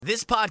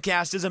This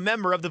podcast is a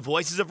member of the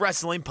Voices of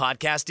Wrestling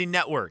Podcasting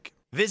Network.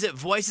 Visit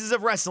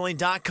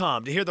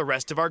voicesofwrestling.com to hear the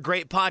rest of our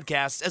great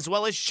podcasts, as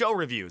well as show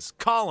reviews,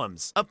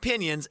 columns,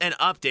 opinions, and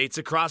updates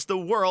across the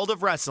world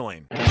of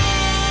wrestling.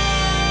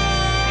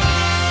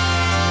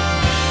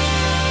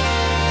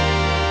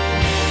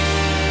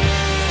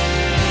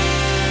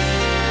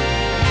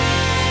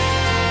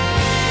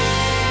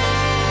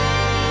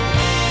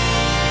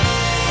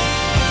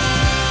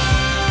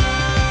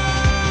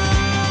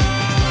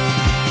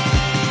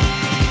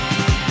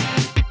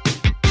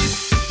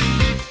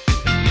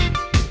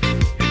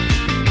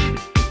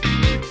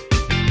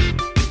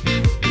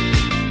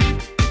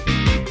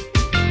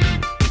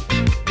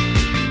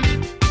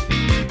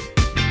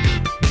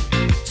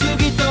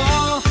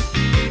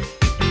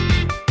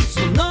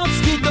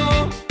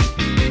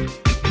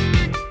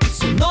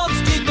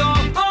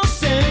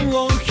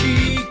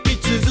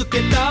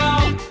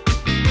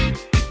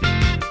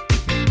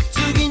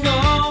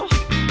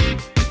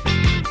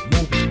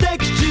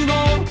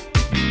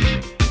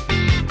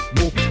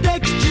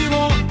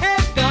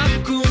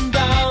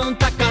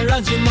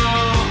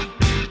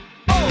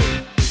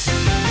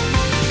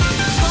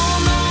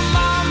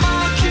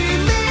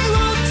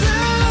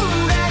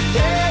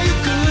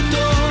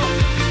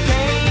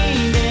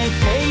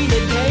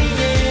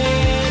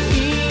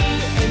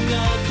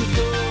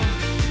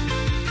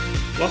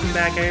 Welcome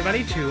back,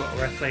 everybody, to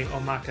Wrestling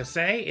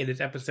Omakase. It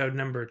is episode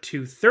number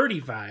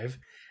 235.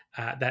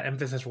 That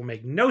emphasis will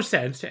make no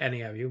sense to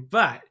any of you,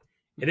 but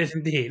it is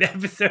indeed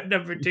episode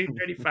number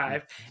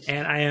 235,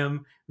 and I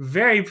am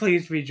very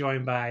pleased to be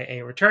joined by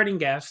a returning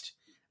guest.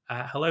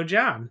 Hello,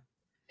 John.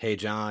 Hey,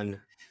 John.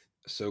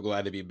 So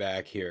glad to be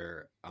back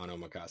here on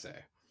Omakase.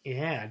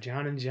 Yeah,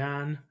 John and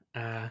John.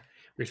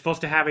 We're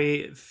supposed to have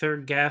a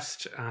third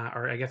guest,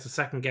 or I guess a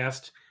second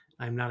guest.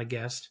 I'm not a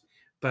guest.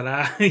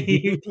 But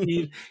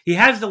he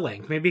has the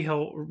link. Maybe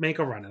he'll make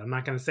a run. I'm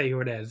not going to say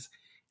who it is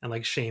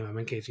and shame him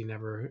in case he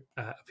never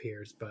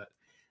appears. But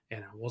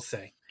we'll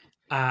see.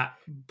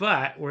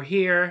 But we're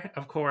here,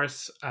 of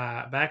course,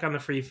 back on the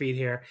free feed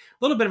here.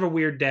 A little bit of a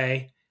weird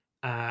day.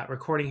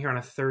 Recording here on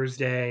a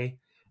Thursday.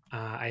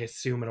 I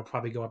assume it'll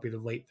probably go up either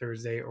late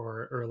Thursday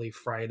or early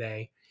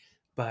Friday.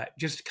 But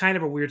just kind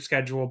of a weird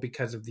schedule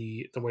because of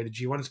the way the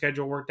G1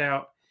 schedule worked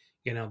out.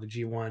 The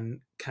G1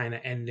 kind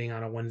of ending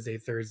on a Wednesday,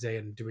 Thursday,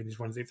 and doing these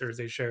Wednesday,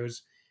 Thursday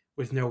shows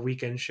with no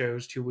weekend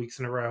shows 2 weeks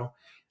in a row.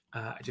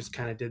 I just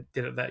kind of did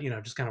it that,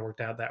 just kind of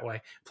worked out that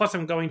way. Plus,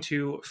 I'm going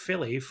to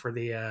Philly for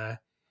the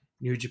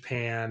New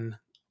Japan,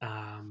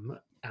 I don't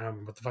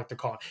remember what the fuck they're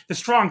called. The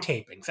Strong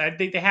Tapings.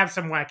 They have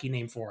some wacky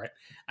name for it.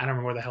 I don't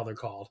remember what the hell they're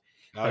called.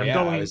 Oh, yeah.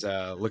 I was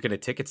looking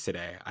at tickets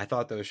today. I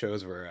thought those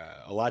shows were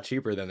a lot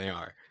cheaper than they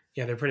are.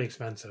 Yeah, they're pretty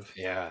expensive.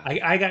 Yeah.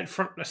 I got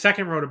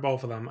second row to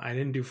both of them. I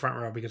didn't do front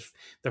row because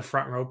the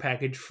front row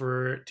package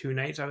for 2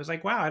 nights, I was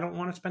like, wow, I don't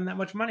want to spend that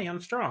much money on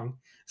Strong.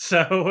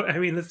 So,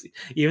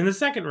 even the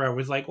second row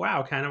was like,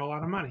 wow, kind of a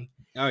lot of money.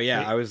 Oh,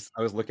 yeah. I was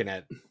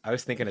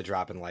thinking of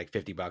dropping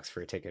 $50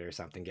 for a ticket or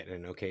something, getting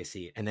an okay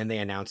seat. And then they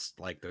announced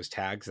those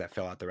tags that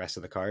fill out the rest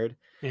of the card.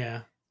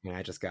 Yeah. And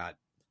I just got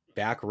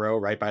back row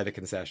right by the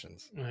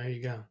concessions. There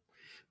you go.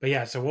 But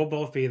yeah, so we'll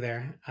both be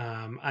there.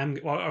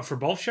 For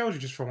both shows or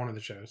just for one of the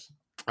shows?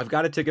 I've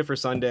got a ticket for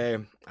Sunday.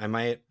 I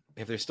might,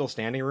 if there's still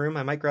standing room,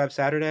 I might grab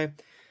Saturday.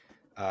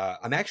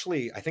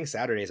 I think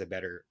Saturday is a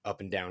better up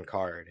and down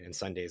card, and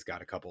Sunday's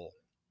got a couple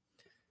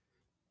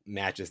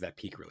matches that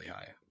peak really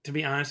high. To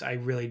be honest, I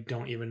really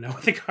don't even know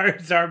what the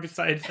cards are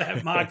besides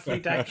that Moxley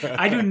tag.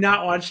 I do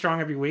not watch Strong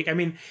every week. I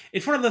mean,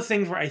 it's one of those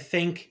things where I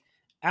think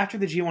after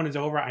the G1 is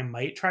over, I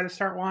might try to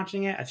start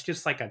watching it. It's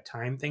just a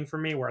time thing for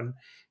me where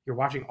you're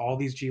watching all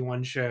these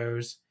G1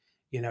 shows,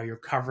 you're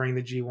covering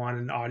the G1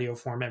 in audio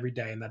form every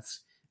day. And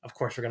that's, of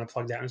course, we're going to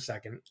plug that in a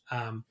second.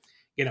 I've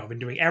been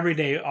doing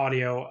everyday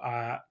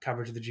audio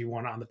coverage of the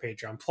G1 on the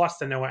Patreon, plus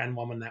the Noah and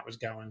Woman that was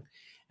going.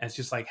 And it's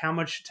just how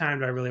much time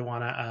do I really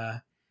want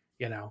to,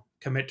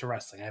 commit to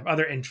wrestling? I have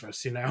other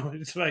interests,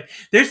 It's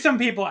there's some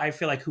people I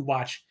feel who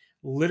watch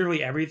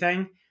literally everything.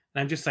 And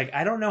I'm just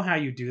I don't know how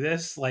you do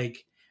this.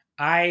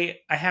 I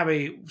have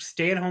a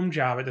stay-at-home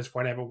job at this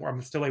point.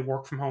 I'm still a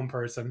work-from-home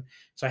person,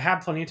 so I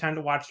have plenty of time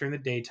to watch during the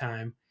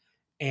daytime.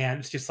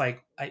 And it's just I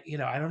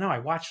don't know. I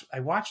watch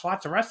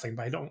lots of wrestling,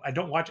 but I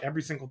don't watch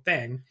every single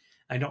thing.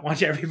 I don't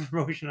watch every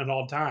promotion at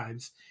all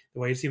times,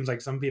 the way it seems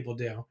like some people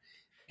do.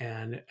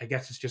 And I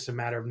guess it's just a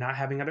matter of not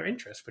having other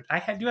interests. But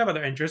I do have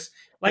other interests,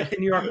 like the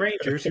New York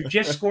Rangers, who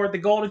just scored the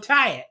goal to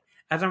tie it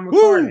as I'm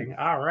recording. Woo!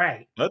 All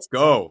right, let's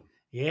go.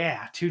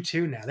 Yeah,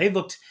 2-2 now. They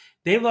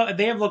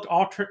have looked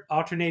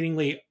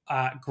alternatingly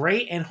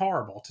great and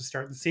horrible to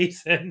start the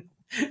season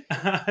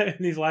in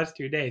these last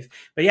 2 days.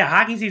 But yeah,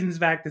 hockey season's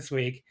back this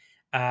week.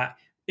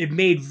 It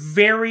made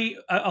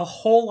a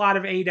whole lot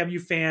of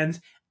AEW fans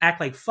act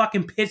like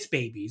fucking piss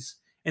babies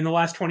in the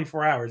last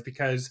 24 hours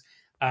because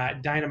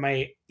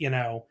Dynamite,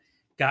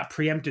 got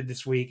preempted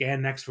this week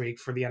and next week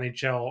for the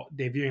NHL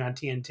debuting on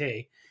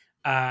TNT.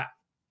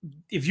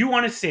 If you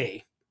want to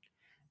see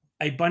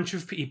a bunch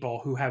of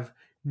people who have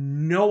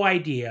no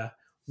idea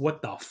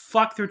what the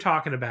fuck they're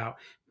talking about,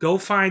 go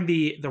find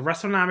the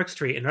WrestleNomics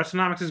tweet, and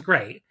WrestleNomics is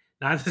great.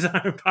 Not this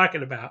I'm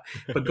talking about,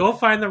 but go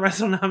find the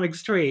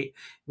WrestleNomics tweet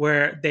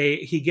where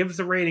he gives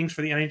the ratings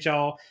for the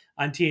NHL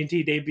on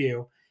TNT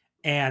debut,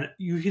 and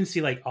you can see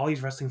like all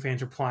these wrestling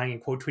fans replying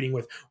and quote tweeting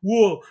with,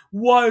 "Whoa,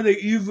 why are they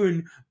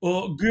even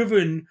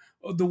giving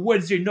the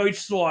Wednesday night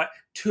slot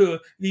to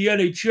the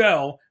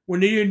NHL when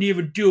they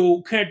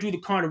can't do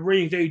the kind of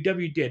ratings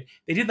AEW did?"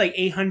 They did like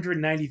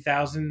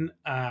 890,000,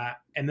 and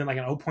then like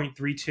an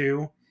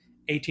 0.32.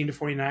 18 to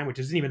 49, which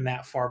isn't even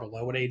that far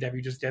below what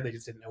AEW just did. They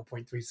just did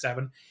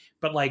 0.37,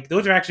 but like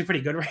those are actually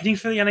pretty good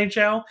ratings for the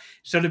NHL.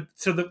 So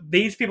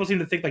these people seem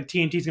to think like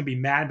TNT's gonna be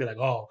mad and be like,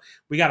 "Oh,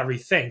 we got to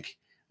rethink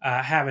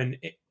having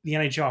the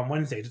NHL on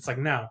Wednesdays." It's like,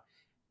 no.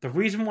 The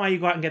reason why you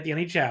go out and get the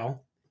NHL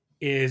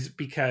is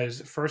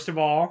because, first of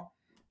all,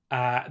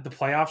 the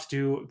playoffs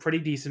do pretty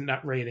decent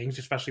ratings,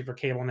 especially for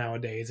cable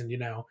nowadays, and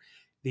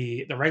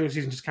the regular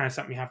season is just kind of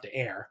something you have to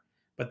air,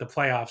 but the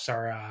playoffs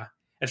are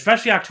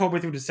especially October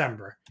through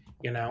December.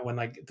 When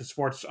like the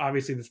sports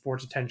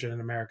attention in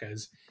America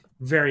is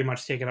very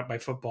much taken up by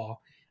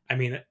football. I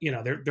mean,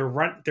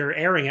 they're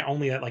airing it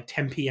only at like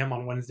 10 p.m.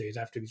 on Wednesdays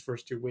after these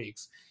first 2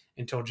 weeks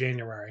until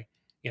January.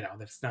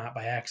 That's not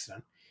by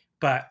accident.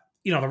 But,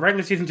 the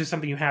regular season is just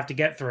something you have to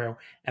get through,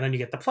 and then you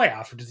get the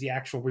playoffs, which is the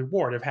actual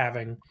reward of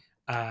having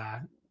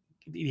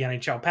the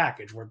NHL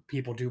package, where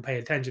people do pay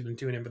attention and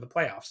tune in for the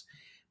playoffs.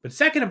 But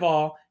second of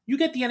all, you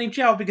get the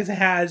NHL because it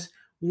has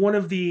one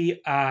of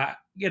the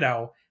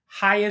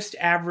highest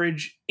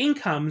average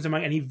incomes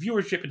among any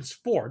viewership in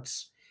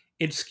sports.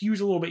 It skews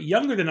a little bit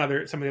younger than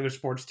some of the other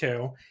sports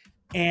too,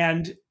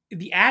 and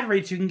the ad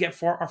rates you can get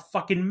for are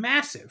fucking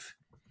massive.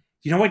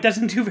 You know what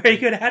doesn't do very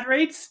good ad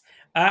rates?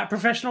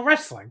 Professional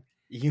wrestling.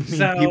 You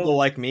mean people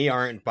like me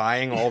aren't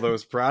buying all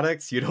those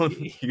products? You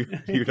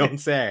don't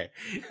say.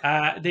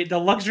 The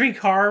luxury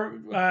car,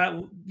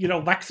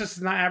 Lexus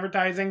is not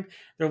advertising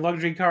their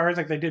luxury cars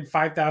like they did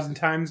 5,000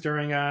 times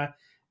during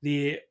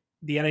the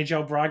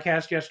NHL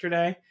broadcast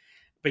yesterday.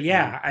 But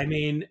yeah, I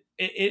mean,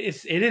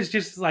 it is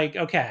just like,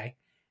 okay,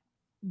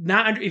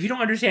 if you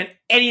don't understand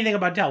anything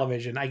about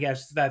television, I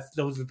guess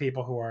those are the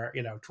people who are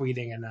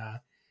tweeting and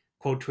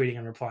quote tweeting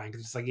and replying,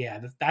 because it's like, yeah,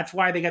 that's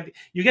why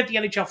you get the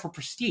NHL for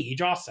prestige.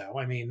 Also,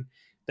 I mean,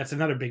 that's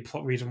another big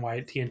reason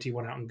why TNT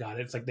went out and got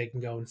it. It's like they can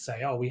go and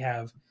say, oh, we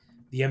have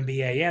the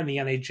NBA and the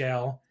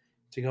NHL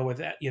to go with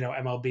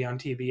MLB on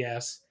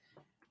TBS,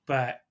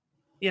 but.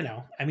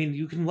 I mean,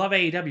 you can love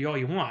AEW all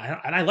you want.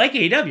 And I like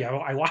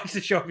AEW. I watch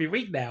the show every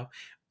week now.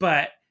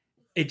 But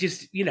it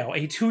just,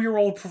 a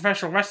 2-year-old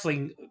professional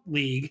wrestling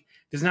league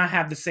does not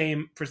have the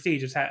same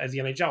prestige as the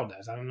NHL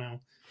does. I don't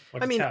know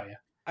what to tell you.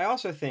 I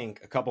also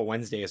think a couple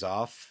Wednesdays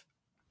off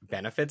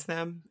benefits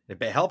them.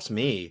 It helps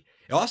me.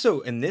 It also,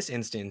 in this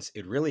instance,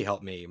 it really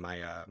helped me.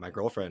 My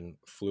girlfriend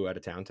flew out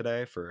of town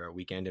today for a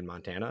weekend in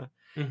Montana.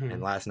 Mm-hmm.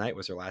 And last night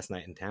was her last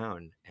night in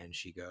town. And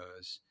she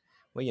goes,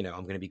 well,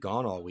 I'm going to be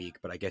gone all week,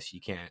 but I guess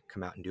you can't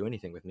come out and do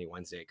anything with me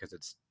Wednesday because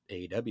it's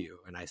AEW.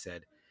 And I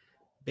said,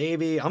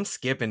 baby, I'm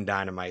skipping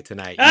Dynamite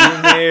tonight.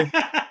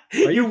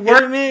 You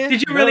worked me?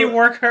 Did you really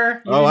work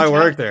her? I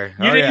worked there.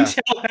 You didn't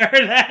tell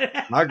her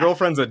that? My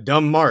girlfriend's a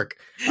dumb mark.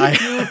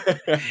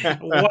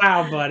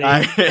 Wow, buddy.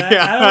 I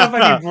don't know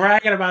if I'd be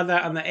bragging about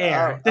that on the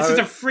air. This is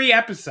a free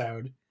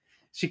episode.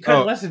 She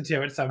couldn't listen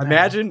to it somehow.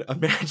 Imagine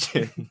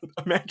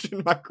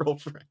my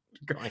girlfriend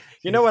going,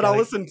 you know what? I'll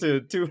listen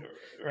to two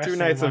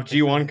nights of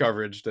G1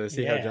 coverage to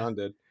see how John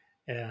did.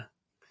 Yeah.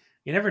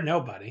 You never know,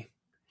 buddy.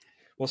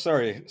 Well,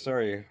 sorry,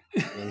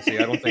 Lindsay.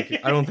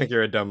 I don't think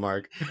you're a dumb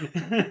mark.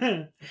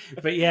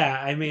 But yeah,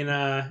 I mean,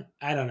 I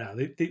don't know.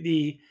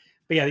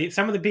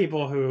 Some of the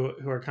people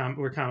who are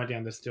commenting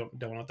on this don't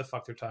know what the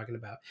fuck they're talking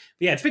about.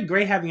 But yeah, it's been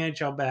great having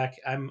NHL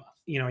back. I'm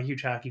a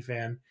huge hockey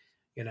fan.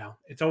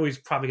 It's always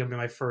probably going to be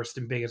my first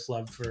and biggest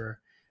love for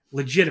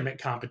legitimate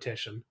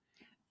competition.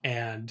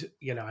 And,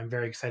 I'm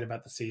very excited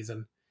about the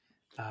season.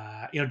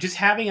 Just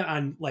having it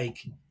on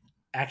like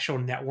actual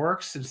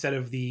networks instead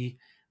of the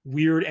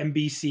weird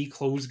NBC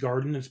closed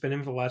garden that's been in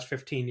for the last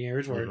 15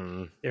 years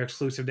where they're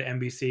exclusive to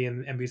NBC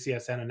and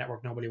NBCSN, a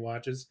network nobody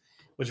watches,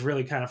 was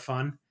really kind of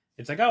fun.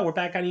 It's like, oh, we're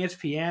back on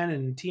ESPN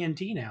and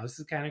TNT now. This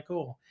is kind of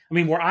cool. I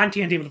mean, we're on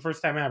TNT for the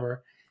first time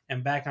ever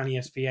and back on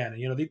ESPN.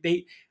 And,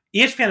 they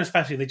ESPN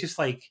especially, they just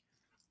like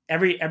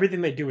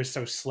everything they do is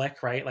so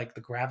slick, right? Like the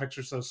graphics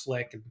are so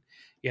slick and,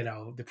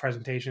 the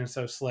presentation is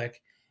so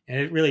slick. And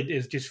it really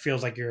just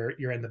feels like you're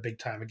in the big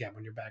time again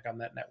when you're back on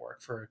that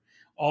network. For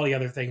all the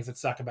other things that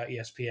suck about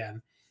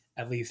ESPN,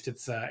 at least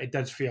it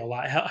does feel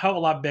a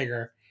lot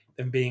bigger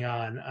than being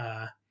on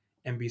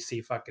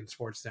NBC fucking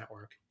sports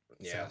network.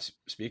 Yeah. So.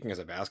 Speaking as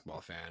a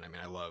basketball fan,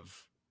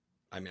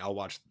 I'll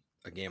watch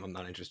a game I'm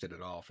not interested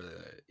at all for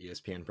the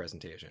ESPN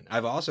presentation.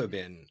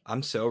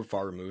 I'm so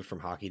far removed from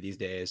hockey these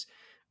days.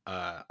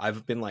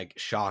 I've been like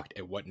shocked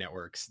at what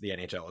networks the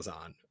NHL is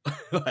on.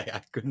 Like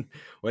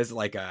was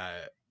like a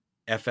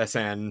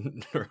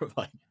FSN or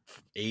like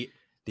 8,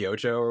 the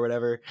Ocho or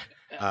whatever.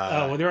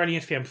 Well, they're on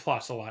ESPN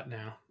Plus a lot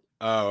now.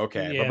 Oh,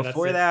 okay. Yeah, But that's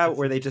before it. that, That's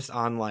were it. they just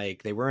on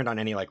like they weren't on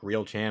any like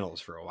real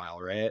channels for a while,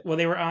 right? Well,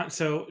 they were on.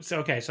 So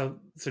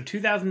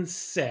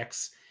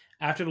 2006,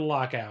 after the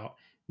lockout,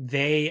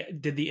 they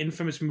did the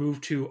infamous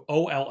move to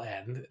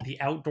OLN, the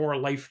Outdoor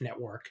Life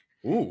Network,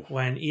 Ooh.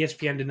 when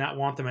ESPN did not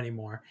want them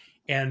anymore.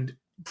 And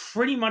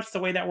pretty much the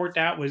way that worked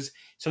out was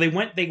so they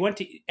went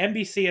to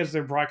NBC as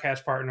their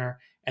broadcast partner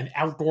and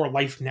Outdoor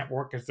Life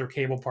Network as their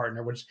cable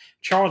partner, which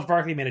Charles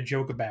Barkley made a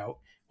joke about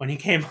when he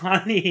came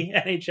on the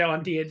NHL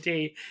on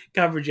TNT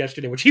coverage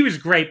yesterday, which he was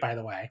great, by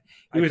the way.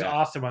 He I was bet.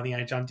 awesome on the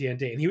NHL on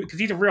TNT, and because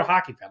he's a real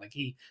hockey fan, like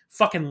he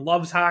fucking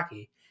loves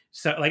hockey.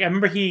 So like I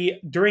remember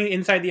he during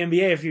Inside the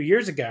NBA a few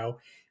years ago,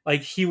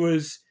 like he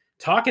was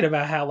talking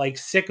about how like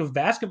sick of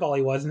basketball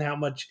he was and how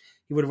much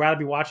he would rather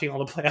be watching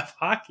all the playoff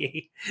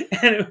hockey.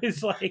 And it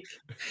was like,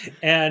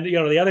 and you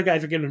know, the other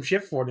guys were giving him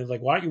shit for it. It's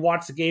like, why don't you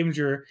watch the games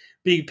you're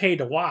being paid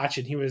to watch?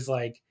 And he was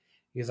like,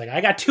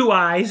 I got two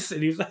eyes,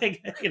 and he was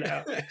like, you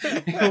know,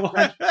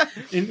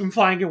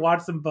 implying he can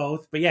watch them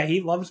both. But yeah,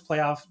 he loves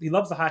playoffs. He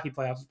loves the hockey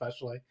playoffs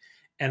especially.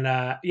 And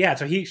yeah,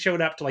 so he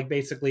showed up to like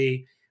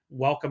basically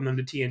welcome them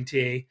to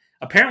TNT.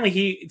 Apparently,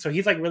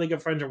 he's like really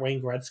good friends with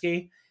Wayne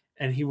Gretzky,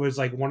 and he was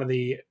like one of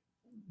the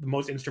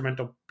most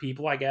instrumental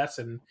people, I guess,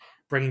 in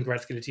bringing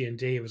Gretzky to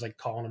TNT. It was like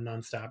calling him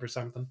nonstop or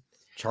something.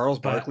 Charles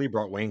But Barkley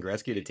brought Wayne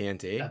Gretzky to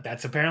TNT.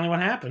 that's apparently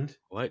what happened.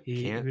 What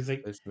He can't was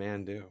like this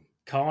man do?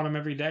 calling him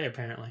every day,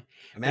 apparently.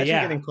 Imagine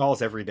yeah. getting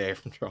calls every day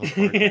from Charles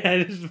Barkley.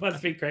 Yeah, this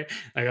must be great.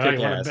 Like, oh, Kick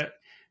you want ass. to bet?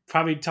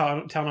 Probably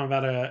tell him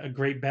about a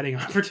great betting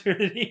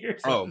opportunity or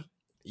something. Oh,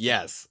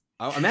 yes.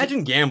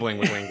 Imagine gambling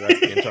with Wayne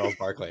Gretzky and Charles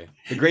Barkley.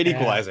 The great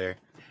equalizer.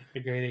 The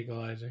great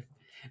equalizer.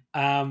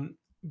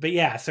 But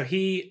yeah, so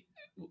I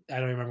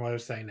don't remember what I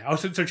was saying now. Oh,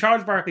 so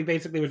Charles Barkley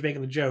basically was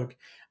making the joke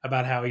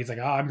about how he's like,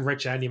 oh, I'm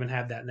rich. I didn't even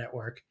have that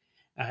network.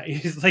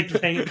 He's like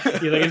saying,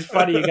 it's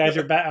funny you guys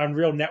are on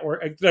real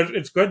network.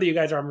 It's good that you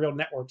guys are on real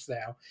networks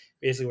now.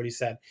 Basically, what he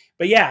said.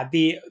 But yeah,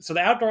 the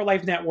Outdoor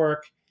Life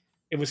Network,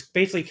 it was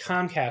basically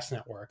Comcast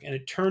Network, and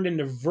it turned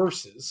into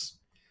Versus,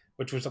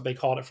 which was what they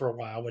called it for a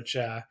while. Which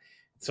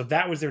so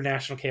that was their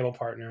national cable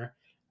partner.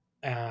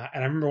 And I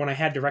remember when I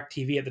had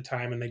DirecTV at the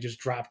time, and they just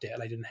dropped it.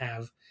 I didn't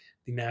have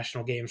the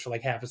national games for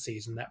like half a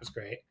season. That was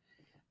great.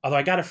 Although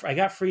I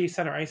got free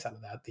center ice out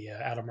of that, the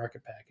out of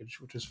market package,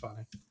 which was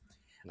funny.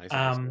 Nice.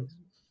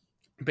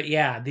 But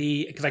yeah,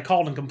 because I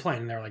called and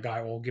complained, and they were like, "All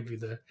right, we'll give you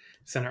the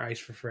center ice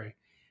for free."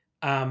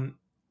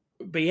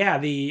 But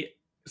yeah,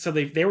 so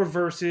they were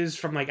Versus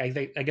from like I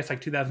guess like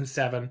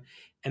 2007,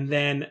 and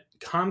then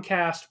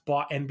Comcast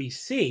bought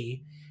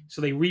NBC, so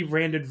they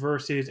rebranded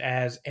Versus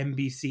as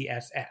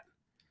NBCSN.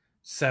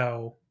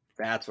 So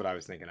that's what I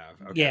was thinking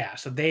of. Okay. Yeah,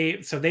 so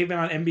they've been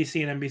on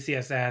NBC and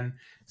NBCSN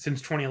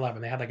since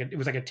 2011. They had it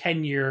was like a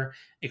 10-year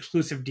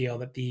exclusive deal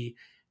that the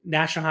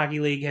National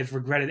Hockey League has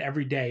regretted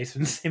every day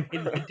since they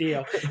made that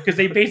deal, because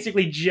they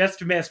basically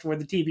just missed where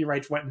the TV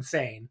rights went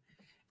insane.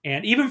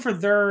 And even for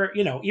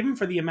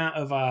the amount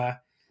of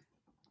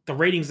the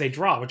ratings they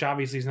draw, which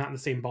obviously is not in the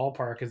same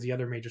ballpark as the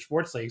other major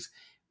sports leagues,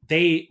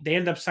 they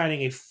end up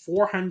signing a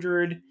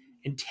 $410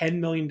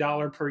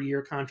 million per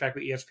year contract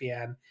with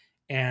ESPN,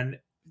 and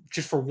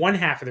just for one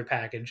half of their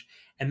package,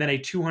 and then a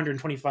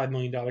 $225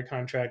 million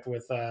contract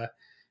with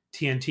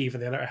TNT for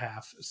the other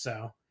half.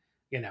 So,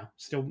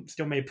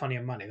 still made plenty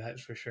of money,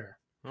 that's for sure.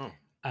 Oh.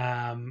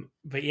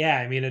 But yeah,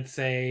 I mean, it's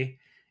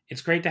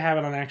great to have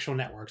it on actual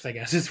networks, I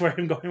guess is where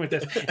I'm going with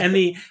this. And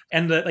the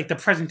like the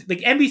present, like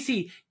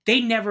NBC,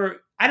 they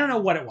never, I don't know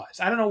what it was.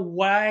 I don't know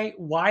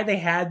why they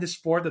had the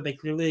sport that they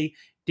clearly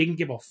didn't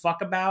give a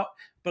fuck about,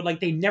 but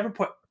like they never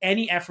put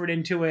any effort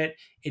into it.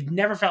 It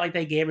never felt like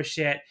they gave a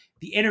shit.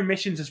 The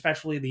intermissions,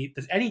 especially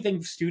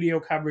anything studio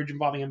coverage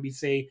involving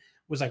NBC,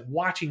 was like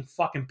watching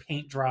fucking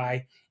paint dry.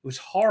 It was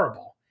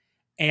horrible.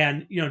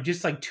 And,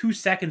 just like 2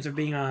 seconds of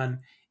being on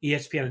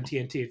ESPN and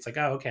TNT, it's like,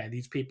 oh, okay,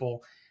 these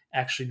people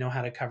actually know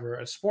how to cover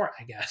a sport,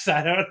 I guess.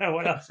 I don't know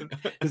what else to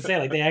say.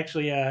 Like, they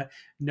actually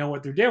know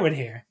what they're doing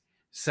here.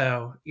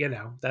 So,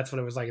 that's what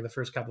it was like in the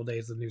first couple of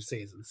days of the new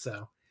season.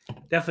 So,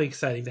 definitely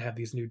exciting to have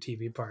these new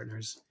TV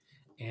partners.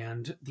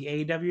 And the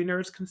AEW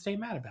nerds can stay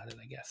mad about it,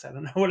 I guess. I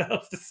don't know what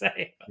else to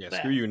say.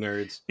 Screw you,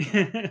 nerds.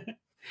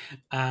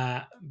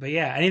 But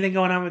yeah, anything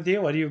going on with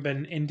you? What have you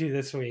been into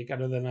this week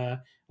other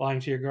than lying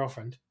to your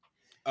girlfriend?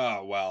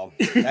 Oh, well,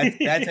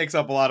 that takes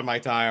up a lot of my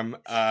time.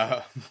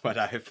 But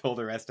I filled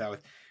the rest out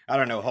with, I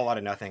don't know, a whole lot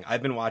of nothing.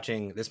 I've been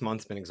watching, this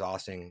month's been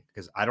exhausting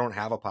because I don't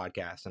have a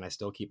podcast and I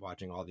still keep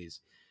watching all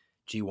these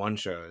G1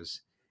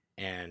 shows.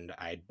 And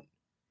I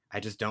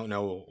just don't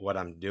know what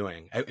I'm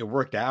doing. It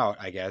worked out,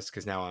 I guess,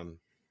 because now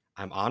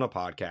I'm on a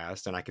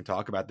podcast and I can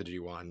talk about the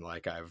G1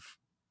 like I've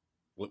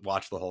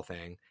watched the whole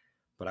thing.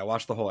 But I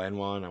watched the whole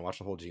N1, I watched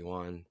the whole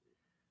G1.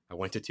 I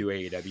went to 2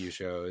 AEW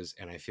shows,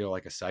 and I feel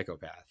like a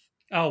psychopath.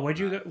 Oh,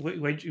 you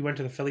went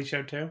to the Philly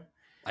show too?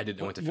 I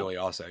went to Philly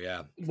also,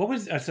 yeah. What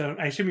was so?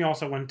 I assume you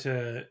also went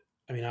to.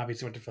 I mean,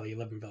 obviously went to Philly. You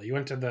live in Philly. You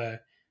went to the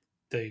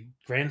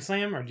Grand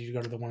Slam, or did you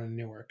go to the one in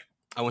Newark?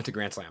 I went to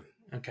Grand Slam.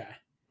 Okay,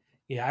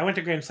 yeah, I went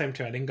to Grand Slam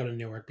too. I didn't go to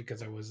Newark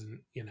because I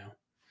wasn't,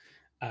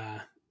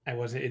 I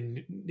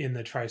wasn't in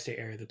the tri-state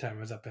area at the time.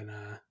 I was up in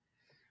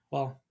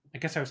well, I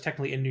guess I was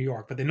technically in New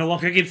York, but they no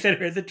longer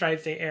consider it the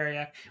tri-state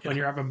area when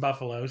you're up in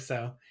Buffalo.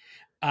 So,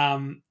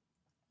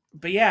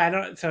 but yeah, I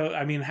don't. So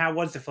I mean, how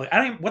was the Philly? I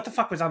don't even, what the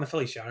fuck was on the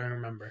Philly show? I don't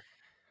remember.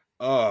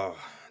 Oh,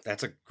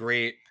 that's a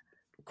great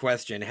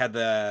question. It had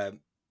the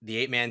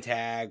 8-man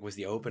tag was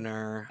the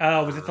opener.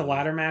 Oh, was it the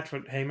ladder match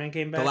when Hangman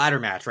came back? The ladder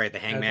match, right? The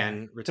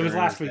Hangman return. So it was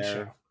last week's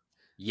show.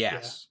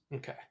 Yes. Yeah.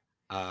 Okay.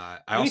 I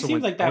also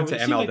went to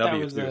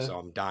MLW too, so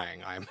I'm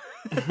dying. I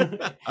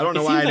don't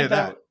know why I did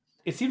that.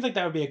 It seems like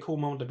that would be a cool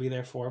moment to be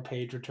there for,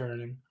 Paige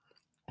returning.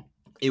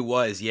 It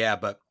was, yeah,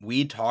 but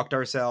we talked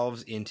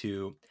ourselves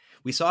into.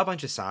 We saw a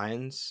bunch of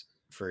signs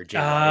for Jay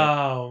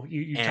White. Oh,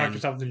 you talked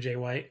yourself into Jay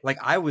White? Like,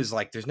 I was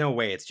like, there's no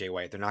way it's Jay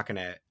White. They're not going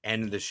to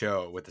end the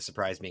show with the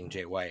surprise being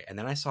Jay White. And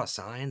then I saw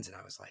signs, and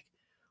I was like,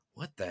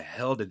 what the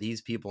hell did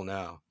these people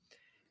know?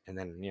 And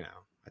then,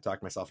 I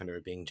talked myself into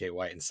it being Jay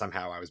White, and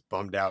somehow I was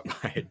bummed out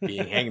by it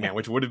being Hangman,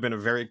 which would have been a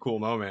very cool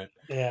moment.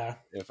 Yeah.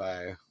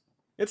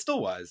 It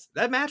still was.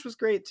 That match was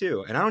great,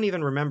 too. And I don't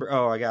even remember.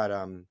 Oh, I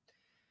got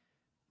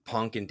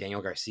Punk and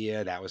Daniel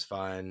Garcia. That was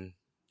fun.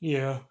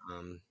 Yeah.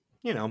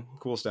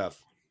 Cool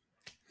stuff.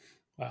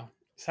 Wow.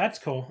 So that's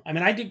cool. I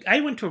mean,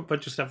 I went to a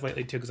bunch of stuff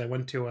lately too, because I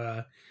went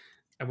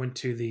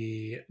to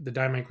the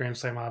Dynamite Grand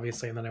Slam,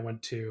 obviously, and then I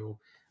went to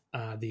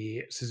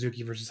the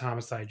Suzuki versus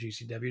Homicide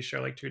GCW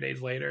show like 2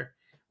 days later.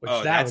 Which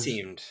that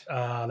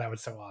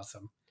was so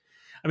awesome.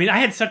 I mean, I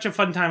had such a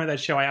fun time at that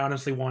show. I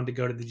honestly wanted to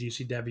go to the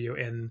GCW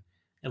in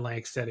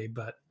Atlantic City,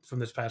 but from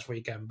this past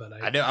weekend.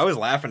 But I know I was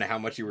laughing at how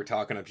much you were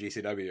talking of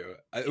GCW.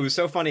 It was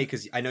so funny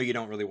because I know you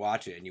don't really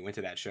watch it, and you went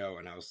to that show,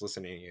 and I was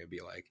listening, and you'd be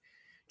like,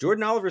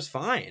 Jordan Oliver's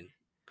fine.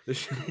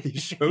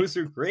 These shows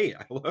are great.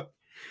 I love.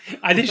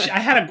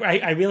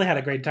 I really had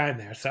a great time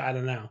there. So I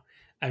don't know.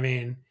 I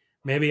mean,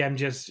 maybe I'm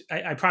just.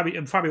 It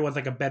probably was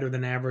like a better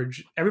than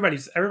average. Everybody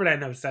I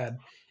know said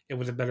it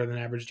was a better than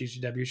average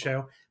GCW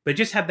show, but it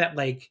just had that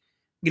like,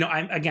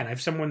 I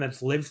have someone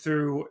that's lived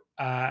through,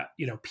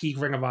 peak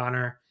Ring of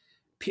Honor.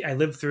 I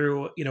lived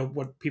through,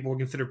 what people would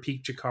consider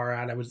peak Chikara.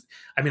 And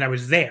I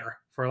was there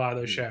for a lot of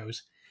those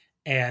shows,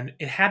 and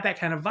it had that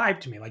kind of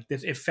vibe to me. Like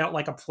this, it felt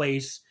like a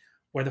place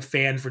where the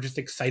fans were just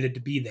excited to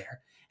be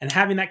there, and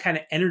having that kind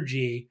of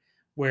energy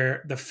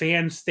where the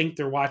fans think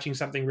they're watching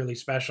something really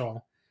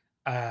special.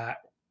 It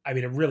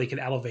really can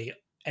elevate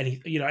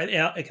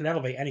it can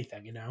elevate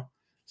anything,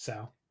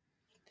 so.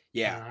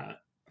 Yeah,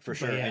 for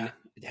sure. Yeah.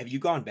 And have you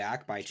gone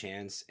back by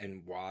chance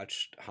and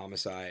watched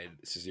Homicide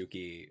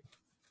Suzuki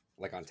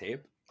like on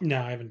tape?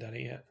 No, I haven't done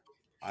it yet.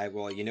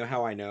 You know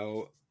how I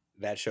know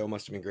that show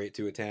must have been great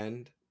to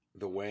attend?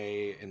 The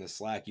way in the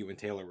Slack you and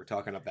Taylor were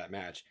talking up that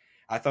match.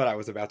 I thought I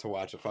was about to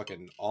watch a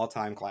fucking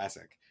all-time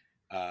classic.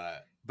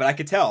 But I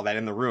could tell that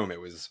in the room it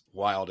was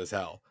wild as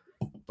hell.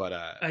 But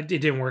it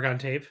didn't work on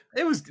tape.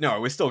 It was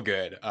still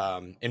good.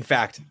 In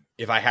fact,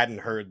 if I hadn't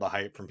heard the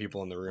hype from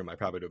people in the room, I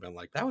probably would have been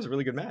like, that was a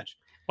really good match.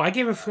 Well, I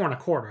gave it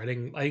 4.25.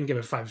 I didn't give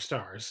it 5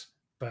 stars,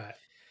 but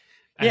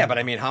but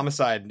I mean,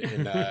 Homicide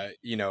in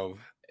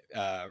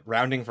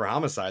rounding for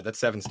Homicide, that's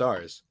 7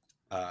 stars.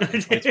 In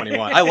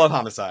 2021. I love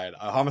Homicide.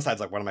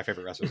 Homicide's like one of my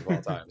favorite wrestlers of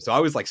all time. So I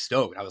was like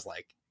stoked. I was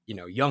like,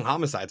 young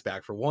Homicide's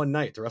back for one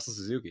night to wrestle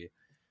Suzuki.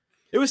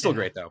 It was still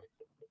great though.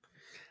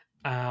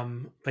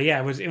 But yeah,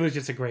 it was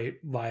just a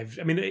great live.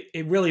 I mean,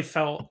 it really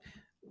felt.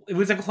 It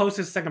was the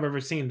closest thing I've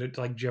ever seen to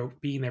like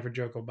being there for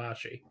Joe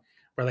Kobashi,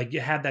 where like you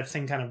had that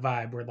same kind of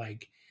vibe where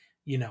like,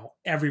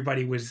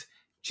 everybody was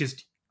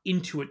just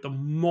into it the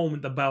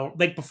moment the bell,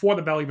 like before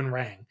the bell even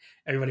rang.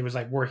 Everybody was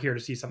like, "We're here to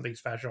see something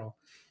special,"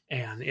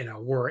 and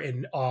we're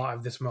in awe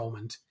of this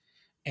moment.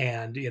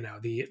 And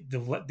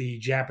the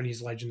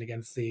Japanese legend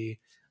against the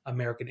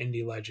American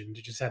indie legend,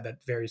 it just had that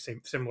very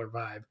similar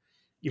vibe.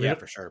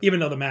 For sure. Even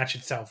though the match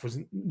itself was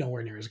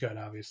nowhere near as good,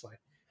 obviously.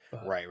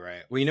 But. Right.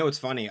 Well, it's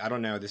funny. I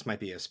don't know. This might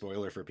be a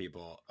spoiler for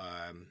people.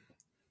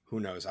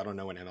 Who knows? I don't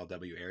know when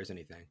MLW airs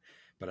anything.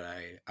 But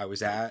I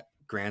was at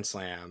Grand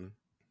Slam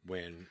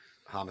when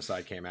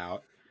Homicide came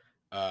out.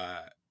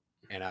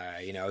 And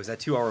I was at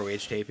 2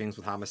 ROH tapings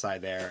with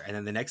Homicide there. And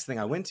then the next thing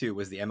I went to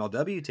was the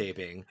MLW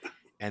taping.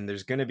 And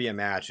there's going to be a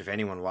match, if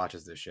anyone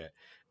watches this shit,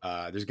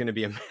 there's going to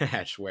be a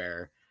match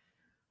where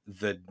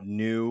the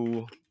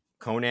new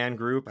Conan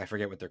group, I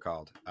forget what they're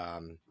called.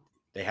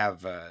 They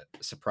have a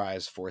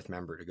surprise 4th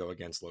member to go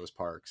against Lowe's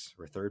Parks,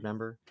 or 3rd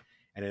member.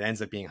 And it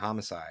ends up being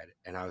Homicide.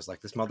 And I was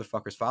like, this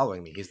motherfucker's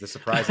following me. He's the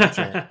surprise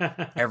entrant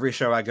every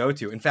show I go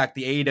to. In fact,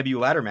 the AEW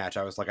ladder match,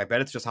 I was like, I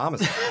bet it's just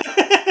Homicide.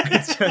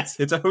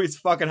 it's always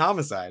fucking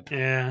Homicide.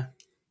 Yeah.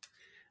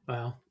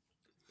 Well,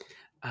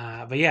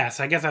 but yeah,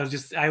 so I guess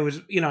I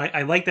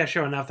liked that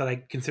show enough that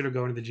I considered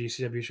going to the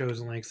GCW shows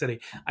in Atlantic City.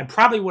 I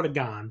probably would have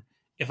gone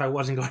if I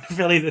wasn't going to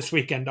Philly this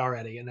weekend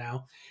already,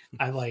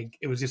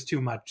 it was just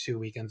too much 2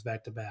 weekends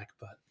back to back,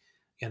 but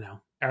I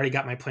already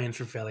got my plans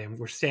for Philly.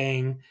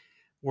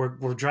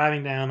 We're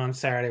driving down on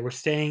Saturday. We're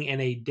staying in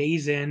a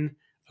Days Inn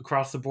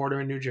across the border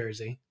in New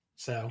Jersey.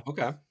 So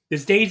okay.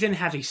 This Days Inn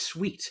has a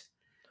suite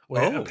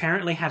where it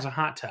apparently has a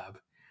hot tub.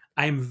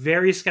 I'm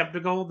very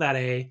skeptical that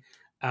a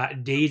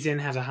Days Inn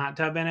has a hot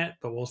tub in it,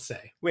 but we'll see.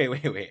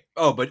 Wait.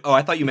 Oh,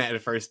 I thought you meant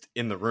at first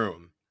in the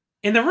room.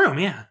 In the room,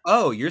 yeah.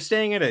 Oh, you're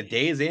staying at a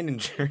Days Inn in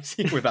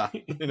Jersey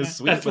in a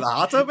suite with a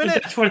hot tub in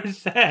it? That's what it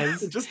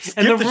says. Just skip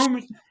and the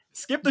room.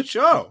 Skip the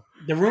show.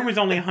 The room is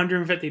only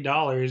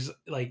 $150,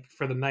 like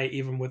for the night,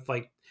 even with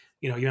like,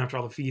 you don't have to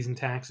all the fees and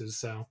taxes.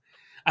 So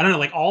I don't know,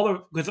 like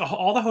all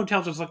the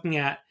hotels I was looking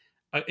at,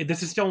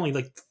 this is still only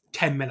like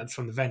 10 minutes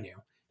from the venue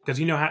because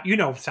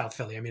South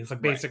Philly. I mean, it's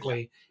like basically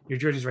right, yeah. New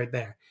Jersey's right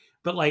there.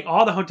 But like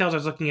all the hotels I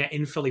was looking at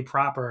in Philly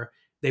proper,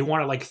 they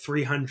wanted like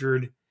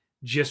 $300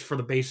 just for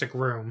the basic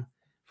room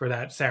for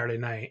that Saturday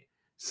night.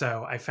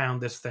 So I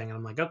found this thing and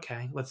I'm like,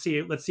 okay, let's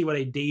see what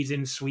a Days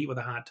Inn suite with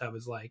a hot tub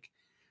is like.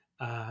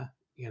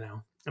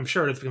 I'm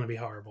sure it's going to be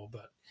horrible,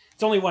 but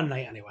it's only one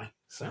night anyway.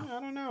 So I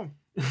don't know.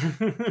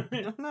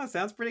 No,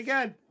 sounds pretty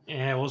good.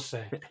 Yeah, we'll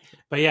see.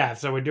 But yeah,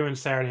 so we're doing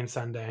Saturday and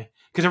Sunday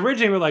because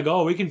originally we're like,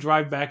 oh, we can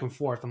drive back and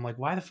forth. I'm like,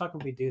 why the fuck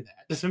would we do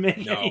that? Doesn't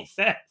make any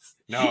sense.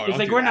 No, it's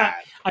like we're not.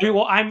 I mean,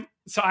 well, I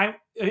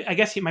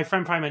guess my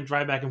friend probably meant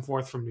drive back and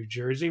forth from New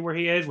Jersey where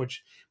he is, but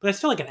it's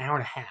still like an hour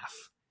and a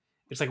half.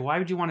 It's like, why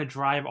would you want to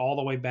drive all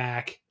the way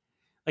back?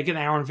 Like an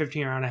hour and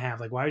 15, hour and a half.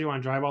 Like, why would you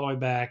want to drive all the way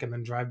back and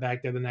then drive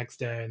back there the next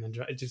day? And then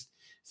it just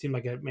seemed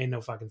like it made no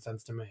fucking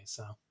sense to me.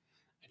 So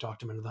I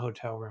talked him into the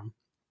hotel room.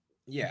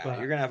 Yeah, but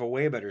you're gonna have a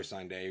way better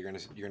Sunday. You're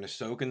gonna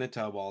soak in the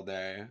tub all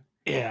day.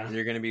 Yeah, and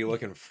you're gonna be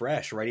looking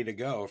fresh, ready to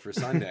go for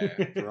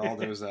Sunday for all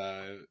those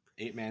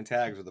 8-man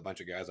tags with a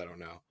bunch of guys I don't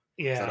know.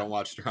 Yeah, I don't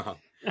watch Strong.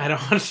 I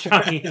don't watch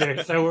Strong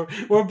either. So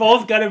we're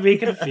both gonna be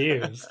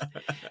confused.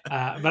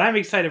 But I'm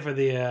excited for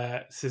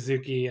the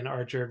Suzuki and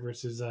Archer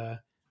versus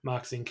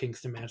Moxley and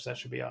Kingston match. That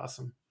should be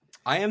awesome.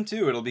 I am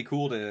too. It'll be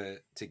cool to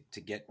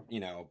get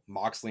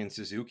Moxley and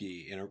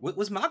Suzuki.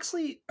 Was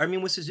Moxley? I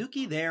mean, was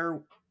Suzuki there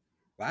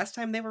last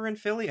time they were in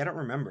Philly? I don't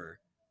remember.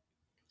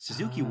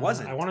 Suzuki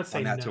wasn't. I want to say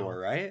on that tour,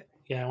 right?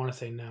 Yeah, I want to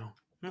say no.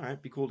 All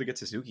right, be cool to get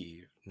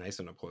Suzuki nice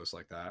and up close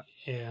like that.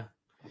 Yeah,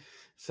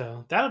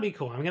 so that'll be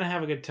cool. I'm gonna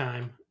have a good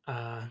time.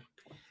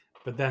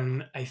 But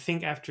then I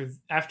think after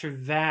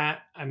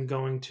that, I'm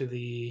going to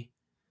the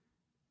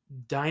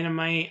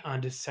Dynamite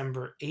on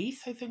December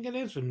 8th. I think it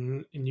is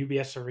in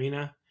UBS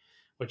Arena,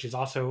 which is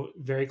also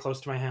very close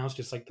to my house,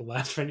 just like the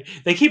last venue.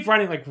 They keep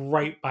running like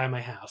right by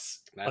my house.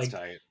 That's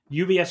tight.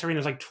 UBS Arena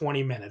is like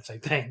 20 minutes, I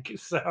think.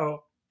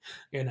 So,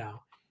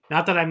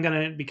 not that I'm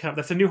going to become...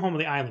 That's the new home of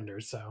the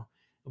Islanders, so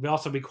it'll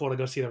also be cool to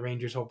go see the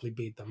Rangers hopefully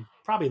beat them.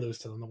 Probably lose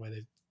to them the way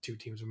the two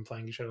teams have been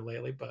playing each other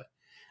lately, but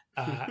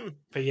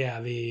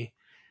yeah,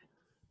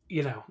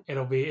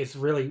 it's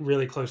really,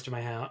 really close to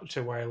my house,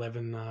 to where I live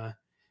in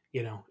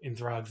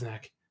Throgs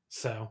Neck.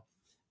 So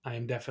I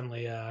am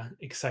definitely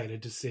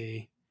excited to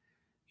see,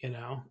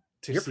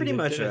 you're pretty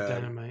much a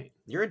Dynamite.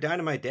 You're a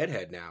Dynamite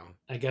deadhead now.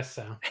 I guess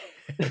so.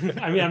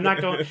 I mean, I'm not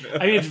going.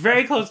 I mean, it's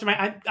very close to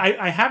my.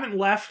 I haven't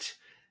left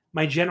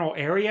my general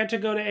area to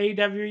go to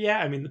AEW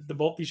yet. I mean,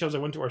 both these shows I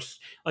went to are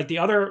like the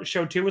other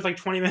show too was like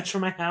 20 minutes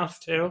from my house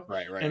too.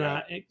 Right.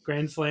 And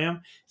Grand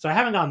Slam. So I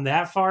haven't gone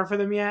that far for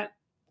them yet.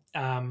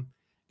 I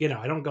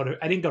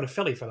didn't go to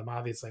Philly for them,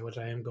 obviously, which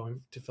I am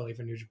going to Philly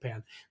for New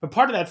Japan. But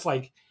part of that's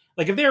like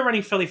if they were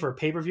running Philly for a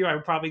pay-per-view, I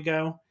would probably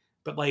go.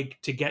 But like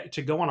to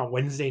go on a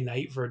Wednesday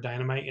night for a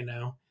Dynamite,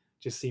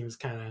 just seems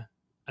kind of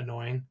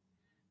annoying.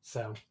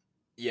 So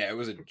yeah, it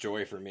was a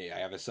joy for me. I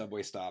have a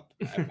subway stop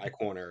at my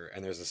corner,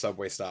 and there's a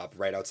subway stop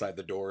right outside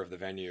the door of the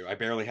venue. I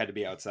barely had to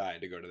be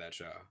outside to go to that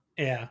show.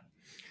 Yeah,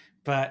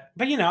 but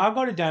I'll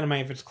go to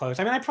Dynamite if it's close.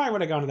 I mean, I probably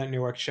would have gone to that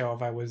Newark show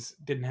if I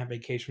didn't have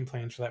vacation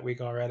plans for that week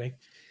already.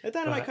 That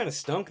Dynamite kind of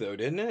stunk, though,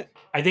 didn't it?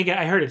 I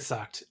heard it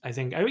sucked. I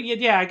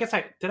guess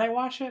did I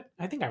watch it?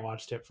 I think I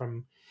watched it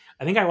from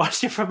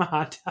a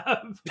hot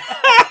tub.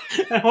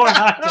 Or a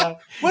hot tub.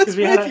 What's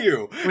with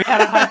you? We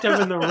had a hot tub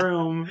in the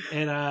room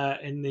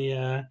in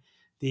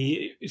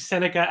the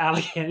Seneca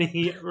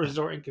Allegheny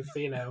Resort and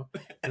Casino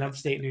in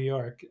upstate New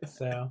York.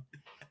 So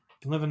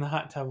I'm living the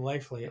hot tub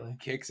life lately.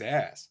 Kicks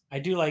ass. I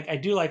do like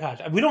hot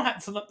tub. We don't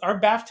have our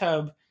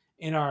bathtub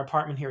in our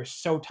apartment here is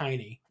so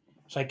tiny,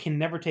 so I can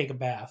never take a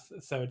bath.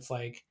 So it's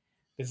like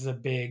this is a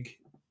big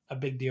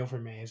deal for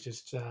me. It's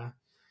just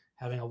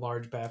having a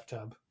large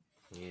bathtub.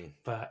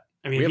 But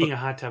I mean, being a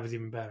hot tub is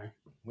even better.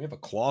 We have a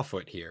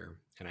clawfoot here,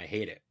 and I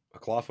hate it. A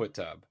clawfoot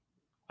tub.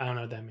 I don't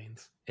know what that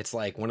means. It's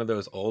like one of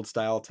those old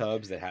style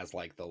tubs that has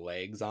like the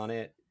legs on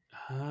it.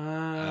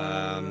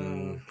 I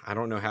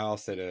don't know how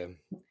else to.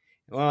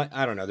 Well,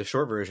 I don't know. The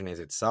short version is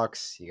it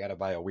sucks. You got to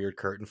buy a weird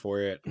curtain for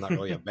it. I'm not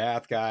really a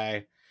bath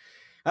guy.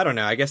 I don't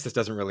know. I guess this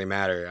doesn't really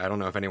matter. I don't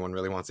know if anyone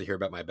really wants to hear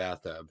about my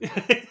bathtub.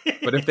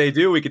 But if they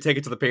do, we could take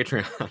it to the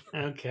Patreon.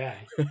 Okay.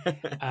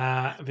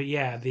 But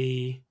yeah,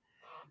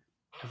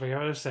 I forgot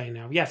what I was saying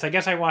now. Yes, I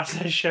guess I watched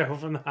that show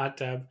from the hot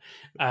tub,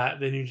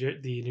 the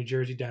New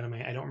Jersey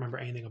Dynamite. I don't remember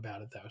anything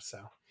about it though. So,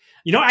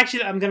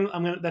 actually, I'm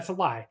gonna. That's a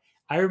lie.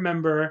 I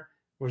remember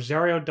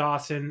Rosario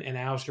Dawson and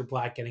Aleister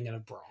Black getting in a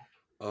brawl.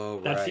 Oh,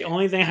 right. That's the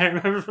only thing I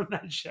remember from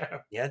that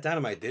show. Yeah,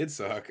 Dynamite did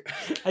suck.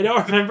 I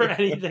don't remember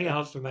anything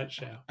else from that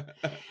show.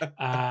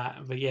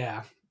 But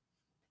yeah.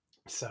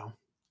 So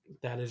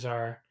That is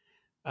our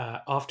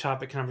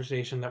off-topic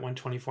conversation that went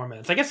 24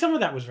 minutes. I guess some of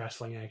that was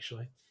wrestling,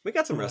 actually. We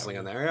got some wrestling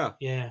in there, yeah.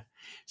 Yeah.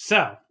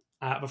 So,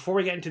 before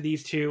we get into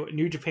these two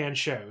New Japan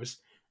shows,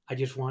 I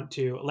just want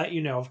to let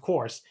you know, of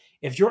course,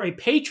 if you're a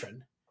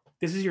patron,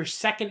 this is your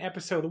second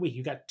episode of the week.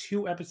 You got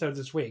 2 episodes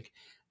this week.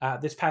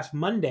 This past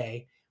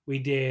Monday, we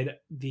did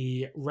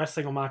the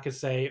Wrestling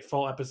Omakase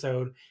full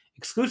episode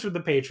exclusive to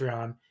the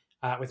Patreon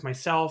with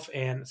myself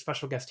and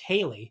special guest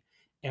Haley.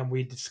 And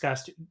we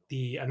discussed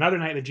another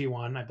night of the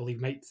G1, I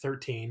believe night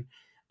 13,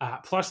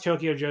 plus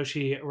Tokyo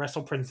Joshi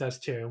Wrestle Princess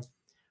 2.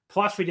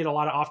 Plus, we did a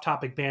lot of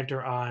off-topic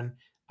banter on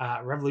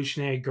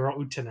Revolutionary Girl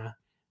Utena,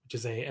 which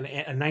is a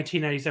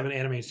 1997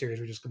 anime series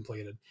we just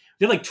completed.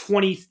 We did like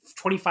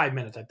 25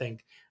 minutes, I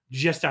think,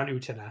 just on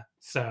Utena.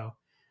 So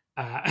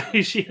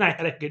she and I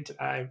had a good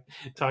time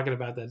talking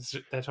about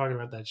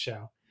that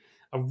show.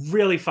 A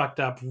really fucked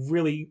up,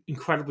 really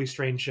incredibly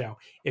strange show.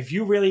 If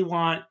you really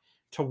want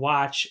to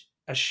watch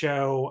a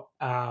show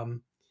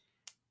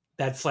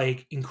that's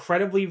like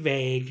incredibly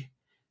vague,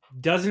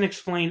 doesn't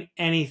explain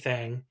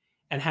anything,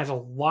 and has a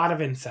lot of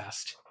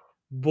incest,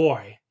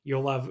 boy,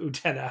 you'll love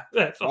Utena.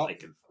 That's all I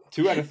can.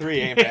 2 out of 3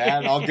 ain't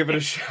bad. I'll give it a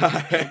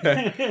shot.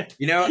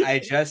 You know,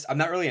 I'm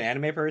not really an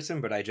anime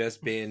person, but I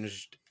just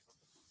binged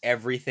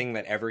everything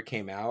that ever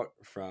came out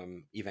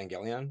from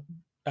Evangelion.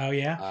 Oh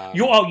yeah.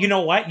 You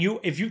know what?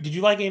 Did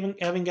you like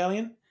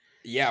Evangelion?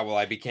 Yeah, well,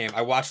 I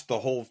watched the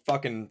whole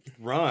fucking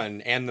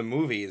run and the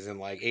movies in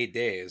like 8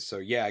 days. So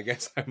yeah, I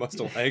guess I must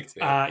have liked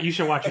it. You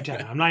should watch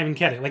Utena. I'm not even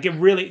kidding. Like it's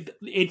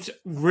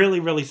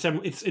really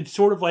similar. It's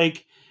sort of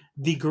like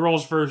the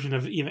girls' version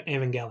of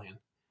Evangelion.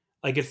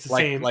 Like it's the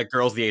same. Like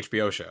Girls, the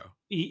HBO show.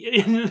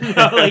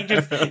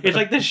 It's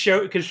like the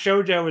show, because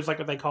shoujo is like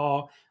what they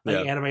call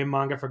anime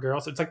manga for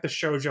girls. It's like the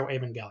shoujo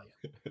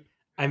Evangelion.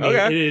 I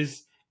mean,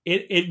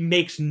 it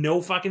makes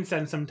no fucking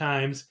sense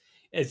sometimes.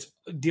 It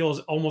deals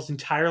almost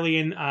entirely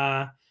in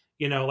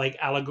like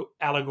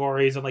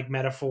allegories and like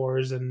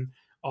metaphors and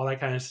all that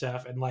kind of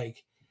stuff, and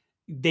like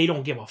they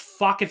don't give a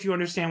fuck if you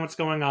understand what's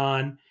going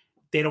on.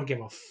 They don't give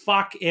a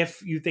fuck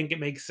if you think it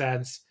makes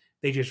sense.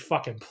 They just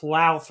fucking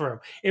plow through.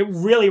 It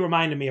really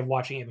reminded me of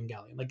watching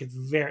Evangelion. Like the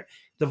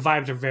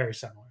vibes are very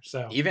similar.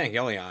 So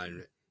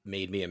Evangelion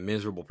made me a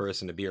miserable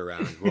person to be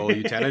around. Will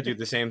Utena do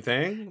the same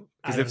thing?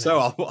 Because if so,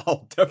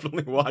 I'll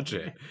definitely watch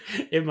it.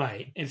 It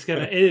might.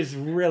 It is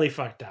really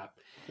fucked up.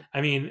 I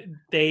mean,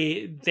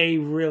 they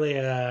really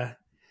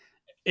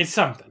it's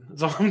something.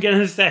 That's all I'm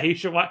gonna say. You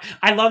should watch.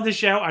 I love the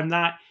show.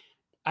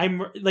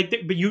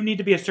 But you need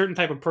to be a certain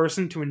type of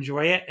person to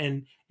enjoy it,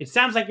 and it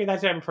sounds like you're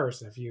that type of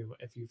person if you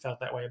felt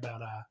that way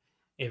about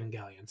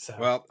Evangelion. So,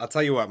 well, I'll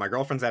tell you what, my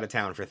girlfriend's out of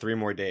town for 3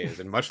 more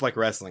days, and much like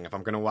wrestling, if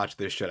I'm gonna watch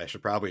this shit, I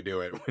should probably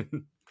do it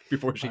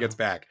before she gets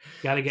back.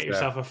 Got to get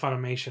yourself a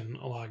Funimation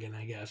login,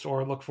 I guess,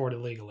 or look for it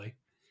illegally.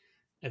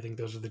 I think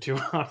those are the 2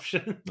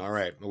 options. All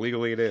right,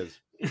 illegally it is.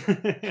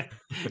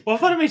 Well,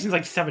 Funimation's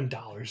like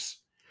 $7.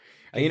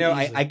 You know,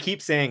 I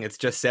keep saying it's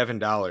just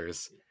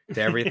 $7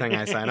 to everything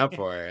I sign up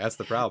for. That's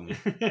the problem.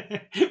 Well,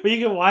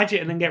 you can watch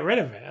it and then get rid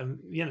of it.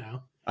 You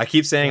know. I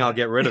keep saying I'll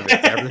get rid of it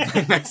to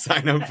everything I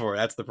sign up for.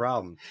 That's the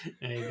problem.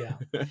 There you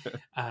go.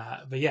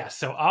 But yeah,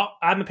 so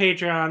on the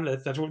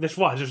Patreon, that's what this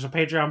was. There's a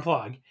Patreon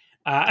plug.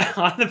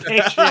 On the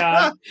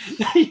Patreon,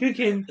 you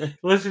can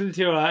listen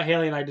to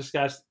Haley and I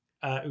discuss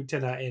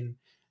Utena in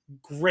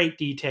great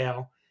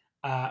detail.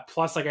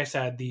 Plus, like I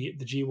said, the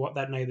G1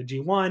 that night, the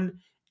G1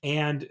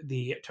 and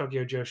the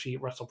Tokyo Joshi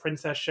Wrestle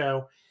Princess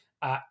show.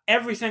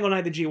 Every single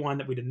night of the G1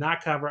 that we did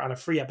not cover on a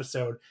free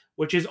episode,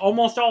 which is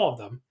almost all of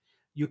them,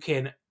 you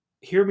can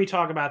hear me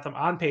talk about them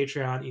on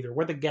Patreon, either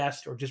with a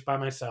guest or just by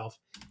myself.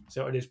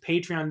 So it is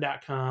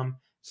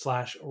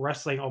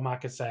patreon.com/wrestling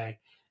omakase.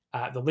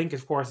 The link,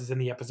 of course, is in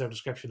the episode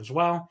description as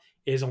well.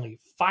 It is only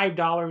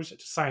 $5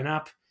 to sign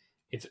up.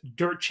 It's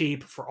dirt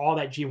cheap for all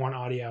that G1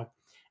 audio.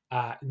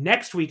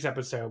 Next week's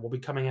episode will be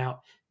coming out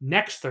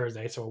next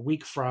Thursday, so a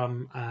week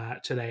from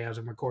today as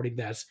I'm recording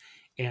this,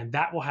 and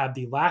that will have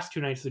the last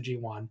 2 nights of the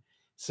G1.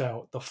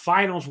 So the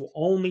finals will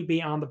only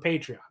be on the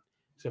Patreon.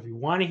 So if you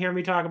want to hear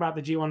me talk about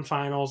the G1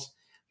 finals,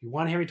 if you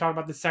want to hear me talk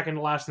about the second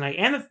to last night,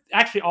 and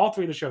actually all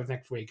 3 of the shows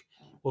next week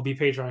will be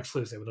Patreon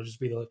exclusive. It'll just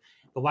be the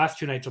last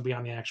 2 nights will be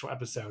on the actual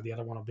episode. The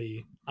other one will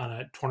be on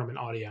a tournament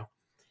audio.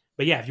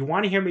 But yeah, if you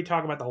want to hear me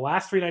talk about the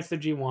last 3 nights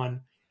of the G1,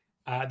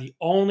 the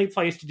only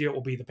place to do it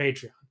will be the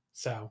Patreon.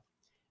 So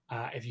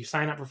if you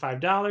sign up for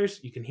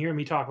 $5, you can hear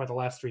me talk about the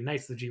last 3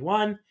 nights of the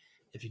G1.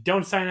 If you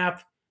don't sign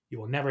up, you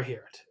will never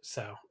hear it.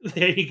 So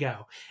there you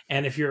go.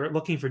 And if you're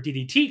looking for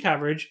DDT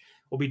coverage,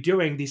 we'll be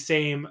doing the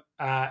same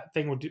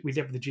thing we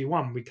did for the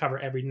G1. We cover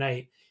every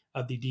night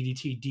of the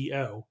DDT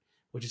DO,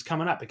 which is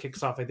coming up. It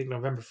kicks off, I think,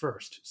 November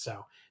 1st.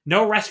 So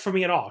no rest for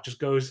me at all. It just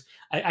goes,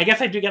 I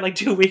guess I do get like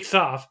 2 weeks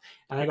off,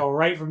 and I go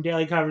right from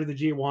daily coverage of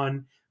the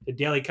G1 to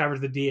daily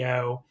coverage of the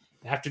DO.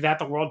 After that,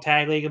 the World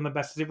Tag League and the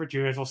Best of Super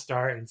Juniors will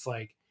start, and it's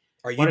like,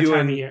 are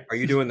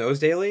you doing those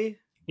daily?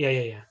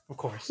 Yeah, of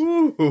course.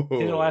 Did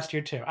it last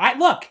year too. I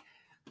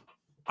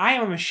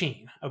am a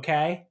machine,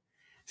 okay?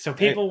 So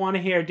people want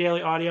to hear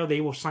daily audio, they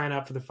will sign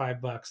up for the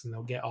 $5 and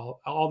they'll get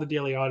all the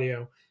daily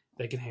audio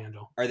they can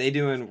handle. Are they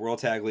doing World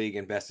Tag League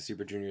and Best of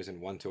Super Juniors in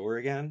one tour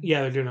again?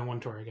 Yeah, they're doing it on one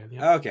tour again.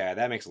 Yeah. Okay,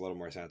 that makes a little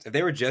more sense.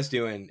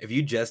 If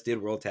you just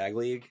did World Tag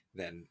League,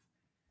 then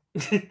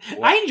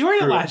I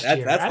enjoyed it last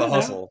year. That's the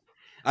hustle.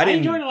 I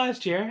enjoyed it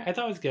last year. I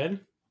thought it was good.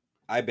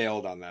 I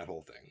bailed on that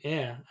whole thing.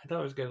 Yeah, I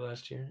thought it was good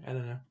last year. I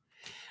don't know.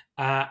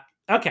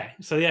 Okay,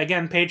 so yeah,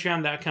 again,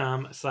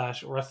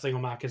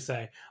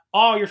 patreon.com/wrestlingomakase.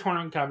 All your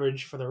tournament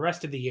coverage for the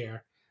rest of the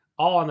year,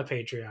 all on the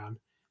Patreon.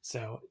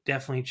 So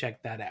definitely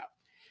check that out.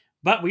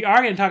 But we are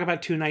going to talk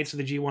about 2 nights of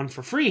the G1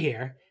 for free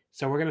here.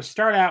 So we're going to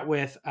start out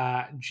with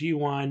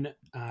G1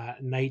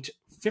 night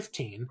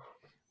 15,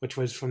 which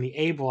was from the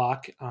A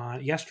block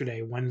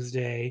yesterday,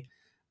 Wednesday,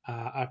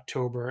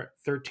 October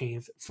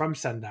 13th, from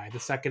Sendai, the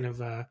second of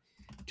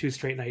 2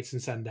 straight nights in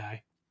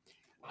Sendai.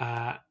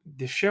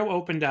 The show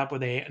opened up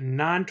with a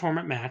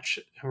non-tournament match,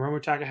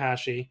 Hiromu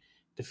Takahashi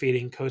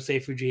defeating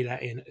Kosei Fujita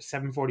in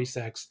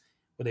 7:46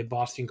 with a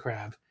Boston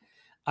Crab.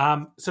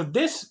 So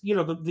this,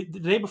 the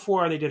day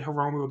before they did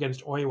Hiromu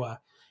against Oiwa,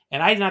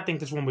 and I did not think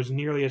this one was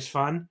nearly as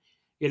fun.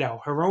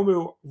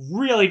 Hiromu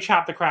really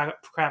chopped the crap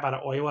out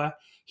of Oiwa.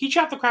 He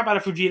chopped the crap out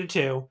of Fujita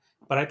too,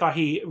 but I thought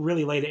he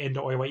really laid it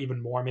into Oiwa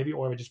even more. Maybe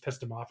Oiwa just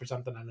pissed him off or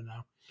something. I don't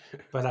know.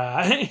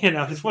 But,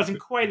 this wasn't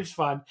quite as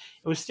fun.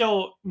 It was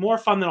still more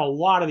fun than a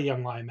lot of the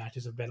Young Lion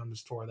matches have been on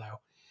this tour, though.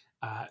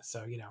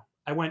 So,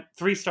 I went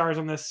 3 stars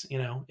on this.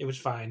 It was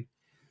fine.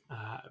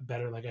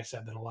 Better, like I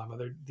said, than a lot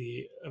of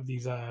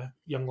these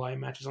Young Lion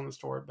matches on this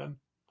tour have been.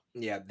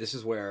 Yeah, this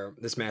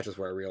match is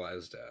where I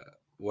realized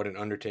what an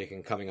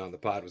undertaking coming on the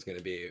pod was going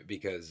to be,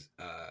 because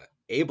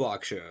A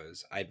block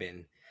shows, I've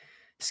been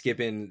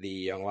skipping the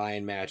Young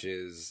Lion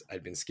matches,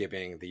 I'd been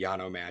skipping the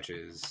Yano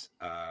matches.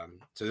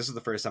 So this is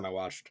the first time I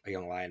watched a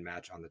Young Lion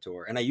match on the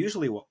tour, and I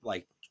usually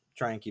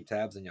try and keep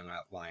tabs on Young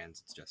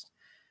Lions. It's just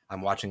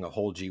I'm watching a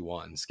whole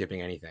G1.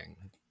 Skipping anything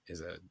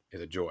is a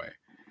joy.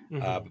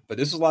 Mm-hmm. But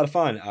this was a lot of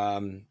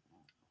fun.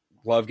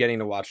 Love getting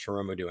to watch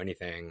Hiromu do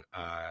anything.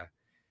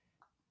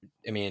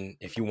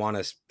 If you want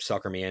to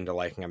sucker me into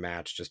liking a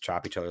match, just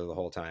chop each other the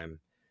whole time.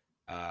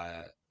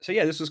 So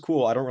yeah, this was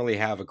cool. I don't really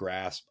have a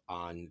grasp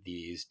on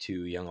these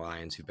 2 Young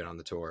Lions who've been on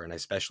the tour, and I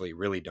especially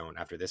really don't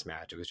after this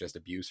match. It was just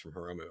abuse from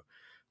Hiromu,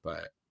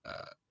 but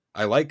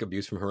I like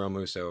abuse from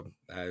Hiromu, so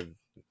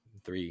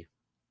 3,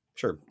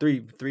 2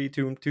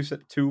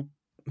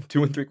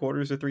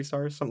 3/4 or 3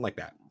 stars, something like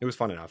that. It was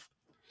fun enough.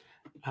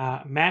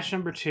 Match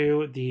number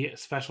 2, the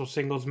special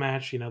singles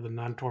match, the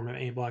non-tournament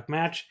A block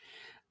match.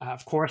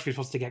 Of course, we're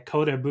supposed to get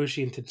Kota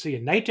Ibushi and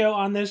Tetsuya Naito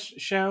on this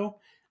show,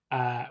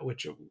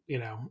 which,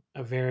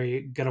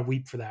 gonna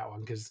weep for that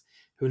one, because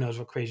who knows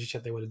what crazy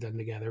shit they would have done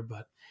together.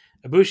 But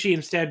Ibushi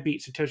instead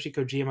beat Satoshi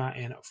Kojima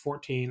in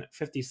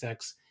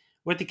 14:56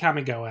 with the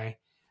Kamigoe.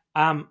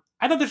 I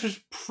thought this was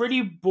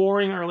pretty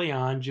boring early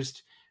on,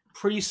 just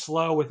pretty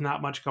slow with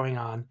not much going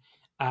on.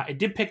 It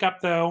did pick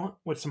up, though,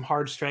 with some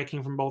hard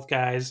striking from both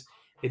guys.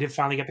 They did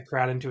finally get the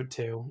crowd into it,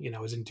 too.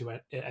 Was into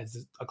it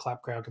as a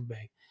clap crowd can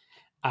be.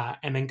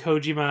 And then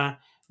Kojima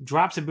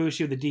drops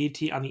Ibushi with the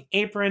DDT on the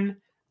apron,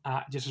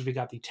 just as we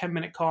got the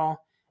 10-minute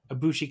call.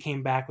 Ibushi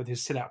came back with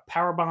his sit-out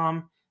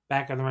powerbomb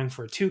back on the ring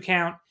for a 2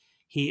 count.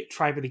 He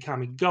tried with the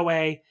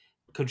Kamigoe.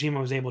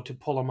 Kojima was able to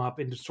pull him up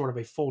into sort of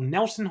a full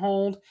Nelson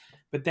hold,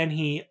 but then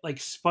he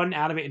spun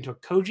out of it into a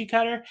Koji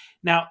cutter.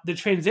 Now, the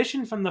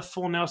transition from the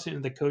full Nelson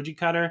into the Koji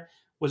cutter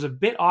was a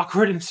bit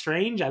awkward and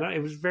strange.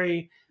 It was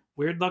very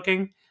weird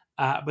looking,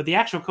 but the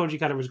actual Koji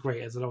cutter was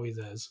great, as it always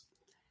is.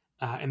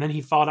 And then he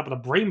followed up with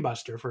a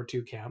brainbuster for a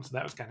 2 count, so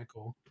that was kind of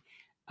cool.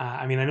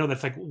 I know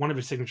that's one of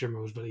his signature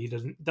moves, but he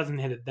doesn't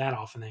hit it that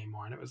often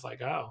anymore. And it was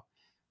oh,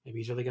 maybe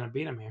he's really going to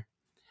beat him here.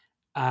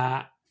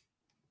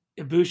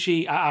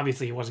 Ibushi,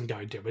 obviously he wasn't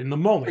going to, but in the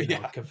moment,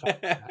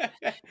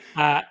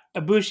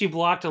 Ibushi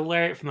blocked a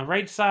lariat from the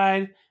right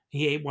side.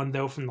 He ate one,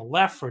 though, from the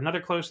left for another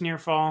close near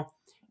fall.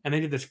 And they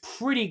did this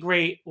pretty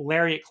great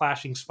lariat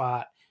clashing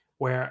spot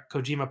where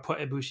Kojima put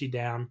Ibushi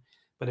down,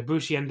 but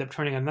Ibushi ended up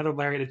turning another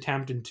lariat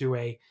attempt into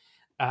a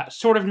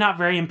sort of not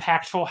very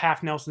impactful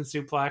half Nelson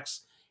suplex.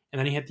 And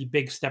then he hit the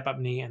big step-up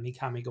knee and the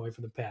Kamigoe for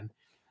the pin.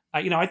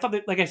 I thought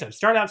that, like I said,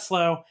 started out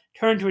slow,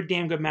 turned into a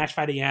damn good match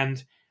by the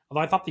end.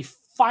 Although I thought the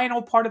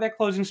final part of that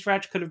closing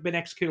stretch could have been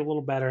executed a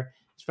little better,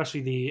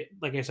 especially the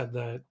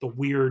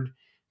weird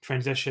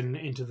transition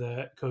into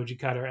the Koji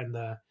cutter and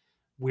the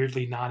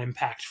weirdly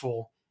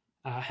non-impactful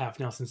half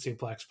Nelson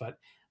suplex. But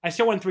I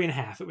still went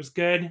 3.5. It was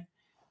good.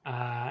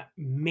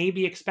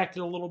 Maybe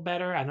expected a little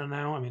better. I don't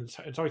know.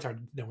 It's always hard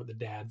to know with the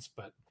dads,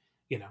 but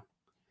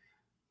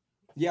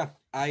Yeah,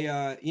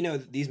 I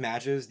these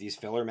matches, these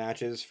filler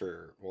matches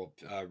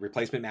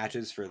replacement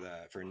matches for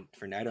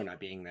Naito not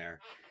being there.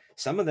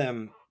 Some of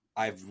them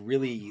I've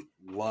really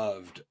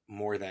loved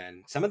more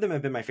than some of them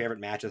have been my favorite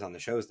matches on the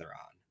shows they're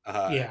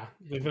on. Yeah,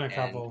 there's been a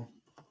couple.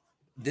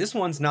 This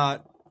one's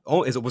not.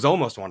 Oh, it was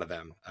almost one of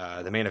them.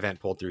 The main event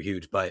pulled through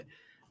huge, but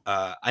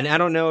and I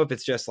don't know if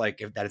it's just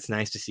that it's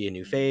nice to see a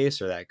new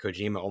face, or that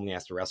Kojima only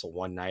has to wrestle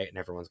one night and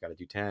everyone's got to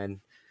do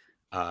 10.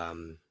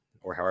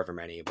 or however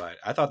many. But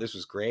I thought this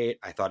was great.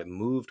 I thought it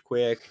moved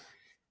quick.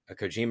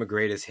 Kojima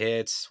greatest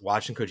hits.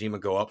 Watching Kojima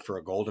go up for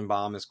a golden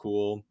bomb is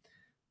cool.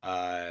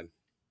 I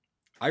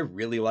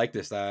really like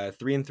this. 3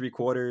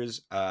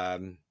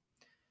 3/4.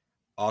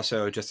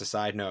 Also, just a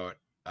side note,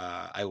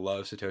 I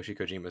love Satoshi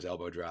Kojima's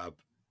elbow drop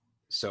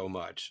so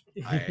much.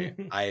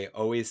 I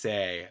always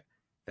say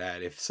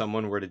that if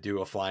someone were to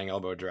do a flying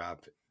elbow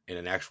drop in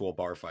an actual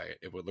bar fight,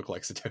 it would look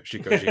like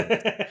Satoshi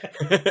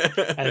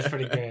Kojima. That is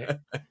pretty great.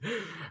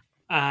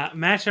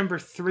 Match number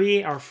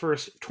 3, our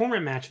first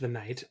tournament match of the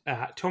night.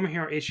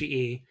 Tomohiro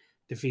Ishii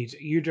defeats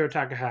Yujiro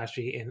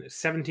Takahashi in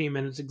 17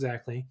 minutes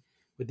exactly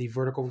with the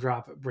vertical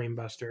drop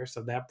brainbuster.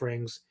 So that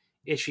brings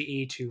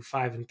Ishii to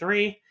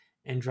 5-3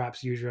 and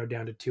drops Yujiro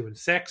down to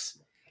 2-6.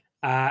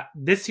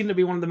 This seemed to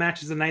be one of the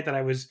matches of the night that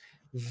I was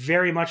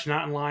very much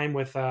not in line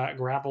with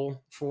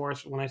Grapple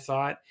Force when I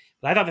saw it,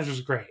 but I thought this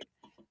was great.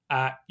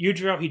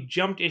 Yujiro, he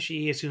jumped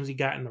Ishii as soon as he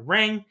got in the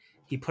ring.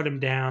 He put him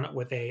down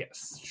with a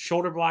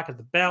shoulder block at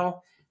the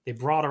bell. They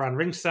brawled around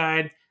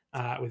ringside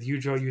with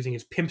Yujiro using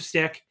his pimp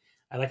stick.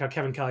 I like how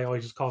Kevin Kelly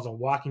always just calls it a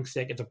walking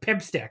stick. It's a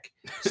pimp stick,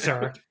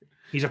 sir.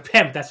 He's a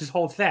pimp. That's his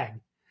whole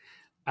thing.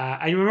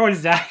 I remember when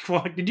Zach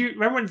walked. Did you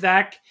remember when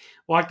Zach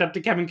walked up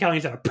to Kevin Kelly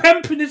and said, "A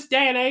pimp in this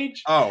day and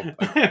age"? Oh,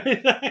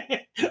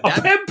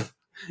 a pimp.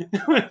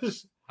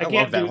 I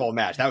love that whole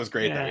match. That was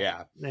great.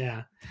 Yeah, though.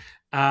 Yeah.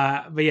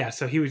 But yeah,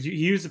 so he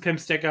used the pimp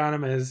stick on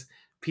him as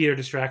Peter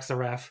distracts the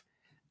ref.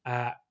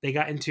 They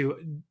got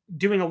into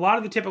doing a lot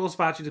of the typical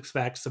spots you'd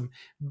expect, some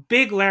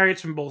big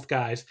lariats from both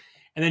guys,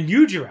 and then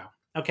Yujiro.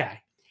 Okay,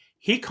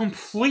 he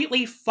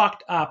completely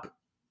fucked up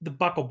the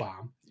buckle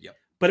bomb. Yep.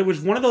 But it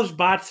was one of those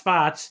bot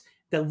spots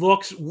that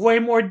looks way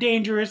more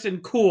dangerous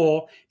and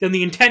cool than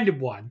the intended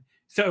one.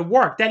 So it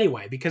worked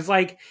anyway, because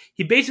like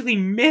he basically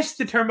missed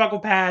the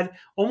turnbuckle pad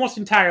almost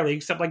entirely,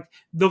 except like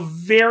the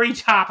very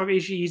top of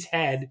Ishii's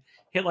head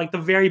hit like the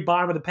very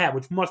bottom of the pad,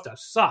 which must have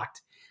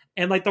sucked.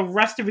 And like the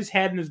rest of his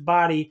head and his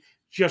body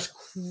just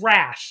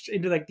crashed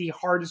into like the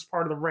hardest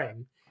part of the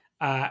ring.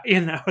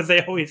 As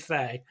they always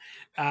say.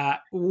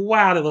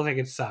 Wow, that looked like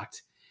it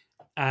sucked.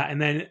 And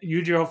then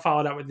Yujiro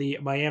followed up with the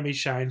Miami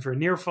Shine for a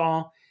near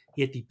fall.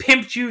 He hit the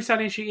pimp juice on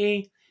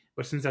Ishii,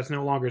 but since that's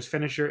no longer his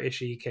finisher,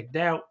 Ishii kicked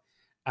out.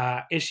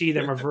 Ishii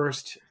then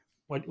reversed.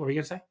 What were you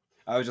going to say?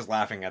 I was just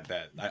laughing at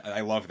that.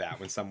 I love that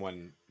when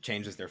someone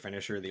changes their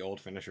finisher, the old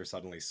finisher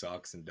suddenly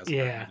sucks and doesn't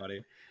hurt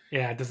anybody.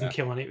 Yeah, it doesn't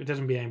kill it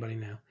doesn't beat anybody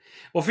now.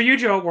 Well, for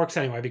Yujiro, it works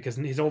anyway because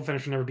his old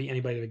finisher never beat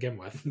anybody to begin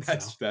with.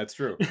 That's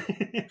true.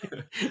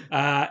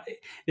 They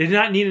did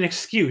not need an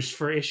excuse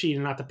for Ishii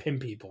not to pin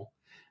people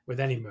with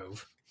any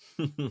move.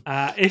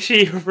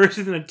 Ishii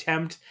reverses an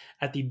attempt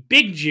at the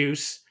big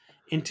juice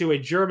into a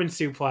German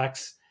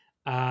suplex.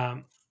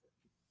 And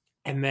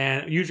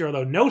then Yujiro,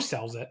 though,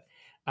 no-sells it.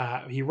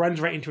 He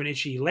runs right into an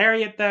Ishii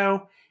lariat,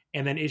 though,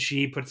 and then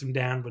Ishii puts him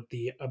down with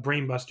a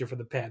brainbuster for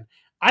the pin.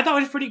 I thought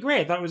it was pretty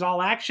great. I thought it was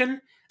all action.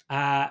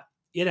 I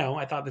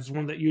thought this was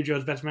one of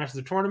Yujiro's best matches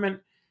of the tournament,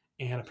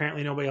 and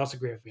apparently nobody else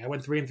agreed with me. I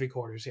went 3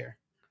 3/4 here.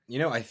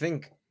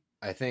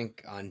 I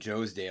think on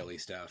Joe's daily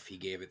stuff, he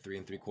gave it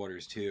 3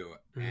 3/4 too,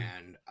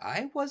 and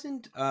I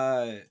wasn't.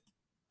 I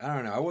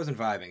don't know. I wasn't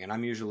vibing, and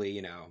I'm usually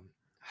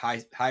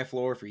high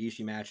floor for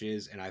Ishii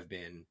matches, and I've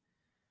been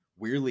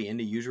weirdly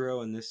into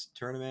Yujiro in this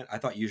tournament. I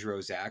thought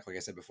Yujiro Zach, like I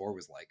said before,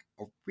 was like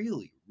a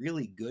really,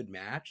 really good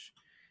match.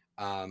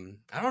 I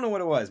don't know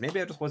what it was.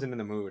 Maybe I just wasn't in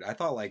the mood. I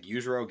thought like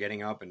Yujiro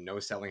getting up and no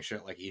selling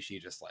shit like Ishii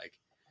just like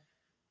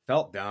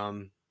felt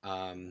dumb.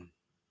 And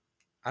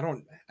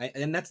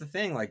that's the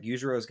thing. Like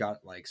Yujiro's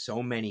got like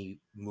so many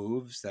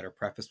moves that are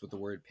prefaced with the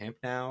word pimp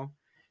now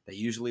that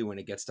usually when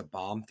it gets to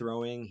bomb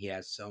throwing, he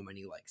has so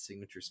many like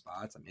signature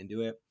spots. I'm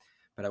into it,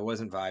 but I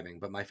wasn't vibing.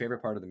 But my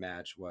favorite part of the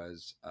match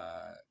was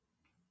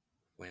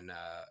when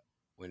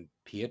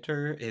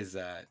Peter is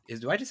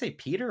do I just say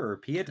Peter or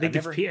Piet? I think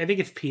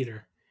it's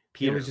Peter.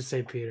 Peter. Always just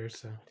say Peter.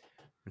 So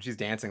when she's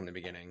dancing in the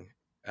beginning,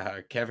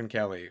 Kevin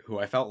Kelly, who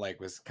I felt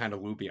like was kind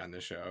of loopy on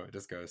this show,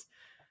 just goes,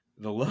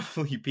 "The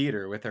lovely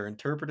Peter with her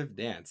interpretive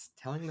dance,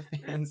 telling the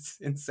fans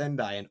in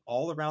Sendai and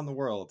all around the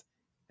world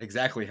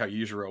exactly how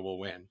Yujiro will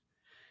win."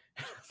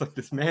 It's like,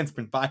 this man's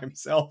been by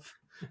himself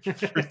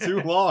for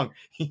too long.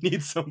 He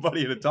needs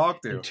somebody to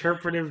talk to.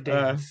 Interpretive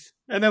dance.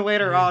 And then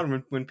later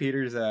on, when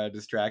Peter's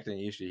distracting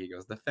Ishii, he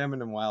goes, "The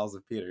feminine wiles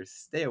of Peter,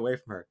 stay away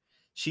from her.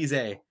 She's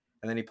a..."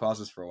 And then he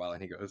pauses for a while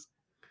and he goes,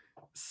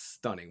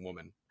 "Stunning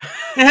woman."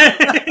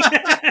 I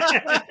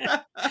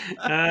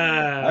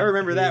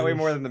remember that way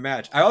more than the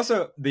match. I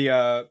also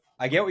I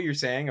get what you're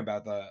saying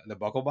about the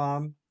buckle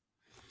bomb,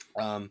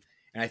 and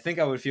I think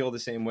I would feel the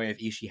same way if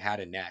Ishii had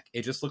a neck.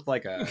 It just looked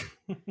like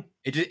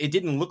it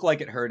didn't look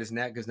like it hurt his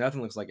neck because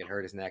nothing looks like it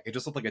hurt his neck. It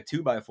just looked like a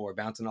 2x4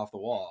 bouncing off the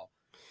wall.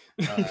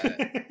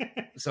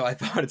 So I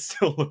thought it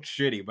still looked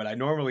shitty, but I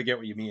normally get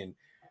what you mean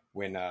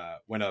when a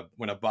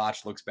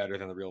botch looks better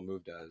than the real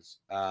move does.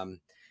 I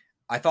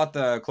thought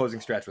the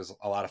closing stretch was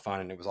a lot of fun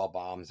and it was all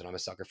bombs, and I'm a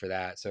sucker for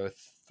that. So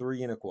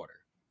 3 1/4.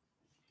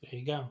 There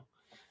you go.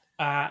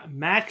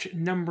 Match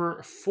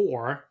number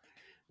 4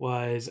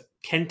 was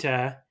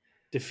Kenta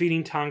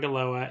defeating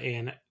Tongaloa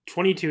in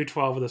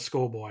 22-12 with a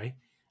schoolboy.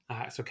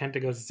 So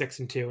Kenta goes to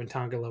 6-2, and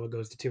Tongaloa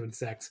goes to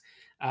 2-6.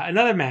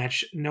 Another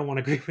match no one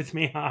agreed with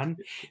me on.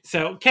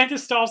 So Kenta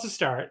stalls to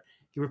start.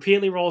 He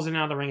repeatedly rolls in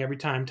and out of the ring every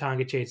time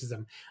Tonga chases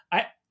him.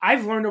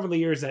 I've learned over the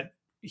years that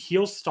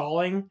heel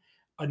stalling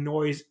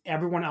annoys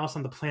everyone else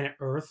on the planet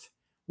Earth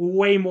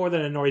way more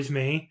than it annoys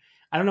me.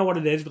 I don't know what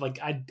it is, but like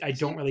I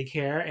don't really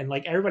care, and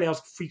like everybody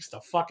else freaks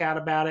the fuck out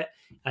about it.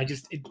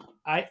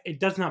 It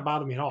does not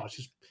bother me at all.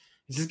 It's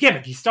just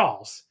gimmick. He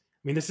stalls.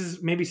 I mean, this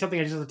is maybe something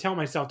I just have to tell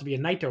myself to be a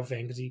Naito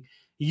fan, because he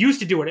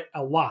used to do it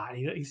a lot.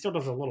 He still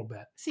does it a little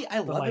bit. See, I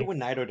love it when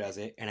Naito does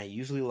it, and I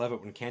usually love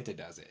it when Kenta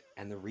does it.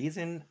 And the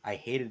reason I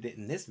hated it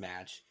in this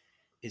match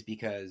is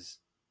because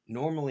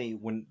normally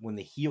when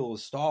the heel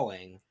is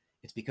stalling,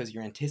 it's because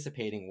you're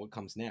anticipating what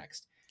comes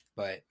next.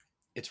 But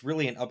it's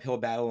really an uphill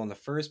battle in the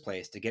first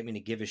place to get me to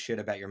give a shit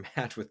about your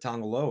match with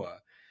Tongaloa.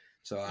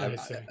 So I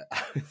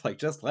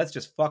like, let's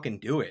just fucking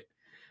do it.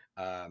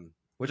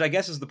 Which I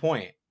guess is the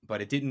point, but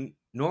it didn't.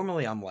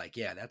 Normally I'm like,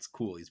 yeah, that's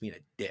cool. He's being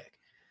a dick,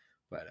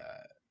 but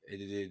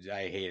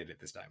I hated it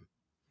this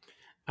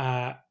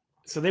time.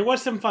 So there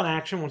was some fun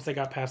action once they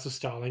got past the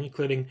stalling,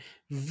 including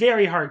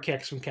very hard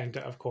kicks from Kenta,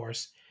 of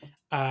course.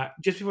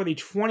 Just before the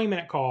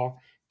 20-minute call,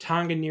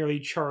 Tonga nearly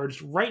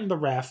charged right into the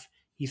ref.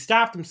 He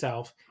stopped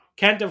himself.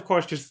 Kenta, of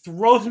course, just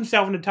throws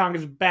himself into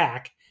Tonga's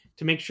back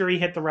to make sure he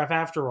hit the ref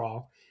after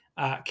all.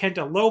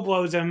 Kenta low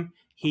blows him.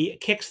 He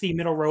kicks the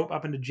middle rope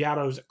up into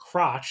Jado's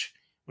crotch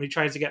when he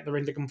tries to get the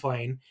ring to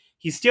complain.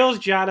 He steals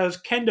Jado's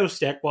kendo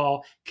stick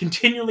while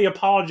continually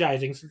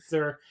apologizing, since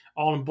they're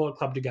all in Bullet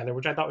Club together,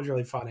 which I thought was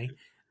really funny.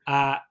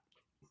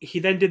 He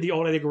then did the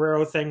old Eddie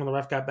Guerrero thing when the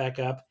ref got back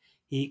up.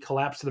 He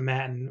collapsed to the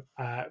mat and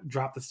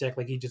dropped the stick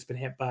like he'd just been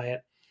hit by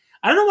it.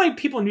 I don't know why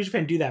people in New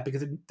Japan do that,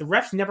 because the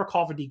refs never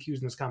call for DQs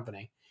in this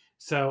company.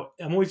 So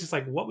I'm always just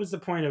like, what was the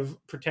point of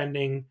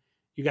pretending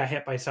you got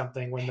hit by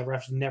something when the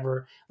refs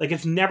never, like,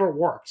 it's never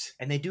worked.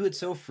 And they do it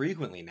so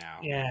frequently now.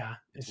 Yeah,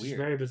 it's weird.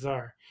 Very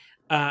bizarre.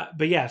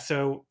 But yeah,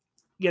 so,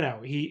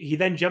 he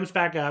then jumps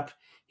back up.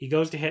 He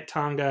goes to hit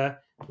Tonga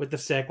with the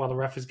stick while the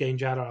ref is getting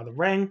Jado out of the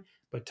ring,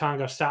 but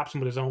Tonga stops him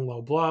with his own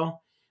low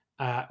blow,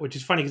 which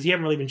is funny because he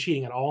hasn't really been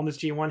cheating at all in this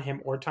G1,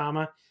 him or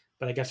Tama,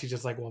 but I guess he's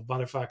just like, well,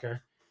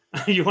 motherfucker,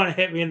 you want to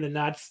hit me in the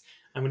nuts?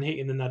 I'm going to hit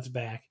you in the nuts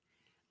back.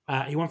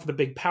 He went for the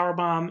big power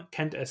bomb.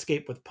 Kenta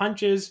escaped with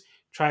punches,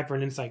 tried for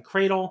an inside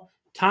cradle.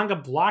 Tonga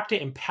blocked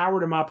it and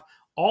powered him up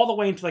all the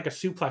way into like a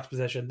suplex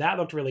position. That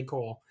looked really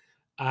cool.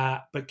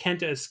 But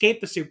Kenta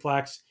escaped the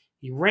suplex.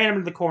 He ran him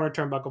into the corner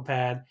turnbuckle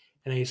pad,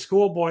 and then he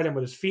schoolboyed him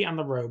with his feet on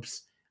the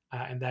ropes,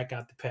 and that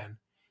got the pin.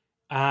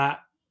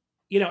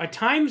 At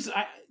times,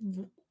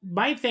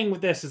 my thing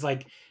with this is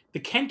like the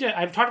Kenta,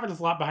 I've talked about this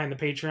a lot behind the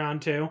Patreon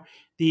too.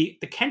 The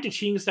Kenta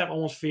cheating stuff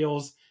almost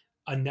feels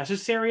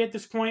unnecessary at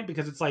this point,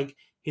 because it's like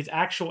his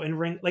actual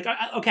in-ring, like,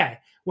 okay,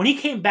 when he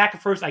came back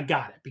at first, I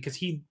got it, because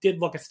he did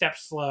look a step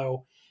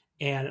slow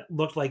and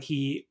looked like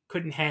he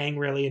couldn't hang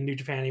really in New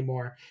Japan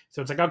anymore.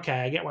 So it's like, okay,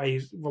 I get why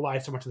he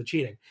relies so much on the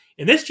cheating.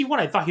 In this G1,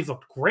 I thought he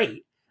looked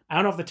great. I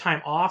don't know if the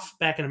time off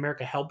back in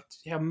America helped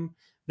him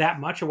that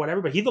much or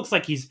whatever, but he looks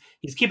like he's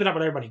keeping up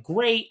with everybody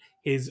great.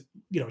 His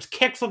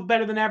kicks look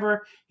better than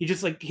ever. He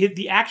just like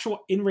the actual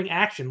in-ring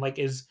action like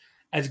is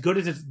as good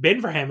as it's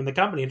been for him in the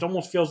company. It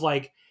almost feels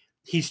like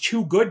he's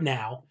too good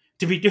now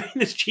to be doing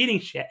this cheating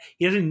shit.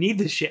 He doesn't need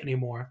this shit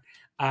anymore.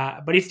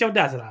 But he still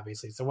does it,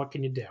 obviously. So what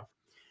can you do?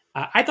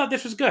 I thought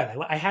this was good.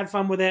 I had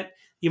fun with it,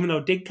 even though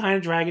it did kind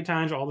of drag at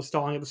times, all the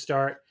stalling at the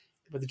start.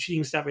 But the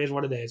cheating stuff is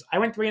what it is. I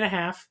went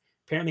 3.5,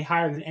 apparently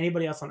higher than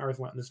anybody else on Earth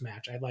went in this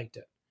match. I liked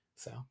it.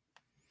 So,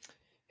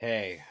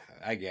 hey,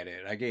 I get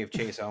it. I gave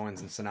Chase Owens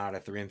and Sonata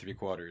 3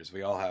 3/4.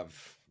 We all have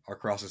our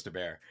crosses to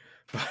bear.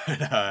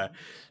 But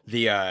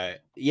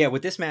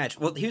with this match,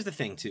 well, here's the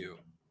thing too.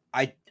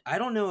 I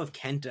don't know if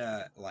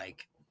Kenta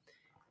like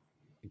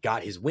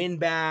got his win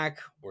back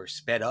or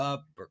sped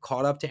up or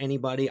caught up to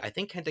anybody. I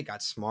think Kenta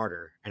got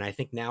smarter, and I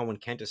think now when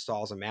Kenta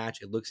stalls a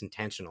match, it looks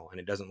intentional and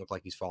it doesn't look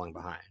like he's falling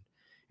behind.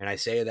 And I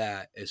say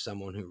that as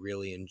someone who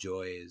really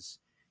enjoys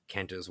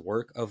Kenta's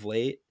work of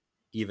late,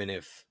 even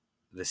if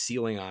the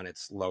ceiling on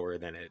it's lower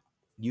than it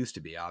used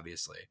to be,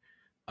 obviously.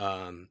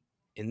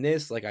 In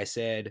this, like I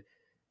said,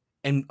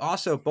 and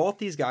also both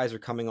these guys are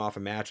coming off a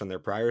match on their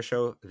prior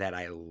show that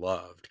I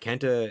loved.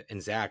 Kenta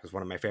and Zack was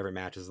one of my favorite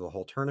matches of the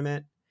whole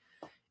tournament.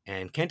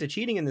 And Kenta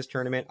cheating in this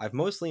tournament, I've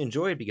mostly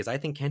enjoyed because I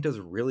think Kenta's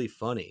really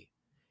funny.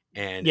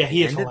 And yeah,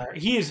 he is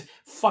hilarious. He is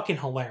fucking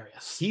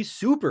hilarious. He's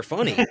super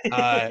funny.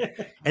 And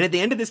at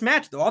the end of this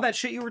match, all that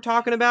shit you were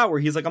talking about, where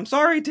he's like, "I'm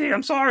sorry, T,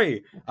 I'm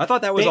sorry." I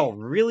thought that was all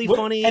really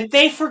funny, and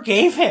they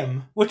forgave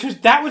him, which was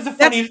the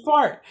funniest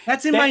part.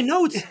 That's in my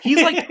notes.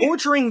 He's like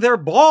torturing their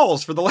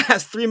balls for the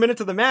last 3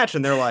 minutes of the match,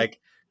 and they're like,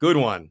 "Good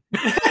one."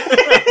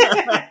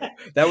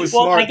 That was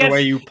smart, the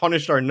way you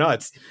punished our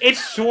nuts. It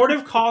sort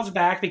of calls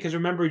back because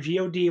remember,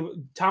 God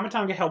Tama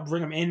Tonga helped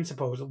bring him in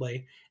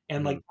supposedly,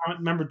 and like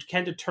remember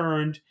Kenta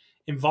turned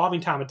involving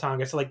Tama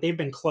Tonga, so like they've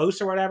been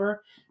close or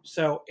whatever.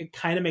 So it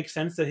kind of makes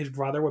sense that his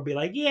brother would be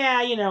like,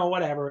 "Yeah,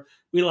 whatever,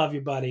 we love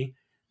you, buddy."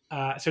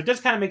 So it does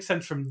kind of make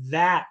sense from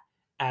that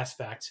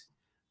aspect.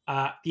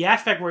 The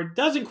aspect where it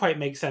doesn't quite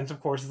make sense, of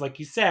course, is like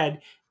you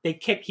said,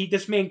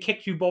 this man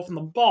kicked you both in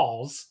the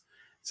balls.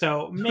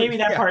 So maybe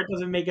that part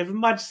doesn't make as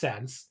much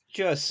sense.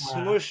 Just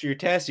smush your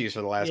testes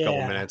for the last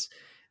couple minutes.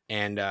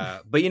 And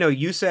but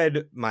you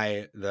said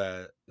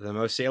the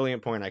most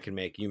salient point I can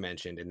make, you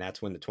mentioned, and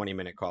that's when the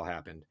 20-minute call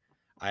happened.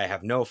 I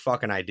have no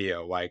fucking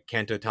idea why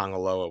Kenta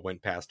Tongaloa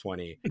went past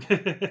 20.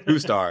 2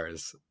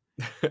 stars.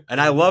 And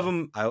I love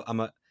him.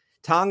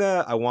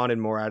 Tonga, I wanted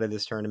more out of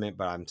this tournament,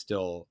 but I'm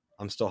still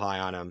high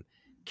on him.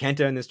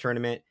 Kenta in this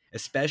tournament,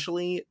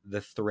 especially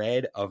the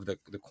thread of the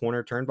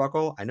corner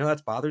turnbuckle. I know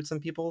that's bothered some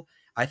people.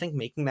 I think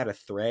making that a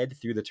thread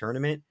through the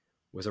tournament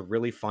was a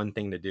really fun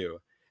thing to do,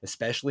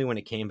 especially when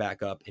it came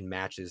back up in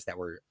matches that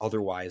were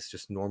otherwise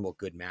just normal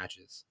good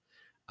matches.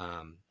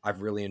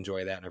 I've really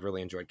enjoyed that, and I've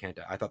really enjoyed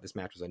Kenta. I thought this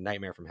match was a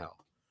nightmare from hell.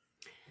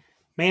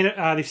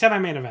 The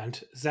semi-main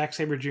event, Zack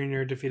Sabre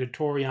Jr. defeated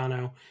Toru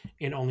Yano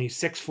in only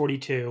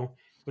 6:42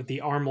 with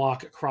the arm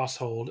lock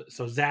crosshold.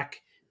 So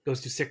Zack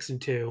goes to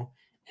 6-2,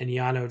 and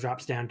Yano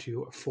drops down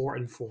to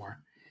 4-4.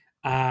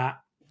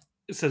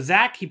 So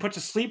Zack, he puts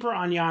a sleeper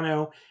on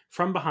Yano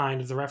from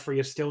behind as the referee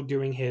is still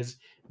doing his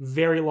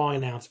very long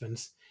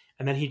announcements.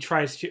 And then he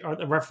tries to, or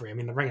the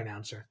ring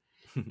announcer.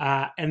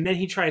 And then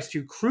he tries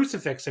to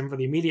crucifix him for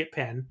the immediate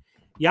pin.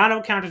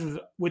 Yano counters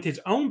with his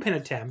own pin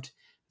attempt.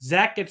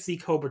 Zack gets the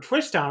Cobra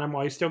Twist on him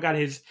while he's still got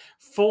his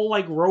full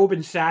robe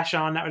and sash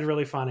on. That was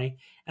really funny.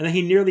 And then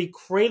he nearly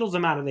cradles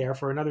him out of there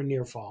for another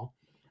near fall.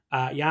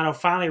 Yano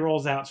finally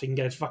rolls out so he can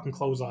get his fucking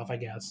clothes off, I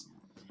guess.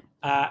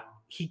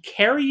 He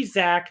carries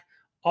Zack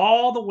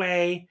all the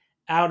way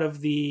out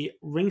of the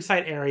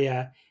ringside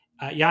area.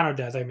 Yano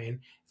does,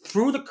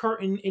 through the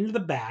curtain into the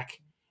back.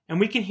 And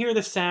we can hear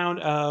the sound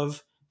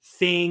of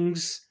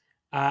things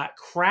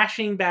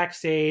crashing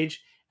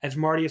backstage as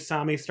Marty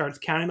Asami starts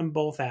counting them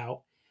both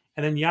out.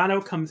 And then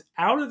Yano comes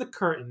out of the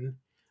curtain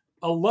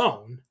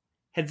alone,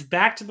 heads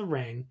back to the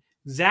ring.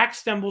 Zack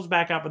stumbles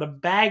back up with a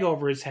bag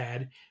over his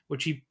head,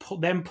 which he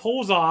then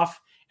pulls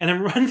off and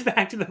then runs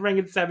back to the ring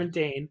at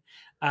 17.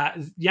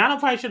 Yano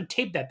probably should have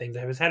taped that thing to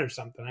his head or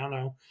something. I don't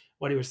know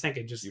what he was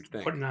thinking, just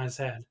putting it on his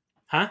head.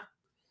 Huh?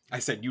 I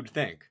said you'd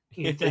think.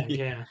 You'd think,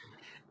 yeah.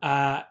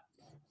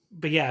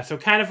 But yeah, so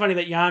kind of funny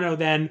that Yano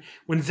then,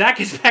 when Zack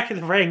gets back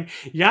in the ring,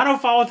 Yano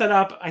follows that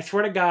up, I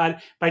swear to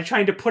God, by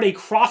trying to put a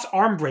cross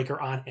arm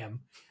breaker on him.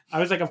 I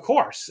was like, of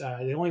course.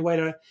 The only way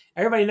to...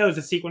 Everybody knows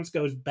the sequence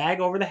goes bag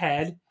over the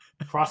head,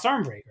 cross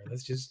arm breaker.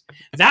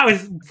 That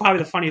was probably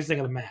the funniest thing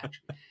of the match.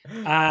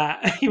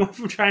 He went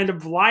from trying to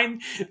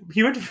blind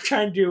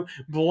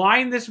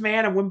this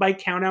man and win by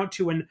count out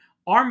to an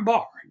arm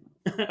bar.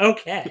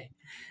 Okay.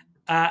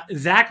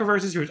 Zack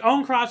reverses to his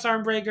own cross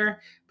arm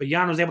breaker, but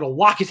Yano was able to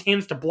lock his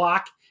hands to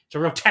block. It's a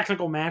real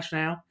technical match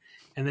now.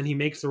 And then he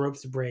makes the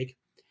ropes to break.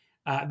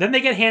 Then they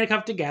get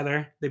handcuffed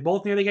together. They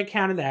both nearly get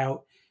counted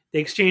out. They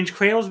exchange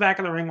cradles back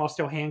in the ring while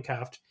still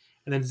handcuffed.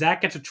 And then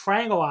Zack gets a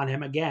triangle on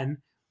him again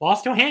while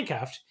still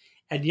handcuffed.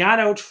 And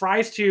Yano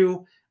tries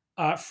to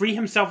free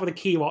himself with a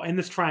key while in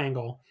this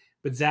triangle.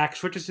 But Zack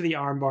switches to the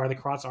arm bar, the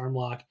cross arm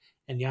lock,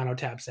 and Yano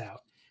taps out.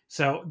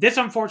 So this,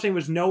 unfortunately,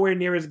 was nowhere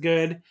near as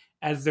good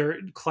as their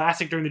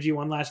classic during the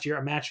G1 last year,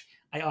 a match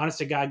I honest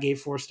to God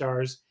gave 4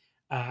 stars.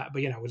 But,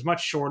 it was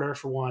much shorter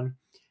for one.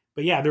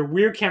 But yeah, their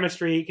weird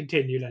chemistry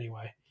continued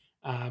anyway.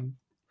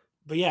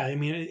 But yeah,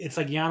 it's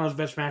like Yano's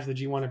best match of the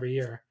G1 every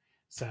year.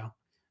 So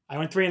I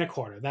went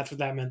 3.25. That's what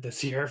that meant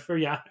this year for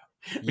Yano.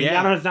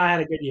 Yano has not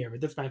had a good year,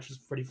 but this match was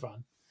pretty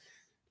fun.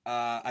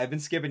 I've been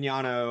skipping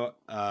Yano,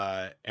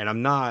 and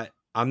I'm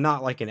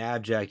not like an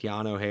abject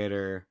Yano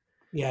hater.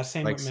 Yeah,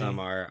 same like with me. Some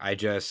are.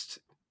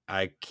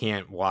 I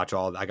can't watch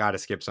all. I got to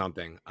skip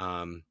something.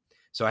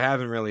 So I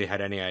haven't really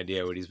had any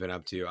idea what he's been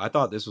up to. I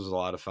thought this was a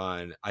lot of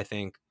fun. I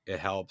think it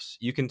helps.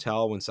 You can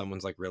tell when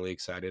someone's really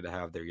excited to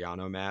have their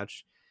Yano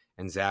match,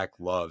 and Zack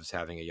loves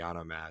having a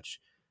Yano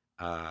match.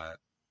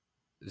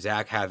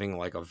 Zack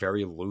having a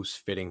very loose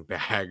fitting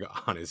bag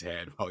on his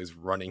head while he's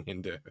running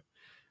into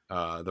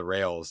the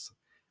rails,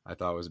 I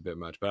thought was a bit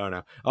much, but I don't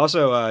know.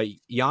 Also,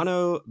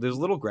 Yano, there's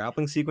little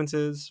grappling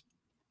sequences.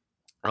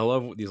 I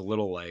love these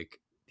little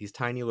these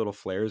tiny little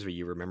flares where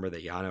you remember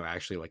that Yano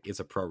actually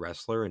is a pro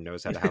wrestler and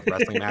knows how to have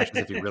wrestling matches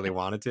if he really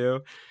wanted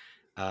to.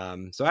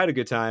 So I had a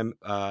good time.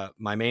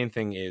 My main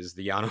thing is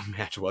the Yano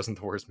match wasn't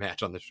the worst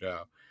match on the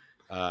show.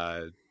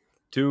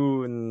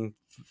 2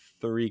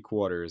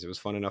 3/4. It was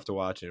fun enough to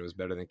watch, and it was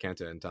better than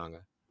Kenta and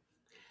Tonga.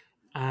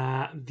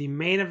 The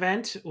main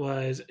event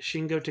was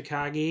Shingo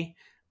Takagi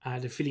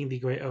defeating the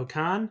Great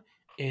Okan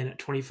in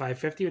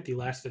 25-50 with the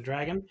Last of the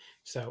Dragon.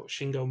 So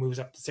Shingo moves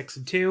up to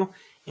 6-2,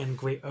 and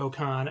Great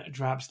Okan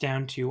drops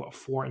down to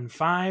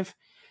 4-5.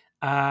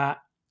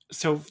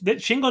 So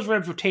Shingo's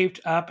ribs were taped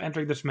up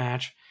entering this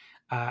match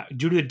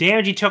due to the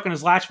damage he took in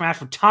his last match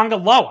with Tonga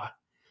Loa.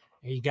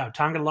 There you go.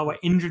 Tonga Loa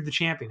injured the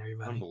champion,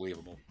 everybody.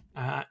 Unbelievable.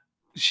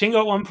 Shingo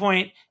at one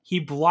point, he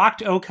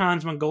blocked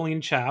Okan's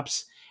Mongolian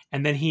chops,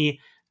 and then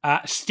he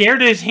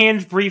stared at his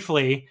hands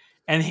briefly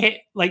and hit,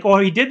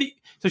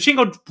 So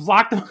Shingo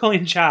blocked the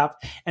Mongolian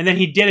chop, and then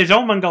he did his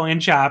own Mongolian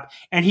chop,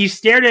 and he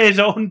stared at his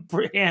own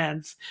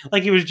hands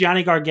like he was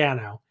Johnny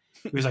Gargano.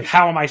 He was like,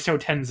 "How am I so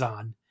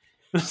Tenzan?"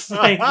 It's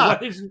like,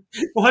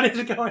 what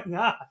is going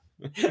on?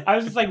 I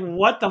was just like,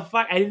 what the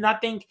fuck? I did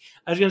not think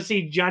I was going to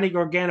see Johnny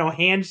Gargano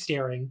hand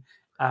staring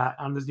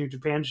on this New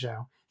Japan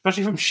show,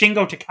 especially from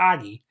Shingo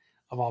Takagi,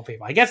 of all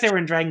people. I guess they were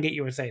in Dragon Gate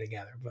USA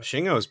together. But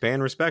Shingo's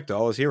paying respect to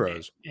all his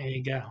heroes. there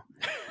you go.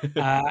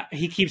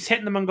 He keeps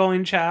hitting the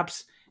Mongolian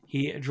chops.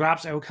 He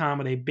drops Okan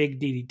with a big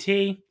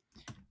DDT.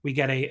 We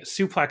get a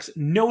suplex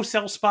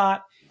no-sell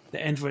spot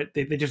that ends with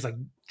they just like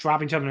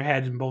dropping each other in their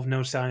heads and both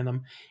no-selling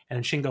them. And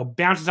then Shingo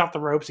bounces off the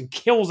ropes and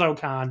kills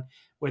Okan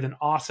with an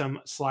awesome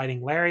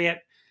sliding lariat.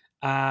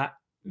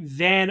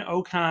 Then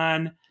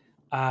Okan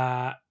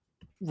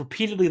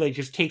repeatedly like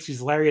just takes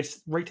these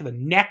lariats right to the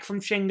neck from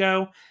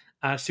Shingo.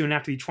 Soon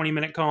after the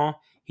 20-minute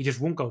call, he just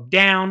won't go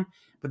down.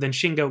 But then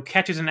Shingo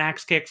catches an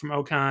axe kick from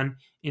Okan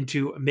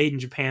into Made in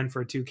Japan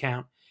for a 2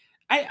 count.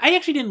 I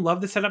actually didn't love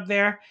the setup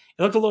there.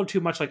 It looked a little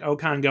too much like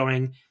Okan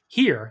going,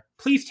 "Here,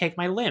 please take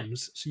my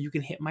limbs so you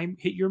can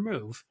hit your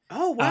move."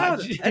 Oh wow,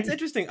 that's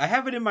interesting. I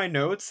have it in my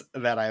notes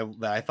that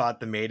I thought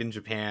the Made in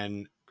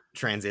Japan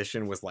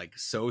transition was like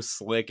so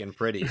slick and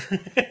pretty.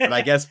 And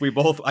I guess we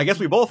both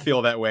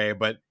feel that way,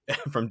 but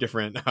from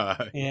different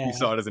you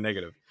saw it as a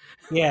negative.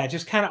 Yeah,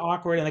 just kind of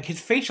awkward, and like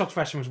his facial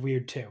expression was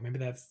weird too. Maybe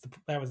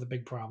that was the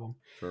big problem.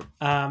 Sure.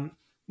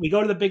 We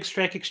go to the big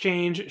strike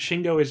exchange.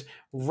 Shingo is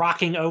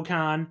rocking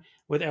Okan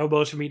with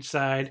elbows from each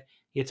side.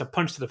 He hits a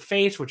punch to the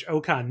face, which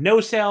Okan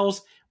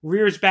no-sells,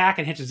 rears back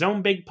and hits his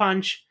own big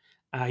punch.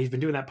 He's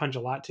been doing that punch a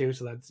lot too,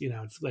 so that's,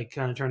 it's like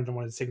kind of turned into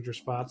one of his signature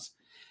spots.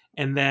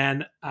 And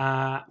then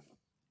at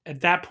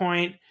that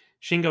point,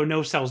 Shingo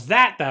no-sells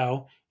that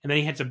though, and then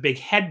he hits a big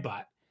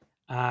headbutt,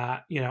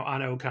 on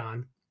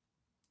Okan.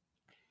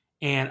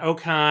 And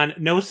Okan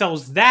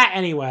no-sells that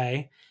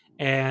anyway,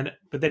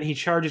 but then he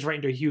charges right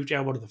into a huge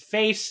elbow to the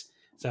face.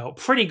 So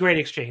pretty great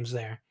exchange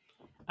there.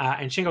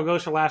 And Shingo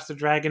goes for Last of the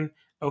Dragon.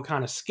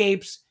 Okan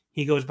escapes.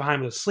 He goes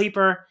behind with a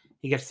sleeper.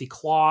 He gets the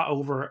claw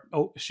over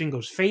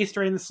Shingo's face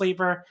during the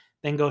sleeper,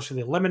 then goes for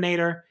the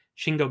eliminator.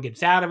 Shingo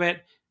gets out of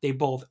it. They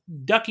both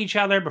duck each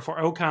other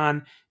before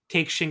Okan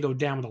takes Shingo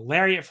down with a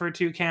lariat for a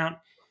 2 count.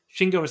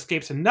 Shingo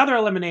escapes another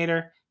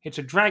eliminator, hits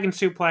a dragon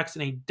suplex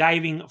and a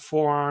diving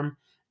forearm,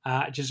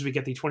 just as we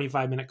get the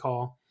 25-minute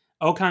call.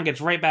 Okan gets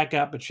right back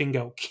up, but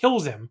Shingo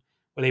kills him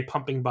with a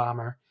pumping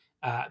bomber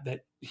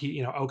that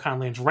Okan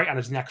lands right on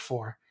his neck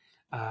for,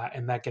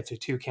 and that gets a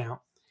 2 count.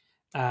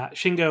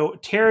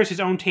 Shingo tears his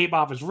own tape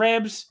off his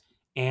ribs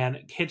and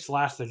hits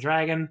Last of the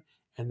Dragon,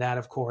 and that,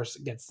 of course,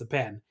 gets the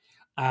pin.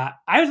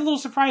 I was a little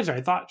surprised there.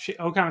 I thought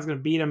Okan was going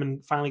to beat him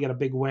and finally get a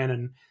big win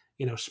and,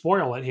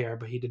 spoil it here,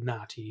 but he did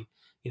not.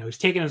 He's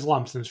taken his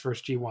lumps in his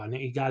first G1.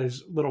 He got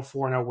his little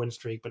 4-0 win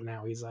streak, but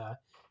now he's,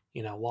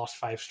 lost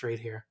 5 straight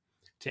here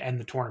to end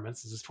the tournament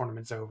since this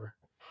tournament's over.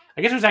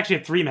 I guess it was actually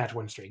a 3-match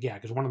win streak, yeah,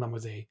 because one of them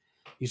was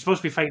he's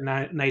supposed to be fighting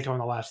Naito on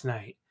the last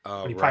night.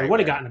 But he probably would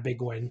have gotten a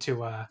big win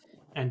to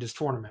end his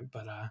tournament,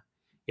 but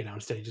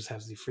instead he just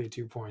has the free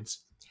 2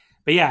 points.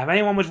 But yeah, if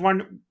anyone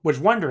was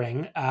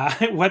wondering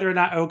whether or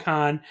not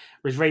Okan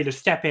was ready to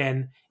step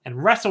in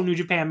and wrestle New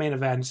Japan main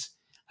events,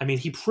 I mean,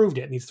 he proved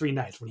it in these 3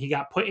 nights when he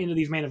got put into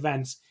these main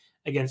events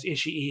against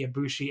Ishii,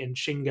 Ibushi, and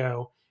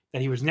Shingo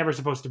that he was never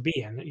supposed to be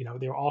in.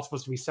 They were all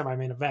supposed to be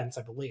semi-main events,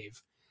 I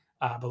believe,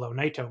 below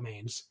Naito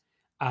mains.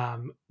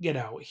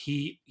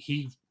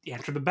 He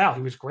answered the bell.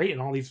 He was great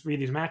in all these 3 of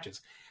these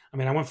matches. I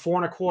mean, I went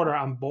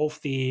 4.25 on both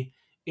the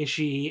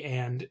Ishii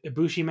and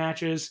Ibushi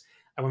matches.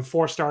 I went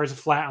 4 stars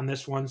flat on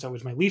this one, so it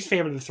was my least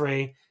favorite of the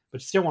 3,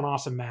 but still an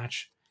awesome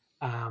match.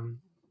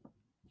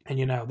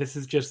 This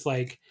is just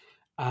like,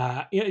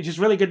 it's just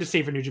really good to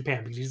see for New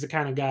Japan because he's the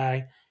kind of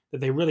guy that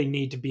they really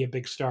need to be a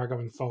big star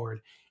going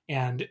forward.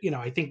 And,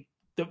 I think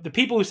the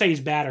people who say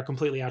he's bad are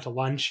completely out to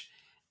lunch.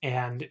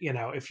 And,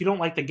 if you don't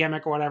like the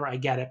gimmick or whatever, I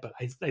get it, but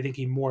I think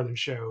he more than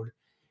showed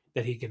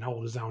that he can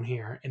hold his own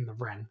here in the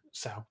ring.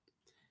 So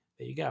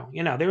there you go.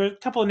 There were a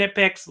couple of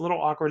nitpicks, little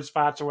awkward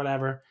spots or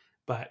whatever,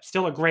 but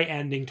still a great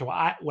ending to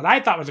what I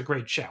thought was a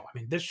great show. I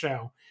mean, this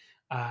show,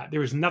 there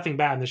was nothing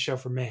bad in this show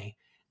for me,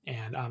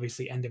 and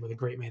obviously ended with a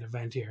great main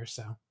event here.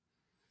 So,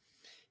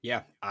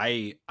 yeah,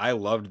 I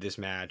loved this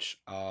match.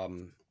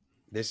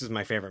 This is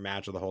my favorite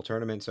match of the whole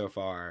tournament so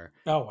far.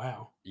 Oh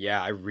wow!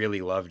 Yeah, I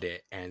really loved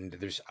it, and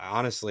there's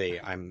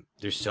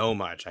so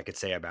much I could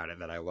say about it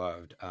that I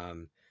loved.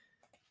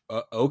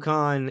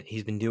 Okan,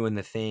 he's been doing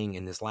the thing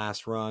in this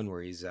last run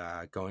where he's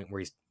the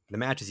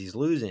matches he's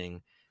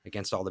losing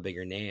against all the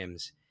bigger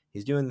names.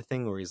 He's doing the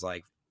thing where he's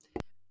like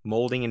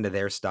molding into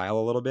their style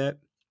a little bit.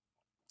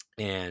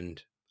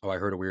 And I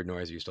heard a weird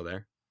noise. Are you still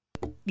there?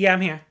 Yeah,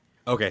 I'm here.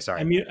 Okay,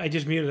 sorry. I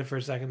just muted it for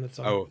a second. That's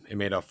all. Oh, it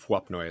made a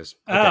whoop noise.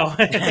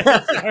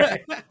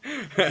 Okay.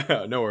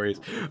 Oh, no worries.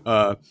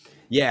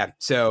 Yeah.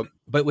 So,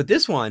 but with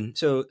this one,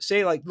 so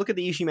say like, look at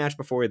the Ishii match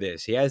before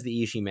this. He has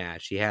the Ishii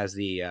match. He has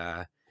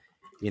the,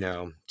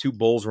 2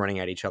 bulls running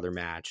at each other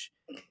match.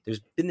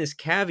 There's been this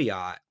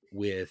caveat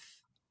with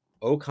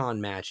Okan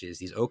matches,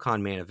 these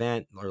Okan main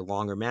event or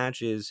longer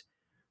matches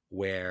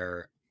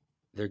where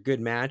they're good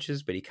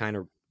matches, but he kind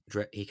of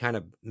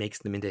makes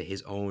them into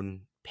his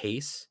own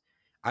pace.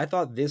 I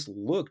thought this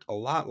looked a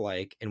lot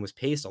like and was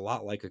paced a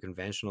lot like a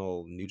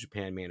conventional New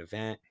Japan main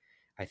event.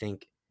 I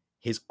think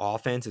his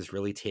offense is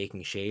really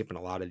taking shape, and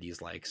a lot of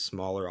these like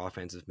smaller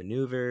offensive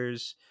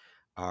maneuvers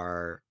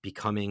are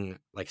becoming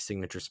like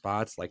signature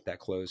spots, like that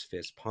closed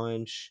fist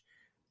punch.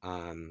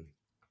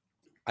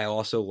 I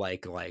also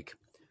like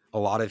a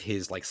lot of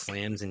his like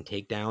slams and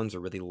takedowns are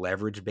really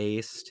leverage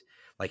based.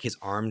 Like his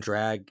arm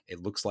drag,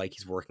 it looks like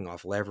he's working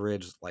off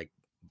leverage, like,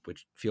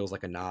 which feels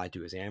like a nod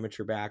to his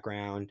amateur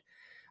background.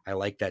 I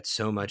like that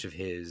so much of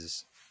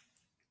his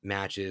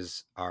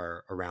matches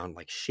are around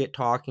like shit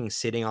talking,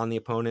 sitting on the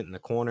opponent in the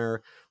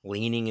corner,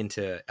 leaning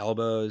into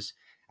elbows.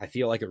 I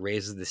feel like it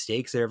raises the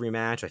stakes at every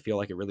match. I feel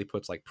like it really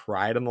puts like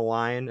pride on the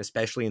line,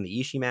 especially in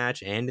the Ishii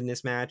match and in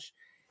this match.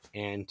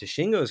 And to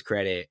Shingo's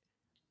credit,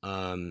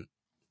 I'm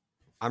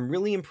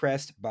really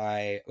impressed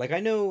by, like, I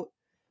know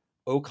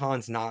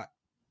Okan's not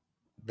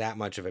that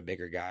much of a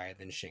bigger guy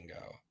than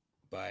Shingo,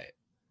 but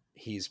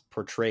he's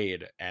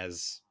portrayed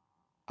as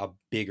a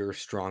bigger,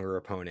 stronger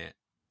opponent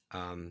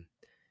than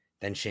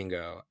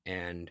Shingo.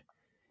 And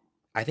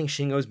I think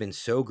Shingo's been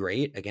so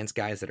great against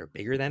guys that are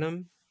bigger than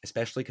him,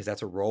 especially because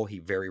that's a role he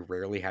very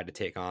rarely had to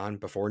take on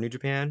before New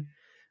Japan.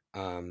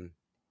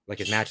 Like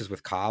his matches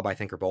with Cobb, I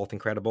think, are both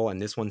incredible.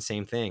 And this one,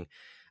 same thing.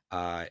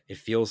 It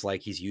feels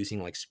like he's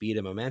using like speed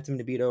and momentum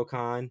to beat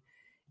Okan.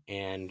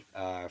 And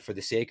for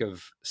the sake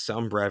of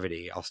some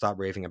brevity, I'll stop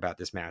raving about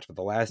this match. But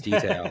the last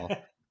detail,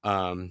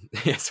 so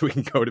we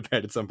can go to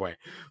bed at some point.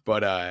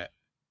 But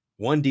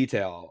one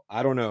detail,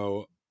 I don't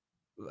know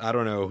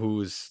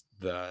who's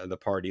the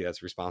party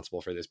that's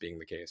responsible for this being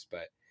the case,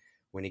 but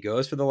when he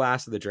goes for the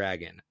Last of the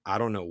Dragon, I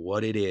don't know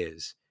what it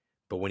is,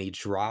 but when he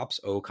drops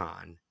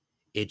Okan,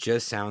 it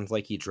just sounds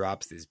like he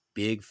drops this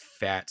big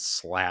fat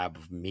slab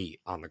of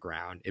meat on the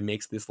ground. It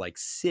makes this like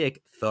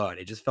sick thud.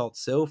 It just felt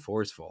so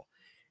forceful.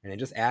 And it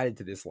just added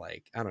to this,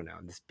 like, I don't know,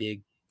 this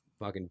big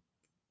fucking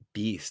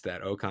beast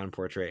that Okan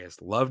portrays.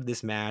 Loved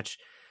this match.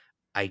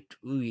 I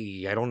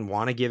don't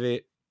want to give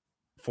it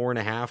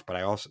 4.5, but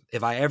I also,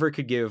 if I ever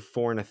could give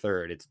 4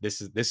 1/3,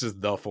 this is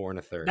the 4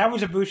 1/3. That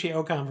was Ibushi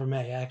Okan for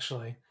me,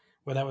 actually,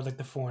 where that was like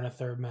the 4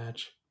 1/3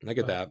 match. I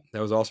get that.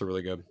 That was also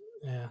really good.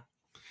 Yeah.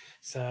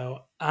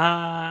 So,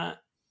 maybe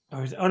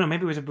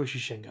it was Ibushi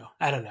Shingo.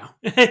 I don't know.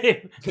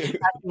 It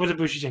was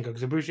Ibushi Shingo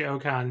because Ibushi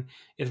Okan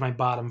is my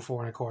bottom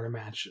 4 1/4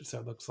 match. So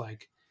it looks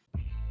like.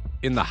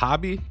 In the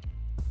hobby,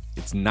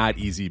 it's not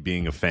easy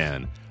being a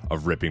fan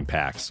of ripping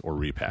packs or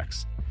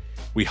repacks.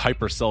 We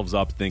hype ourselves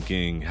up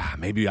thinking,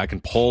 maybe I can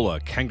pull a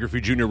Ken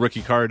Griffey Jr.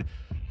 rookie card,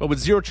 but with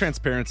zero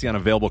transparency on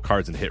available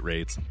cards and hit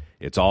rates,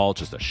 it's all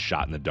just a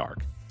shot in the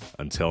dark.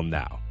 Until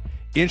now.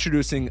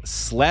 Introducing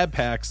slab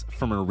packs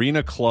from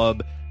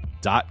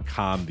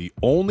arenaclub.com, the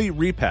only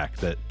repack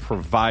that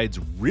provides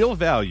real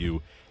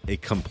value, a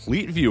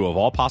complete view of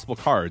all possible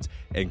cards,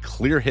 and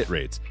clear hit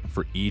rates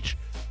for each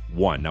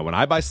one. Now, when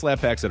I buy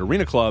slab packs at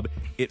Arena Club,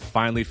 it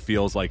finally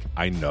feels like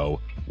I know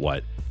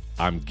what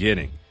I'm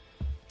getting.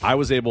 I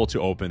was able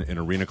to open an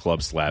Arena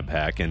Club slab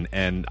pack, and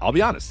I'll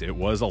be honest, it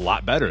was a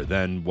lot better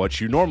than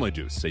what you normally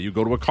do. Say you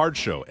go to a card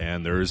show,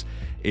 and there's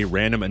a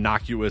random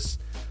innocuous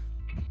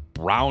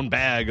brown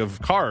bag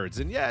of cards,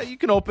 and yeah, you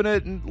can open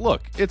it and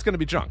look, it's going to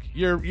be junk.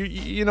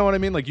 You know what I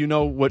mean? Like, you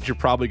know what you're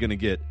probably going to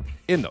get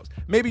in those.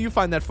 Maybe you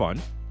find that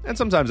fun, and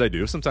sometimes I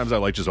do. Sometimes I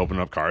like just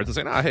opening up cards and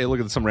saying, hey, look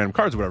at some random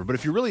cards or whatever. But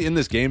if you're really in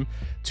this game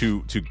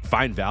to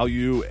find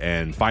value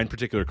and find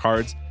particular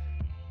cards,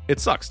 it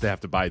sucks to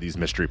have to buy these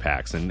mystery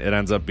packs, and it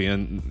ends up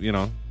being,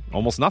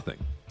 almost nothing,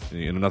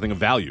 nothing of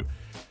value.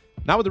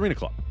 Not with Arena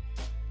Club.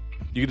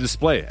 You can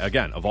display,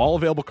 again, of all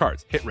available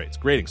cards, hit rates,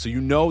 grading, so you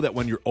know that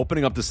when you're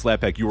opening up the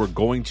slab pack, you are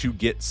going to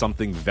get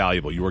something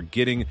valuable. You are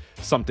getting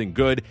something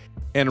good.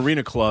 And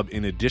Arena Club,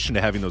 in addition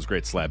to having those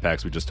great slab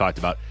packs we just talked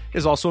about,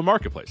 is also a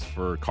marketplace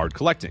for card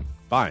collecting,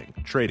 buying,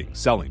 trading,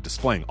 selling,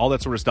 displaying, all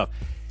that sort of stuff.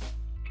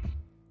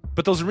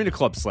 But those Arena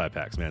Club slab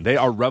packs, man, they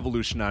are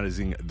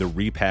revolutionizing the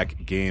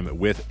repack game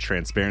with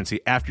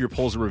transparency. After your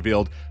pulls are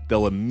revealed,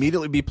 they'll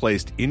immediately be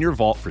placed in your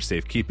vault for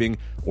safekeeping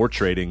or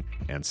trading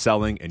and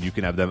selling, and you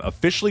can have them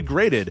officially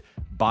graded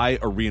by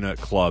Arena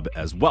Club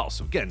as well.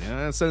 So again,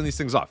 setting these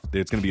things off,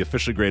 it's going to be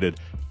officially graded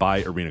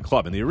by Arena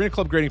Club. And the Arena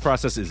Club grading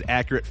process is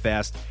accurate,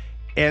 fast,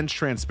 and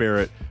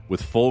transparent,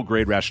 with full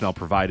grade rationale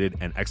provided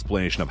and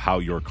explanation of how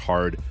your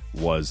card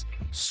was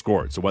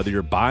scored. So whether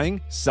you're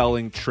buying,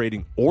 selling,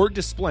 trading, or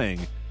displaying,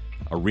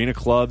 Arena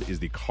Club is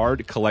the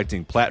card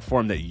collecting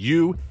platform that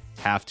you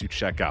have to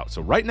check out.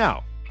 So right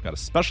now, I've got a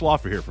special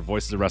offer here for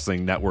Voices of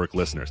Wrestling Network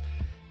listeners.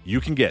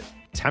 You can get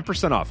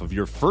 10% off of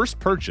your first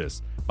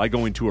purchase by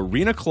going to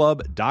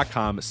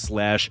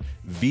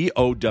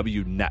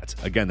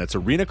arenaclub.com/VOWnet. Again, that's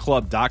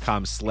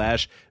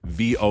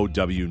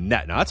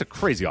arenaclub.com/VOWnet. Now, that's a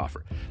crazy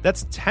offer.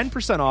 That's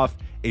 10% off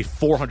a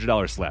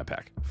 $400 slab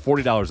pack.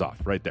 $40 off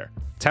right there.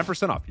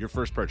 10% off your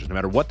first purchase. No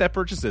matter what that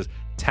purchase is,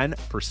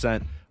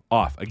 10%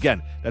 off.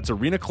 Again, that's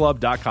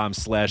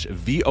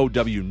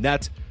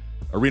arenaclub.com/VOWnet,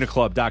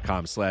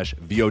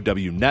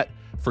 arenaclub.com/VOWnet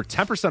for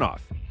 10%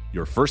 off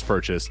your first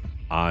purchase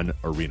on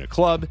Arena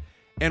Club.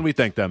 And we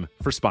thank them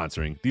for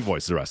sponsoring the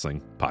Voices of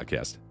Wrestling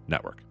Podcast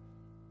Network.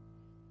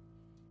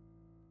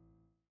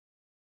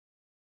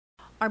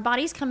 Our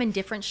bodies come in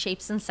different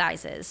shapes and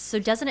sizes, so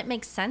doesn't it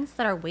make sense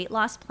that our weight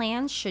loss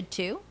plans should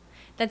too?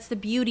 That's the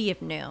beauty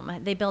of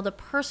Noom. They build a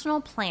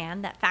personal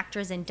plan that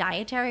factors in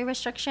dietary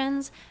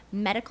restrictions,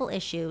 medical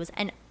issues,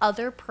 and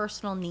other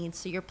personal needs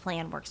so your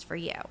plan works for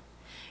you.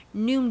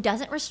 Noom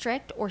doesn't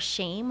restrict or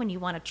shame when you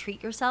want to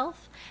treat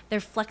yourself. Their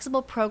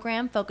flexible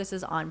program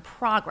focuses on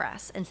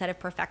progress instead of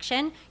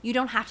perfection. You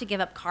don't have to give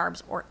up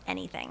carbs or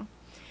anything.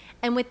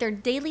 And with their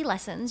daily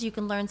lessons, you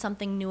can learn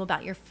something new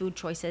about your food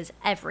choices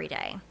every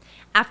day.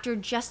 After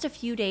just a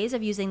few days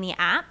of using the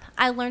app,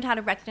 I learned how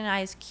to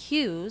recognize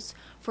cues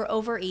for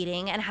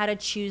overeating and how to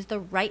choose the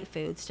right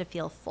foods to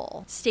feel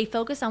full. Stay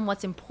focused on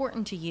what's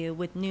important to you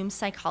with Noom's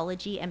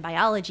psychology and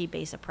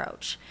biology-based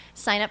approach.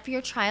 Sign up for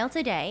your trial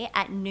today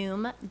at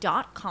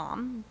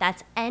Noom.com.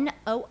 That's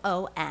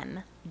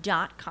Noom.com.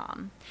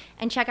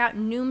 And check out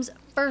Noom's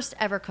first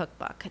ever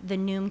cookbook, The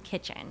Noom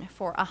Kitchen,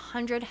 for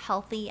 100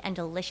 healthy and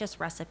delicious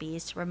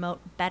recipes to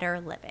promote better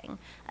living.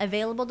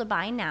 Available to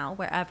buy now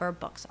wherever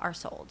books are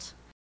sold.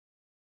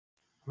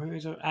 Maybe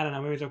it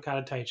was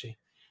Okada Taichi.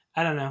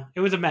 I don't know.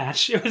 It was a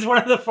match. It was one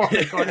of the four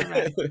quarter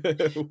matches.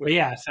 But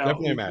yeah, so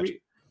Definitely a match.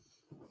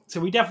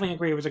 We definitely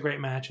agree it was a great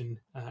match, and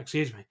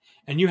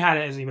and you had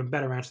it as an even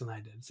better match than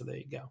I did. So there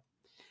you go.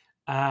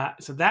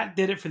 So that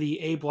did it for the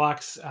A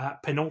Block's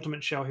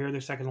penultimate show here,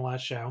 their second to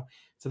last show.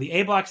 So the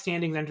A Block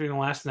standings entering the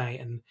last night,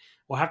 and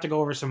we'll have to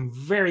go over some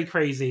very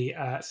crazy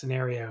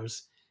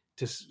scenarios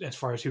as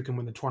far as who can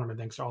win the tournament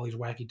thanks to all these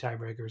wacky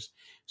tiebreakers.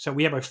 So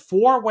we have a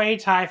 4-way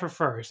tie for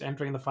first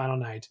entering the final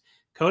night.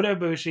 Kota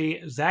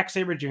Ibushi, Zack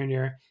Sabre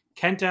Jr.,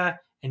 Kenta,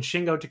 and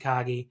Shingo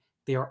Takagi.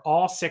 They are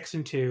all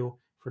 6-2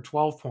 for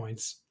 12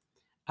 points.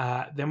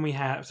 Then we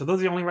have, so those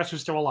are the only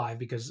wrestlers still alive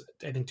because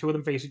I think 2 of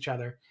them face each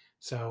other.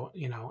 So,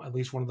 at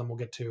least one of them will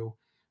get to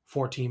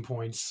 14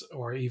 points,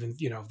 or even,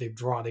 if they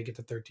draw, they get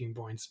to 13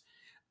 points.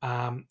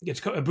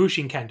 It's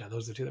Ibushi and Kenta.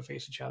 Those are the 2 that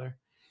face each other.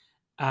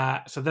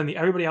 So then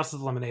everybody else is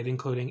eliminated,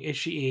 including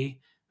Ishii,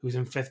 who's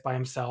in 5th by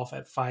himself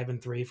at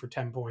 5-3 for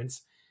 10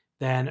 points.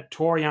 Then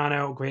Toru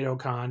Yano, Great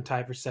Okan,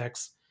 tied for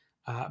 6.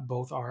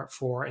 Both are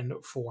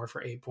 4-4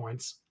 for 8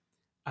 points.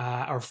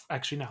 Or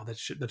actually, no,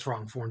 that's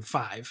wrong.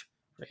 4-5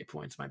 for 8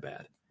 points. My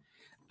bad.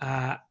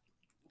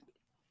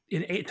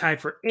 Tied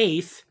for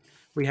 8th,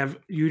 we have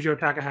Yujo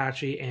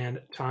Takahashi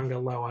and Tonga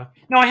Loa.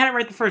 No, I had it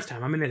right the first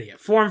time. I'm an idiot.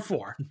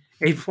 4-4,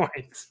 8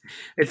 points.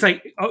 It's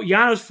like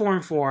Yano's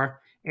 4-4,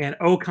 and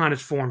Okan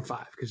is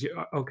 4-5 because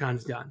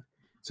Okan's done.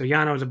 So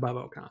Yano is above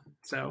Okan.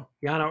 So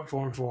Yano at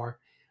 4-4,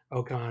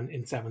 Okan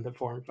in 7th at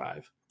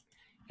 4-5.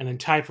 And then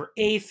tied for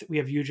 8th, we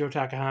have Yujo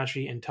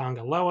Takahashi and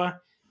Tonga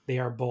Loa. They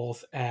are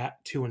both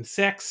at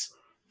 2-6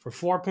 for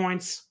 4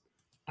 points.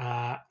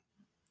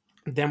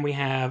 Then we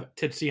have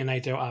Tetsuya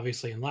Naito,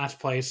 obviously in last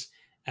place,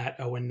 at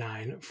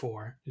 0-9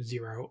 for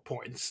 0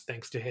 points,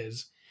 thanks to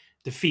his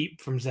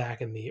defeat from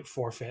Zack and the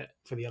forfeit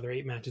for the other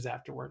 8 matches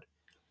afterward.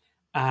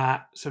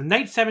 So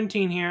night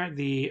 17 here,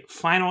 the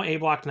final A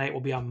Block night will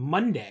be on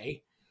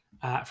Monday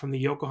from the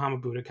Yokohama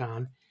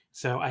Budokan.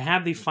 So I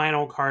have the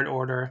final card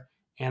order,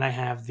 and I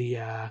have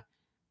the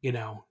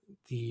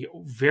the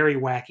very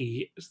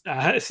wacky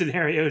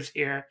scenarios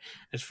here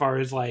as far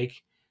as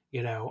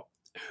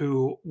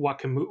who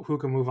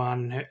can move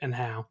on and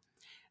how.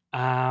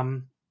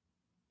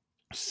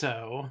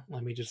 So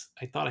let me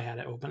I thought I had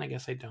it open. I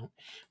guess I don't.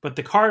 But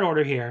the card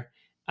order here,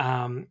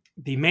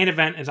 the main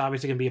event is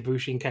obviously going to be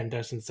Ibushi and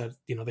Kenta, since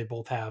they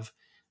both have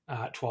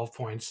 12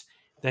 points.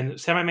 Then the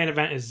semi-main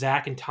event is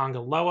Zack and Tonga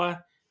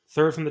Loa.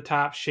 Third from the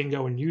top,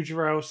 Shingo and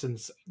Yujiro,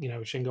 since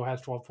Shingo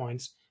has 12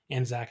 points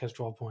and Zack has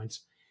 12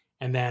 points.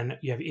 And then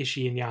you have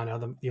Ishii and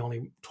Yano, the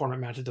only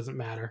tournament match that doesn't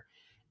matter.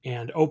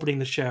 And opening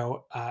the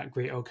show,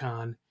 Great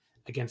Okan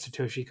against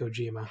Satoshi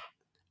Kojima.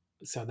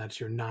 So that's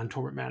your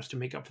non-tournament match to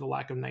make up for the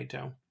lack of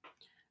Naito.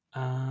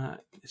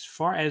 As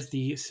far as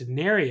the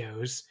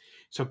scenarios,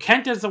 so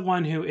Kenta's the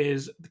one who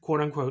is,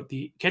 quote-unquote,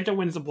 Kenta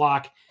wins the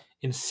block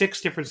in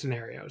 6 different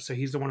scenarios. So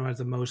he's the one who has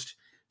the most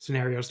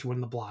scenarios to win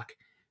the block.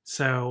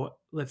 So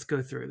let's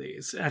go through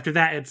these. After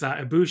that, it's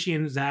Ibushi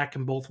and Zack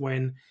can both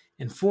win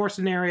in 4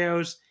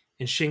 scenarios,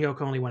 and Shingo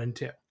can only win in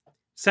 2.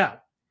 So,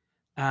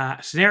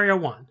 scenario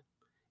 1.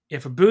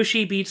 If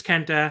Ibushi beats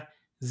Kenta,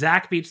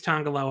 Zack beats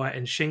Tonga Loa,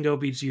 and Shingo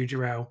beats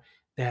Yujiro,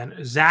 then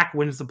Zack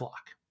wins the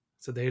block.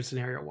 So there's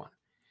scenario 1.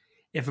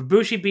 If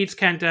Ibushi beats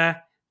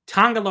Kenta,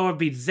 Tonga Loa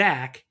beats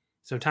Zack,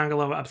 so Tonga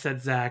Loa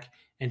upsets Zack,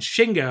 and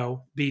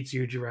Shingo beats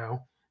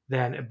Yujiro,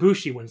 then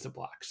Ibushi wins the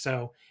block.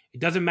 So it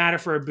doesn't matter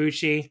for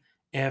Ibushi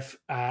if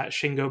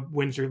Shingo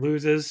wins or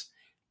loses,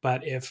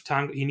 but if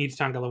he needs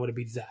Tonga Loa to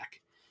beat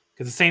Zack.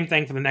 Because the same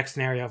thing for the next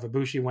scenario. If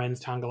Ibushi wins,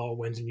 Tonga Loa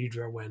wins, and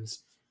Yujiro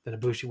wins, then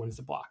Ibushi wins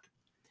the block.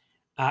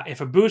 If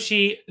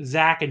Ibushi,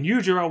 Zack, and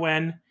Yujiro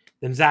win,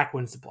 then Zack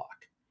wins the block.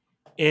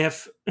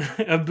 If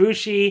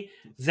Ibushi,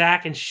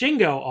 Zack, and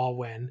Shingo all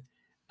win,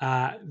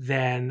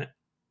 then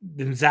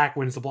Zack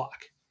wins the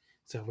block.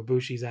 So if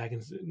Ibushi, Zack,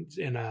 and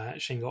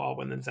Shingo all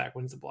win, then Zack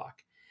wins the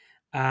block.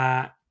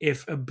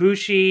 If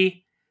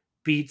Ibushi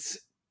beats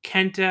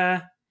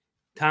Kenta,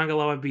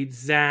 Tangaloa beats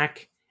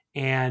Zack,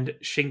 and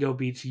Shingo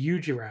beats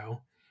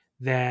Yujiro,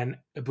 then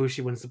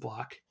Ibushi wins the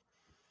block.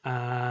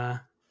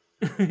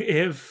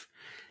 If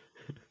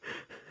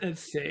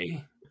let's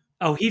see.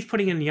 Oh, he's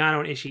putting in Yano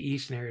and Ishii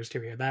scenarios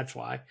too here. That's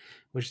why.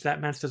 Which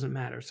that match doesn't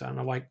matter. So I don't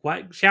know why.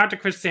 What? Shout out to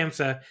Chris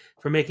Samsa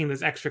for making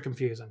this extra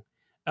confusing.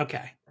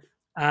 Okay.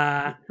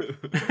 But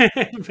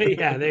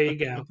yeah, there you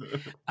go.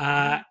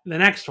 The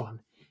next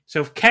one.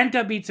 So if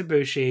Kenta beats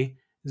Ibushi,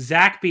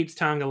 Zack beats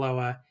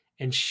Tangaloa,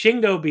 and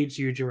Shingo beats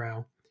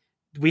Yujiro,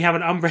 we have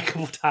an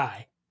unbreakable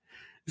tie.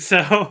 So,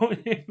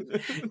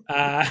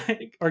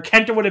 or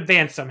Kenta would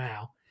advance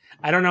somehow.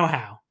 I don't know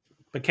how,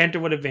 but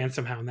Kenta would advance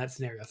somehow in that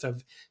scenario. So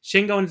if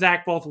Shingo and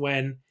Zack both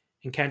win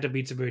and Kenta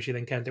beats Ibushi,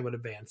 then Kenta would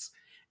advance.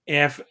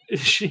 If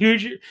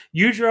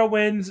Yujiro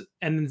wins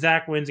and then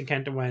Zack wins and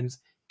Kenta wins,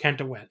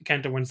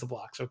 Kenta wins the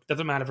block. So it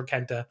doesn't matter for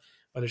Kenta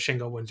whether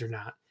Shingo wins or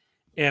not.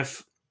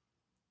 If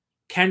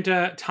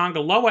Kenta,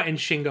 Tangaloa, and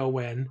Shingo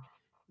win,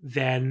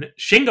 then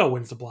Shingo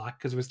wins the block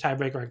because it was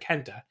tiebreaker on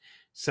Kenta.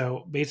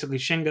 So basically,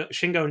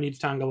 Shingo needs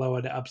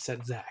Tangaloa to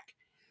upset Zack.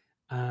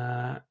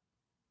 And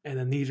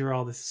then these are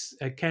all this.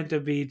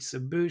 Kenta beats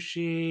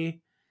Ibushi.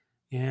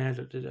 Yeah,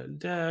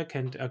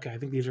 Kenta. Okay, I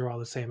think these are all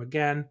the same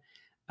again.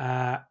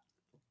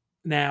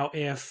 Now,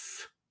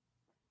 if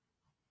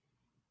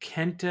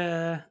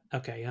Kenta,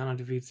 okay, Yano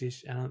defeats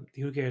Ishii.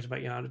 Who cares about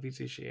Yano defeats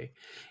Ishii?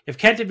 If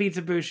Kenta beats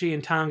Ibushi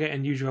and Tonga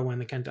and Yujiro win,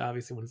 then Kenta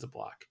obviously wins the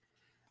block.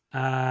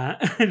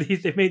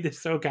 They made this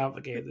so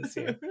complicated this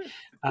year.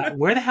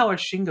 Where the hell are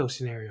Shingo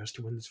scenarios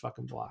to win this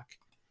fucking block?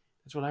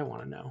 That's what I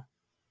want to know.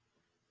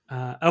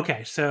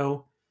 Okay,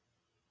 so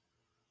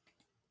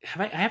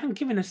I haven't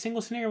given a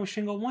single scenario with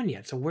Shingo 1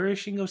 yet. So where is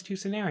Shingo's 2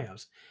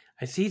 scenarios?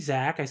 I see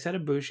Zack. I said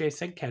Ibushi. I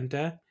said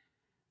Kenta.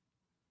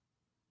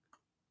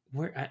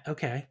 Where?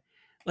 Okay.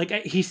 Like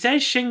he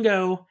says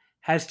Shingo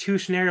has 2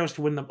 scenarios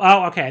to win the...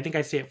 Oh, okay. I think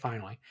I see it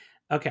finally.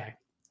 Okay.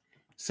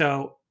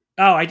 So...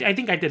 Oh, I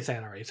think I did say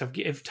it already. So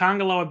if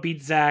Tangaloa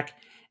beats Zack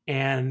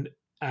and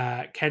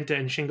Kenta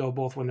and Shingo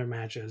both win their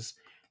matches,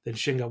 then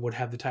Shingo would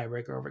have the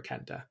tiebreaker over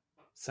Kenta.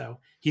 So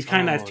he's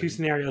kind of has 2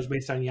 scenarios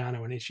based on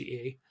Yano and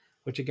Ishii,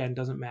 which again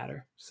doesn't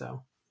matter.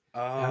 So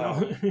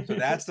so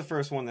that's the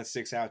first one that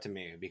sticks out to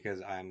me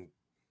because I'm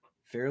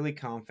fairly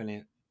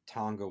confident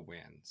Tonga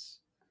wins.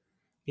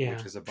 Yeah,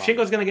 which is a bummer.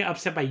 Shingo's going to get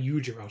upset by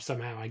Yujiro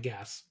somehow, I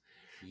guess.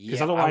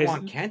 Yeah, otherwise, I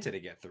want Kenta to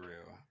get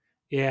through.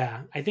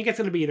 Yeah, I think it's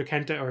going to be either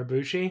Kenta or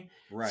Ibushi.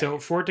 Right. So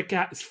for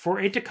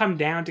it to come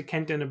down to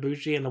Kenta and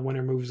Ibushi and the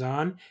winner moves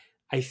on,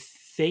 I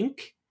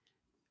think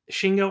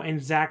Shingo and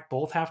Zack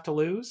both have to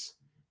lose.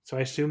 So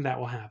I assume that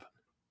will happen.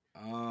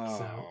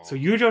 Oh. So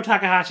Yujo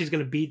Takahashi is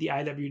going to beat the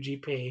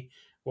IWGP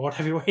World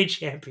Heavyweight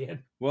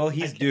Champion. Well,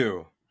 he's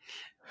due.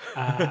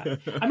 I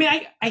mean,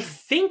 I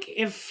think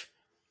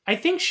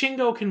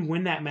Shingo can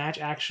win that match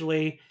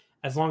actually,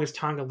 as long as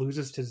Tonga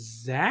loses to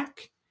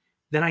Zack.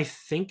 Then I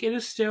think it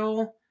is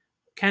still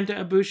Kenta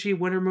Ibushi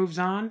winner moves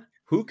on.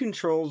 Who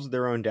controls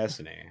their own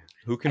destiny?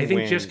 Who can? I think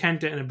win? just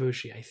Kenta and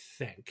Ibushi. I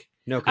think.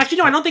 No, actually,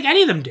 no. I don't think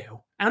any of them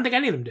do.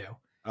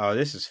 Oh,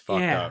 this is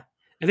fucked up.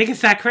 I think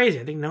it's that crazy.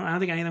 I don't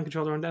think any of them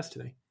control their own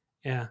destiny.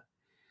 Yeah.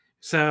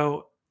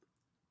 So,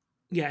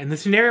 yeah, in the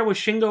scenario where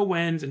Shingo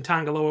wins and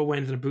Tangaloa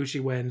wins and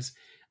Ibushi wins,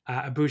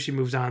 Ibushi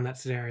moves on in that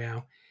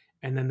scenario.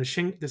 And then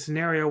the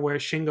scenario where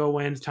Shingo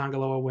wins,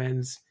 Tangaloa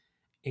wins,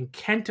 and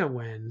Kenta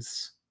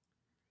wins.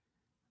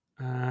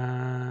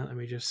 Let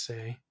me just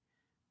say,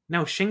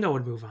 no, Shingo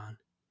would move on.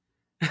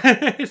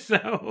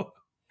 So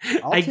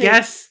I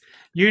guess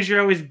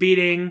Yujiro is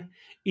beating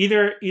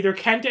either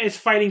Kenta is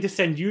fighting to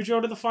send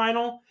Yujiro to the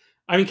final.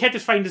 I mean,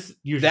 Kenta's fighting to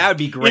Yujiro. That would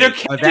be great.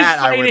 That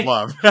I would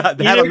love.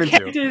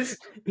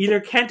 Either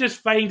Kenta's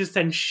fighting to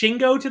send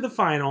Shingo to the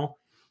final,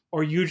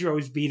 or Yujiro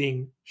is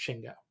beating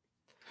Shingo.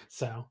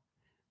 So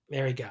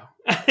there we go.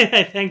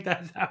 I think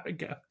that's how it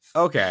goes.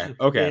 Okay.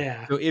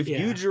 Yeah. So if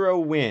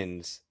Yujiro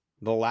wins,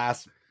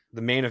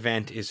 the main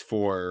event is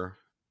for...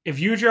 If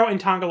Yujiro and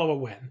Tangaloa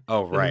win.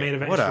 Oh, right. The main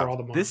event is for all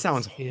the money. This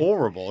sounds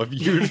horrible. If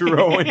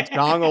Yujiro and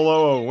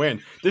Tangaloa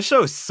win. This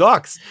show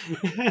sucks.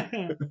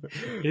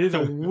 It is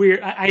a weird...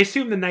 I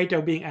assume the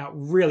Naito being out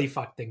really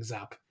fucked things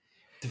up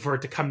for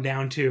it to come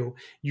down to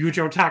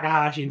Yujiro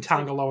Takahashi and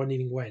Tangaloa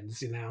needing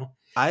wins, you know?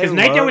 Because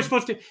Naito was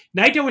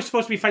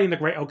supposed to be fighting the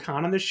Great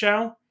Okan on this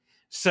show.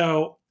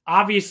 So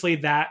obviously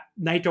that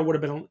Naito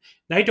would have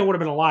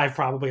been alive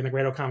probably, and the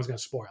Great Okan was going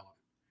to spoil him.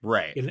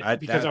 Right.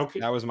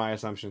 That was my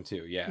assumption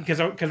too. Yeah. Because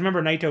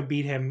remember Naito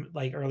beat him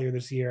like earlier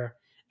this year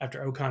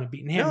after Okan had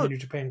beaten him in the New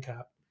Japan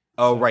Cup.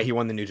 Oh, right. He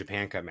won the New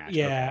Japan Cup match.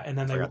 Yeah, okay. And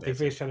then they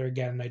faced each other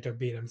again. And Naito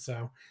beat him.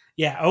 So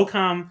yeah,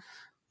 Okan,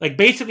 like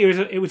basically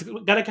it was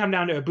gonna come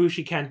down to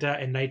Ibushi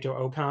Kenta and Naito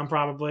Okan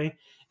probably.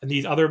 And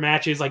these other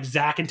matches like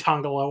Zack and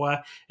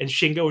Tangaloa and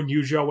Shingo and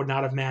Yujiro would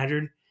not have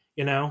mattered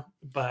you know.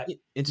 But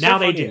It's now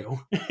so they funny. do.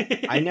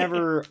 I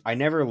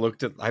never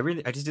looked at. I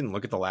just didn't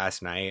look at the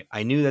last night.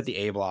 I knew that the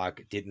A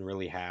block didn't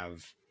really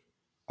have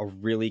a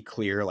really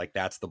clear, like,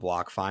 that's the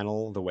block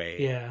final the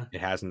way Yeah.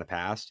 it has in the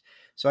past.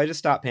 So I just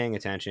stopped paying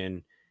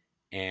attention,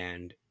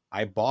 and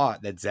I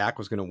bought that Zach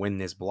was going to win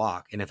this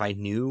block. And if I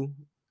knew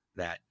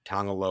that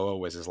Tongaloa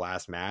was his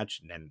last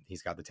match and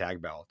he's got the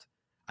tag belt,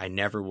 I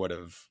never would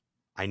have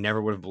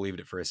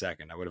believed it for a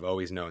second. I would have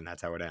always known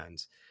that's how it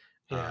ends.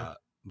 Yeah.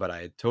 But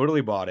I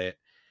totally bought it.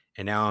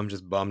 And now I'm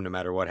just bummed no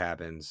matter what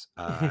happens.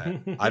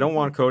 I don't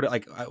want Kota.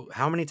 Like,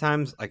 how many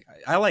times? Like,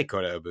 I like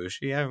Kota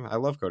Ibushi. I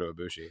love Kota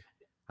Ibushi.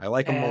 I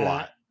like him a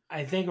lot.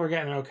 I think we're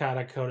getting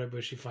Okada Kota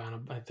Ibushi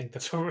final. I think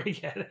that's what we're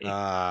getting.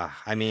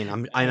 I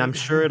mean, I'm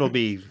sure it'll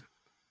be.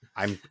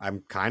 I'm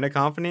kind of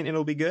confident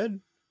it'll be good.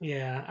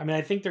 Yeah, I mean,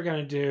 I think they're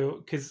gonna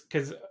do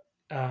because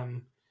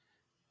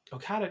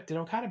Okada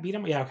beat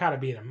him? Yeah, Okada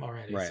beat him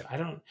already. Right. So I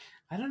don't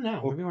know.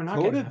 Well, Maybe we're not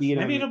Kota getting beat him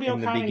maybe it'll be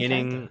in Okada the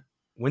beginning. and Kenta.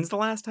 When's the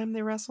last time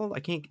they wrestled? I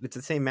can't. It's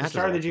the same match.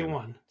 Start of the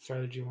G1.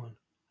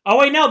 Oh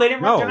wait, no, they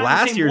didn't. No, they're not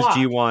last the same year's block.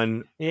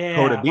 G1. Yeah,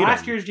 Kota beat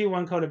last him. year's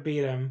G1 Kota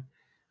beat him.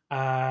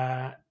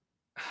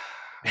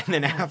 And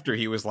then after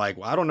he was like,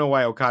 "Well, I don't know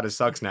why Okada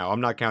sucks now.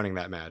 I'm not counting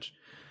that match."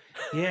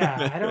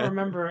 Yeah, I don't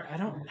remember. I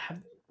don't have.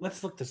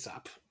 Let's look this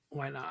up.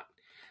 Why not?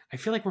 I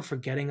feel like we're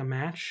forgetting a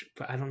match,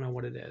 but I don't know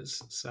what it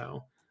is.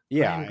 So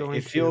Yeah, I'm going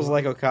it feels to-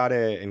 like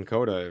Okada and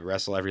Kota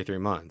wrestle every 3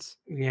 months.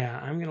 yeah,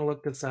 I'm gonna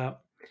look this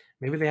up.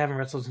 Maybe they haven't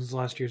wrestled since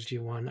last year's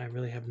G1. I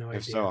really have no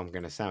If idea. so, I'm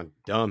gonna sound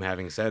dumb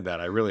having said that.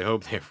 I really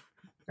hope they.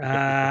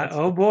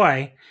 Oh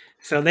boy!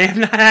 So they have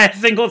not had a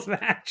singles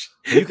match.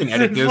 You can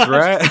edit since this,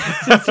 right?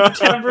 since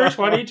September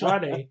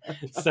 2020.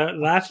 So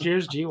last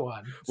year's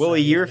G1. Well, So, a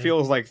year yeah.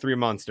 feels like 3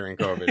 months during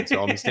COVID,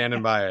 so I'm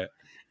standing by it.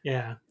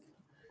 Yeah.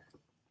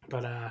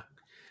 But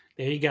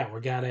there you go.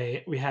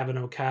 We have an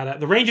Okada.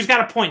 The Rangers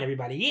got a point,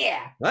 everybody.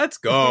 Yeah. Let's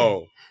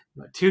go.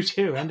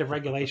 2-2, end of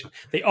regulation.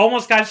 They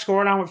almost got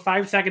scored on with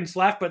 5 seconds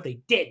left, but they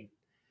didn't.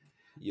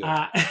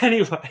 Yeah.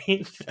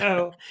 Anyway,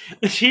 so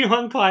the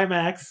G1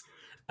 climax,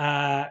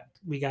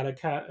 we got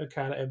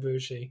Okada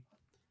Ibushi.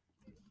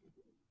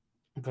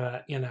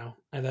 But, and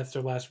that's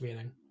their last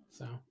meeting.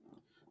 So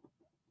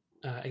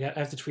I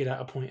have to tweet out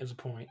a point is a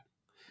point.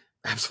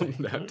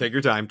 Absolutely. Take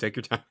your time. Take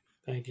your time.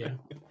 Thank you.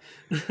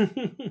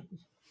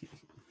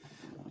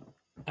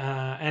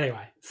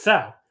 Anyway,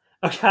 so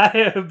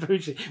Okada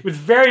Ibushi. It was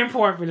very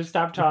important for me to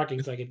stop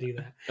talking so I could do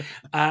that.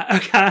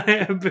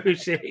 Okada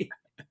Ibushi.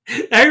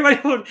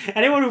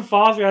 Anyone who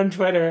follows me on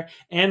Twitter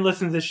and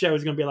listens to this show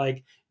is going to be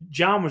like,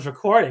 John was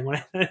recording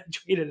when I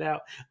tweeted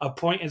out a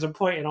point is a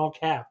point in all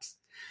caps.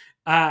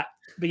 But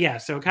yeah,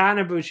 so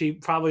Okada and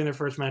Ibushi probably in their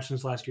first match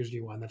since last year's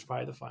G1. That's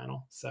probably the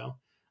final. So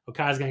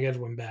Okada's going to get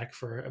his win back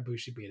for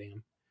Ibushi beating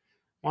him.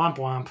 Womp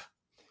womp.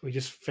 We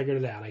just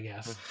figured it out, I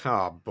guess.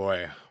 Oh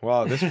boy.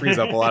 Well, this frees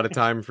up a lot of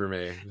time for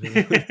me.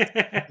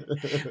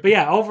 But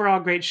yeah,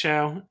 overall great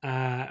show.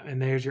 And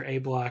there's your A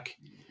block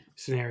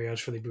scenarios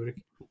for the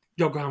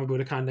Yokohama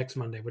Budokan next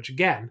Monday, which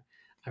again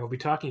I will be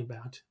talking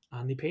about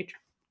on the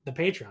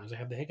Patreons. I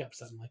have the hiccups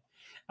suddenly.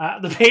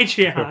 The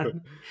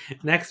Patreon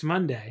next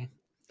Monday.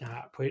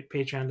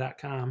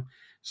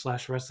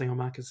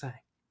 Patreon.com/wrestlingomakase.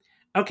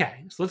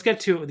 Okay, so let's get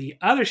to the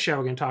other show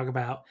we're going to talk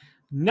about.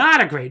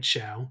 Not a great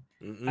show,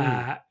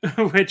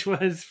 which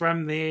was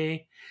from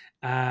the,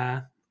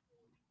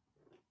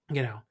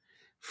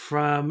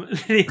 from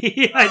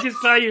the, I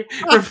just saw you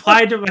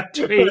reply to my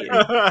tweet.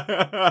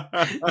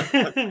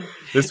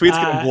 This tweet's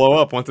going to blow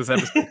up once this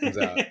episode comes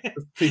out.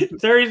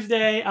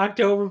 Thursday,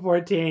 October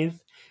 14th,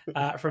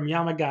 from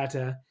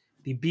Yamagata,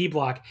 the B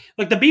block.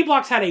 Look, the B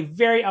blocks had a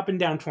very up and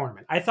down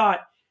tournament. I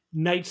thought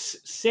nights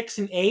 6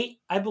 and 8,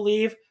 I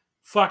believe,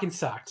 fucking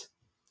sucked.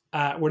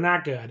 Were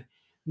not good.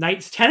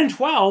 Nights 10 and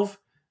 12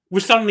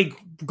 was suddenly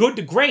good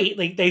to great.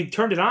 Like, they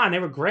turned it on. They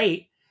were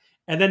great.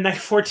 And then night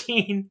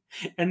 14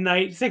 and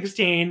night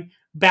 16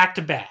 back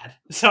to bad.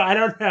 So I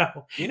don't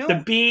know.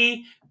 The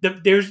B,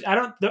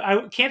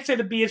 I can't say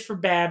the B is for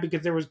bad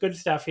because there was good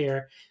stuff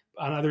here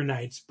on other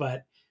nights,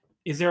 but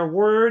is there a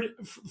word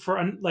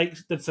for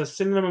that's a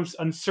synonym of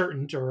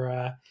uncertain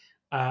or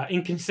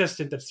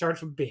inconsistent that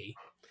starts with B?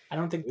 I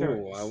don't think there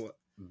is.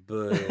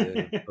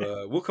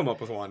 But we'll come up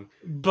with one.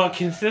 But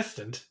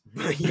consistent.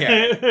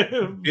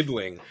 Yeah.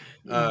 Biddling.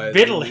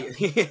 Biddling.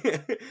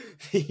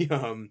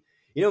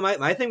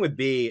 My thing with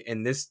B,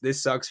 and this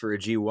sucks for a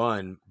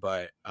G1,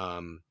 but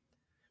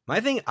my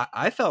thing,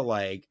 I felt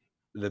like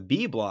the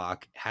B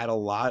block had a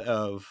lot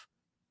of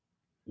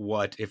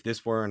what, if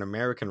this were an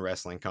American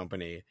wrestling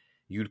company,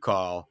 you'd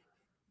call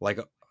like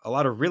a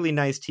lot of really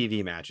nice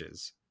TV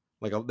matches.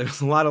 Like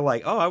there's a lot of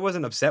like, oh, I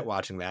wasn't upset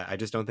watching that. I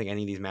just don't think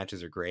any of these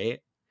matches are great.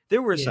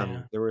 There were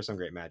some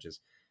great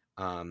matches.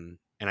 And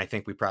I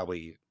think we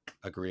probably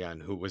agree on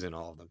who was in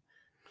all of them.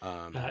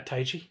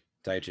 Taichi.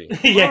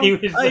 Yeah, he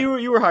was.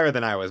 You were higher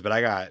than I was, but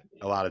I got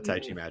a lot of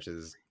Taichi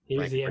matches. He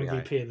was the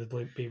MVP of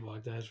the B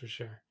block, that's for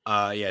sure.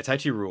 Yeah,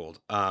 Taichi ruled.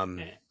 But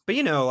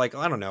like,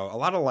 I don't know, a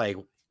lot of like,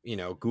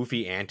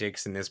 goofy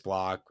antics in this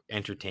block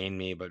entertained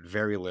me, but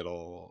very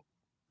little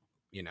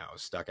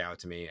stuck out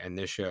to me. And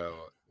this show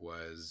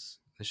was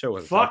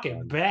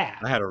fucking bad.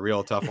 I had a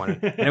real tough one,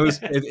 and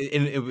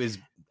it was.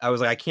 I was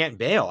like, I can't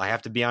bail. I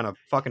have to be on a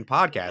fucking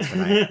podcast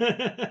tonight.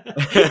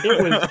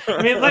 It was.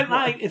 I mean,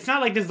 it's not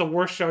like this is the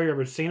worst show you've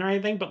ever seen or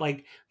anything, but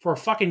like for a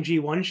fucking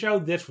G1 show,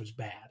 this was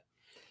bad.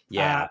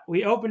 Yeah.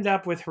 We opened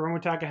up with Hiromu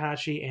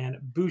Takahashi and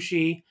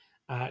Bushi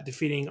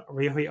defeating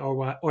Ryohei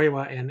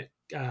Oiwa and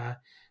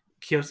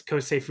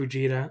Kosei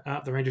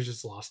Fujita. The Rangers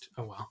just lost.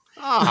 Oh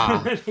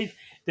well. They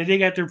didn't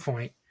get their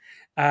point.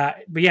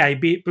 But yeah,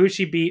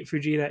 Bushi beat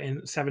Fujita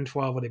in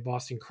 7-12 with a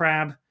Boston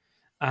Crab.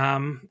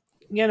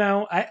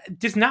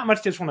 Just not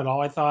much this one at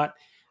all. I thought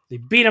they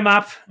beat him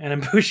up and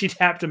then Bushi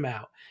tapped him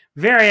out.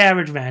 Very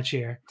average match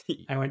here.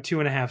 I went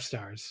 2.5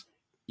 stars.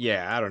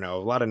 Yeah, I don't know.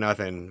 A lot of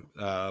nothing.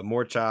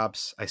 More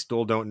chops. I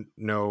still don't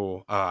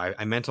know.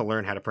 I meant to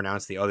learn how to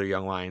pronounce the other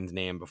young lion's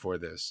name before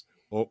this.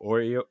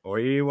 Oiwa?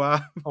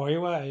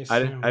 Oiwa.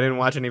 I didn't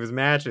watch any of his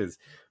matches.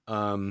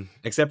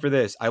 Except for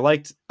this.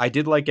 I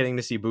did like getting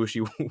to see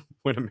Bushi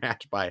win a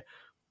match by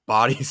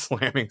body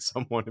slamming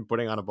someone and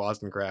putting on a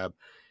Boston Crab.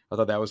 I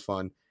thought that was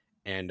fun.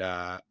 And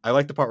I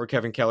like the part where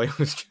Kevin Kelly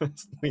was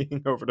just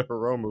leaning over to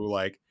Hiromu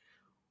like,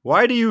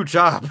 why do you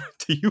chop?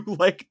 Do you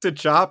like to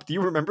chop? Do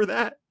you remember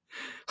that?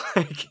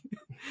 Like,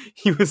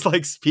 he was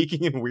like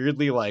speaking in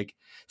weirdly like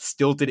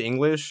stilted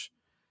English,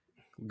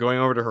 going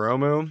over to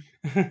Hiromu.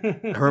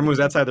 Hiromu's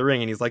outside the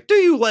ring and he's like, do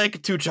you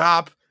like to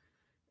chop?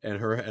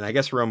 And I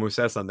guess Hiromu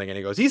says something and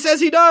he goes, he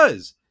says he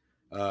does.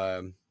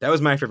 That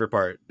was my favorite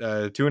part.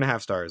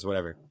 2.5 stars,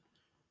 whatever.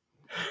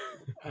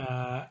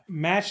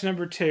 Match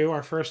number 2,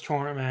 our first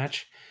tournament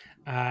match.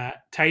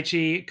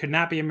 Taichi could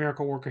not be a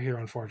miracle worker here,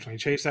 unfortunately.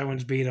 Chase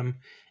Owens beat him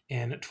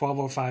in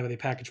 12:05 with a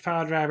package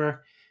power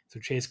driver. So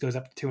Chase goes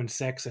up to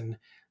 2-6, and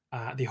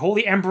the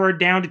Holy Emperor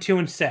down to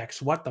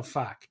 2-6. What the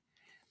fuck?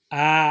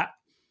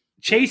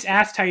 Chase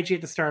asked Taichi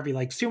at the start if he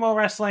likes sumo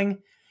wrestling.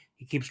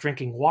 He keeps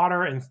drinking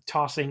water and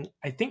tossing,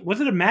 I think, was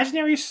it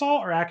imaginary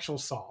salt or actual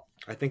salt?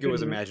 I think it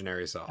was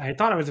imaginary salt. I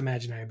thought it was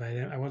imaginary, but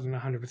I wasn't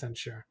 100%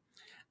 sure.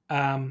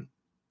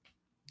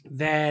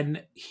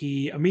 Then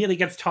he immediately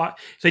gets taught.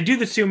 So they do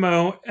the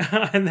sumo,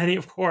 and then he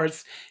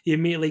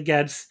immediately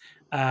gets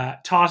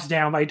tossed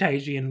down by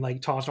Taichi and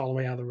like tossed all the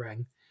way out of the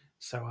ring.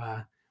 So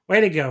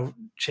way to go,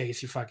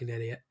 Chase, you fucking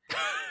idiot.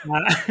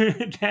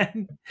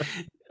 Then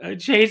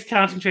Chase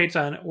concentrates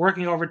on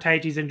working over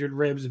Taichi's injured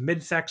ribs in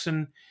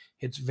midsection,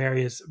 hits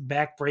various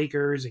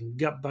backbreakers and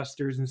gut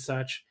busters and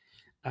such.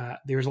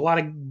 There's a lot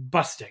of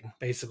busting,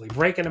 basically,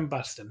 breaking and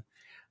busting.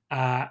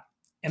 And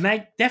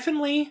I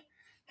definitely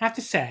have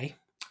to say,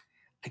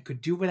 I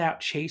could do without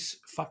Chase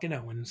fucking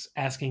Owens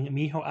asking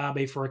Miho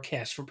Abe for a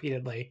kiss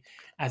repeatedly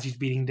as he's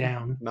beating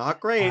down.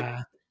 Not great.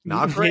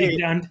 Not great.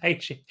 Down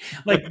Taichi.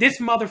 Like this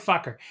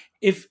motherfucker.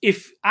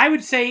 If I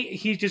would say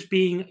he's just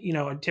being,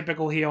 a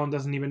typical heel and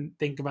doesn't even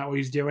think about what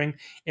he's doing,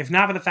 if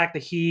not for the fact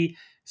that he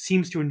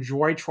seems to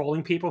enjoy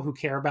trolling people who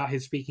care about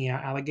his speaking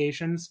out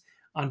allegations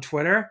on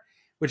Twitter,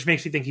 which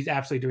makes me think he's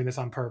absolutely doing this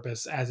on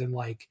purpose, as in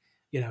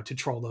to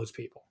troll those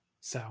people.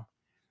 So,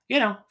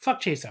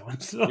 fuck Chase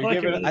Owens.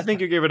 I think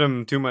you're giving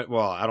him too much.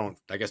 Well,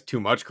 I guess too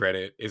much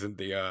credit isn't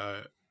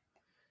the.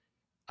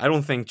 I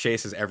don't think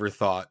Chase has ever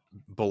thought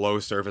below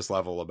surface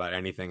level about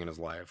anything in his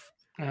life.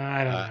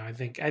 I don't know.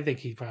 I think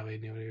he probably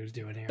knew what he was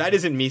doing here. That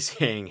isn't me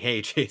saying,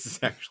 hey, Chase is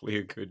actually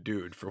a good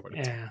dude for what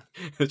it's. Yeah.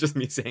 It's just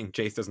me saying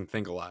Chase doesn't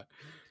think a lot.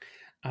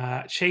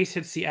 Chase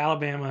hits the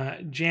Alabama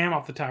Jam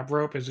off the top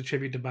rope as a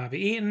tribute to Bobby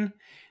Eaton.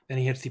 Then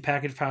he hits the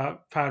package power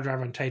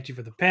driver on Taichi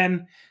for the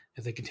pin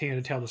as they continue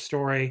to tell the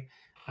story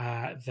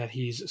that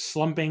he's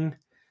slumping,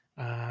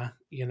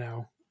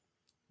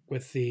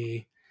 with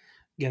the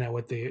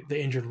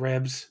injured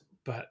ribs,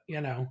 but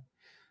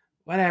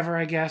whatever,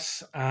 I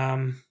guess.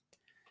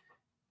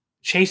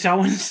 Chase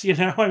Owens,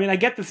 I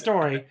get the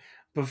story,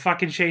 but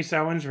fucking Chase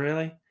Owens,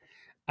 really?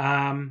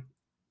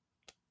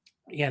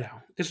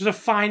 This was a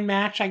fine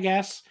match, I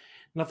guess.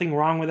 Nothing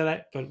wrong with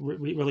it, but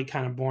really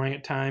kind of boring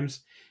at times.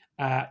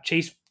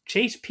 Chase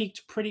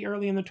peaked pretty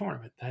early in the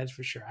tournament, that is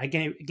for sure. I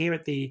gave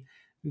it the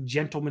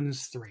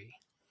gentleman's 3.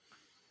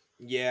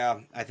 Yeah,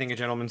 I think a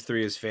gentleman's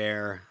 3 is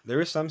fair. There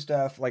was some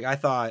stuff, like I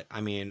thought,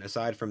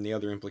 aside from the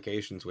other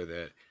implications with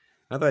it,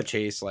 I thought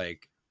Chase,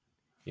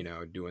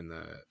 doing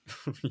the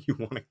you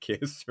want to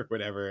kiss or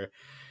whatever.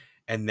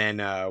 And then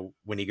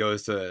when he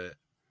goes to,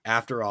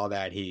 after all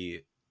that,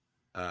 he,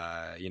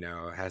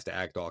 has to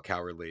act all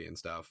cowardly and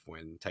stuff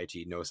when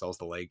Taichi no-sells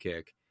the leg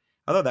kick.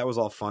 I thought that was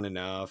all fun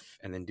enough.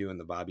 And then doing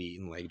the Bobby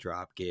Eaton leg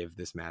drop gave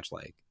this match,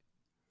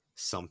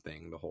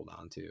 something to hold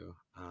on to.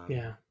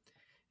 Yeah.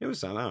 It was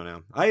some, I don't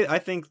know. I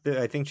think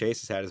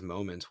Chase has had his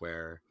moments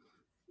where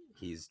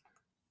he's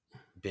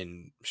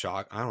been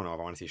shocked. I don't know if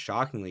I want to say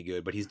shockingly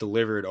good, but he's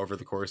delivered over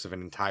the course of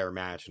an entire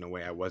match in a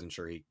way I wasn't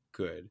sure he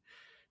could.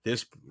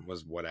 This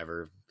was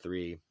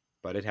 3,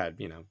 but it had,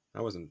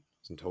 I wasn't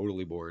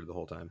totally bored the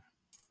whole time.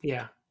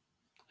 Yeah,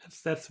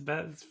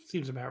 that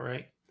seems about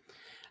right.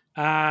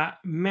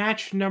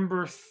 Match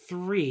number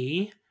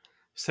 3,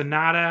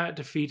 Sonata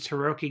defeats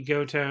Hiroki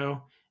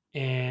Goto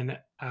in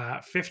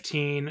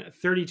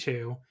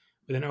 15-32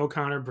 with an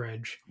O'Connor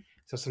bridge.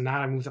 So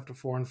Sanada moves up to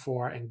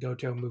 4-4, and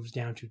Goto moves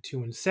down to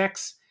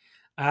 2-6.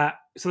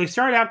 So they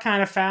started out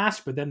kind of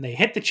fast, but then they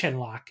hit the chin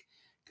lock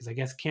because I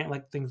guess can't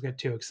let things get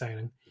too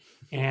exciting.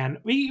 And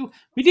we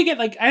did get,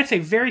 like, I'd say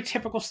very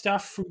typical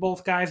stuff from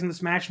both guys in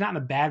this match, not in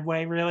a bad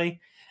way, really.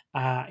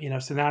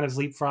 Sonata's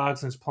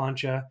leapfrogs and his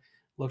plancha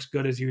looks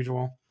good as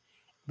usual.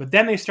 But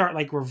then they start,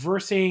 like,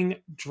 reversing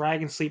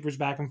dragon sleepers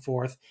back and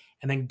forth,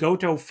 and then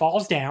Goto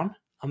falls down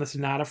on the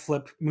Sonata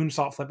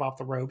moonsault flip off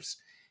the ropes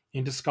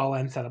into skull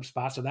end setup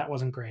spot, so that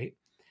wasn't great.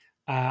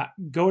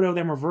 Goto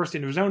then reversed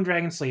into his own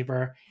dragon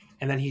sleeper,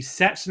 and then he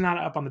set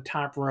Sonata up on the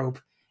top rope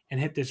and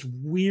hit this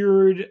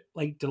weird,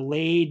 like,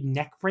 delayed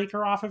neck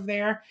breaker off of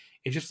there.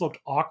 It just looked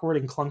awkward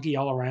and clunky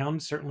all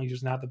around. Certainly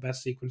just not the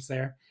best sequence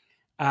there.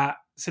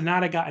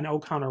 Sonata got an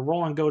O'Connor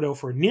roll on Goto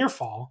for a near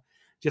fall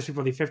just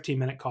before the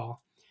 15-minute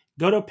call.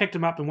 Goto picked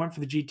him up and went for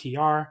the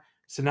GTR.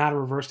 Sonata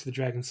reversed to the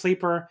Dragon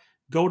Sleeper.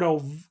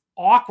 Goto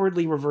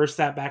awkwardly reversed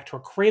that back to a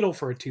cradle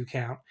for a 2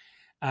 count.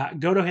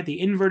 Goto hit the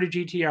inverted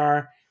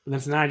GTR, but then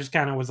Sonata just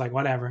kind of was like,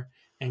 whatever,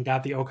 and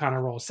got the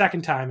O'Connor roll a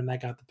second time, and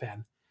that got the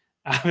pin.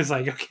 I was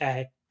like,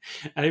 okay.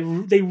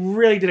 And they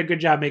really did a good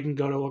job making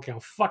Goto look like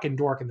a fucking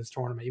dork in this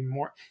tournament,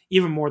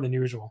 even more than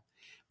usual.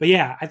 But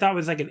yeah, I thought it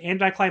was like an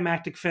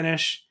anticlimactic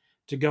finish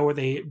to go with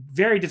a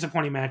very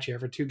disappointing match here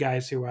for two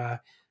guys who, have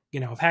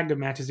had good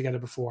matches together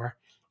before.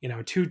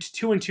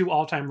 2-2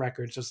 all-time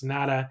records. So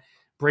Sonata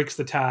breaks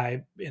the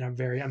tie in a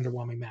very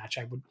underwhelming match.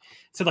 I would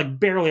say, like,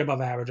 barely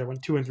above average. I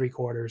went 2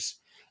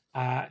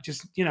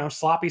 3/4.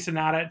 Sloppy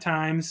Sonata at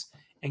times.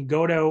 And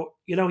Goto,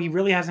 he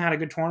really hasn't had a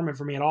good tournament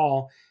for me at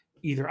all.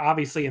 Either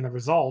obviously in the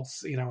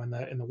results, in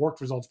the worked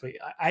results, but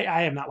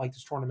I have not liked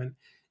this tournament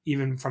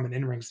even from an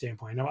in-ring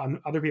standpoint. I know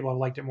other people have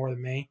liked it more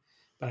than me,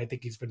 but I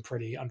think he's been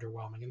pretty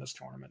underwhelming in this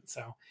tournament. So,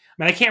 I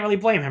mean, I can't really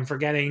blame him for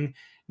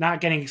not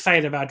getting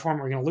excited about a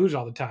tournament we're going to lose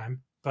all the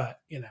time,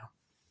 but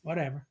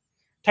whatever.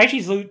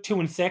 Taichi's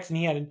 2-6, and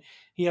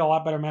he had a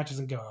lot better matches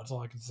than Goto. That's all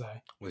I can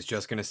say. Was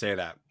just going to say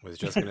that.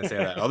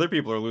 Other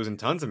people are losing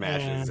tons of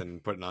matches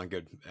and putting on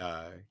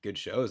good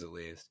shows, at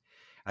least.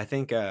 I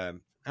think, I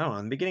don't know,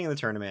 in the beginning of the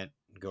tournament,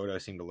 Goto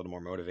seemed a little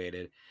more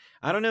motivated.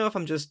 I don't know if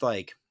I'm just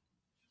like,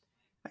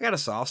 I got a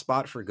soft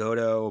spot for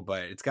Goto,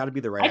 but it's got to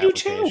be the right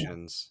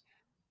applications.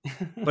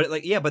 But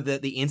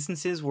the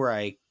instances where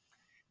I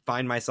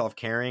find myself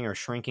caring or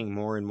shrinking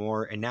more and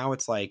more, and now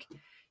it's like,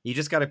 you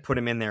just got to put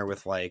him in there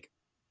with like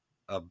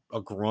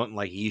a grunt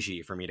like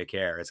Ishii for me to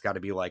care. It's got to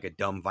be like a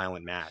dumb,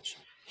 violent match.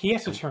 He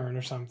has to turn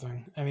or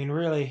something. I mean,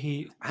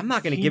 really, I'm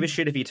not going to give a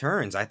shit if he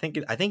turns. I think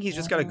he's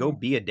just got to go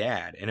be a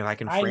dad. And if I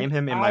can frame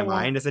him in my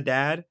mind as a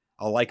dad,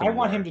 I'll like him. I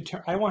want him to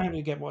turn. I want him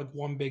to get like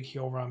one big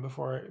heel run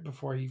before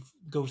he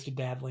goes to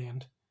dad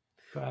land.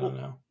 But I don't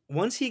know.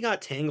 Once he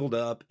got tangled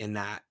up in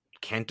that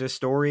Kenta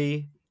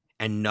story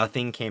and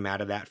nothing came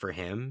out of that for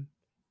him,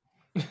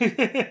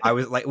 I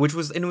was like,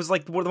 it was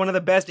like one of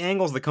the best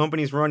angles the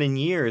company's run in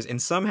years,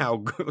 and somehow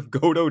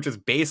Goto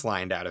just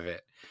baselined out of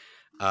it.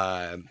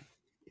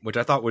 Which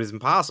I thought was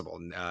impossible.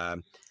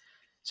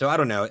 So I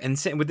don't know. And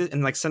with this,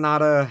 and like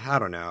Sonata, I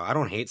don't know. I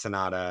don't hate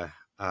Sonata.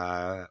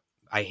 I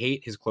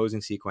hate his closing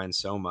sequence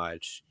so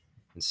much.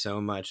 And so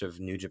much of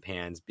New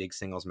Japan's big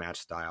singles match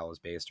style is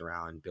based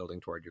around building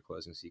toward your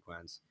closing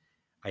sequence.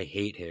 I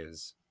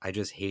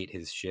just hate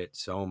his shit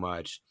so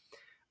much.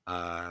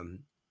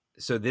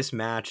 So this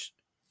match,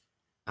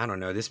 I don't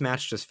know. This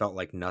match just felt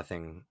like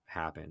nothing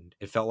happened.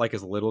 It felt like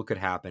as little could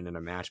happen in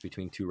a match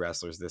between two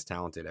wrestlers this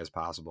talented as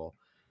possible.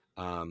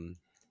 My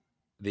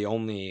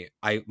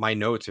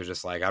notes are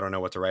just like, I don't know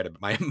what to write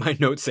about. My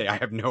notes say I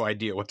have no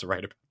idea what to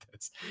write about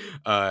this.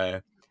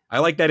 I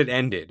like that it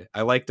ended.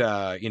 I liked,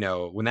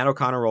 when that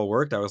O'Connor roll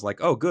worked, I was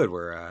like, oh, good.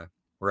 We're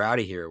out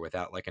of here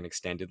without like an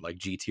extended like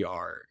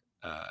GTR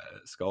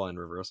skull end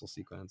reversal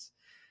sequence.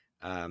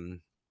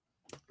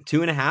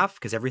 2.5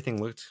 because everything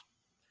looked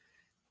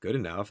good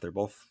enough. They're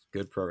both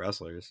good pro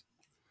wrestlers.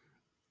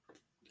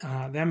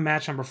 Then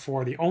match number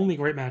 4, the only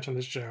great match on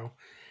this show,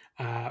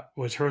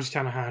 was Hiroshi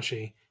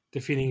Tanahashi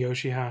defeating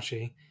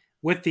Yoshihashi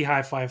with the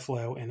high fly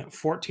flow in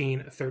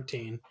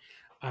 14-13.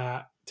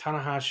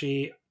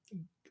 Tanahashi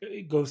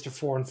goes to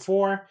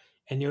 4-4,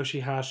 and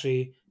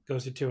Yoshihashi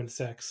goes to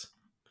 2-6.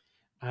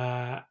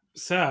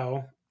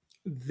 So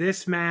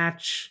this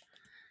match,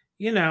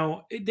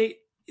 they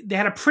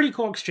had a pretty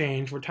cool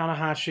exchange where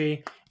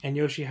Tanahashi and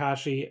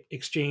Yoshihashi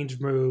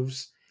exchanged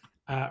moves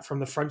from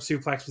the front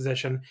suplex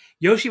position.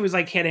 Yoshi was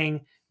like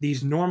hitting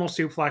these normal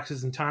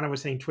suplexes, and Tana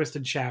was hitting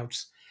twisted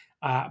shouts.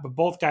 But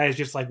both guys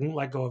just like won't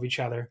let go of each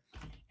other.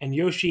 And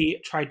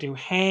Yoshi tried to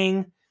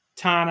hang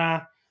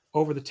Tana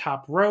over the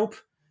top rope,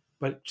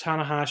 but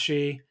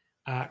Tanahashi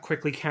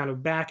quickly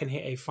countered back and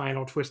hit a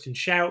final twist and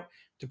shout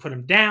to put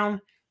him down,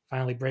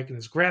 finally breaking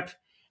his grip.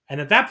 And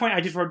at that point,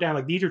 I just wrote down,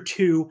 like, these are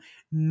two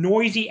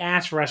noisy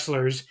ass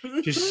wrestlers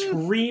just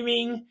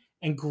screaming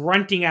and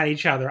grunting at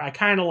each other. I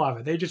kind of love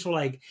it. They just were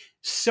like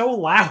so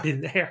loud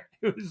in there.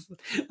 It was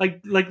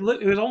like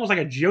it was almost like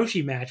a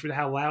Joshi match with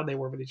how loud they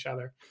were with each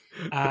other.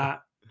 And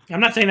I'm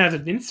not saying that as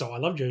an insult. I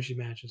love Joshi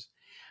matches.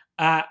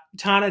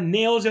 Tana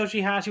nails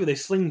Yoshihashi with a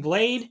sling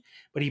blade,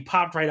 but he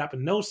popped right up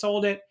and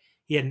no-sold it.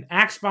 He had an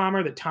axe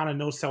bomber that Tana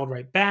no-sold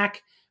right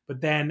back,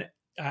 but then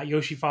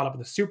Yoshi followed up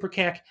with a super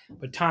kick,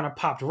 but Tana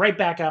popped right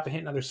back up and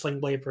hit another sling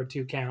blade for a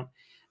 2 count.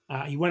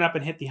 He went up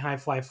and hit the high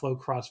fly flow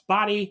cross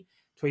body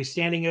to a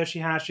standing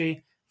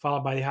Yoshihashi,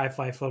 followed by the high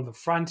fly flow to the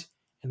front,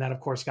 and that, of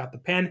course, got the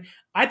pin.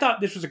 I thought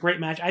this was a great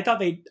match.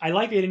 I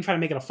like they didn't try to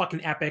make it a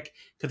fucking epic,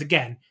 because,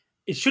 again,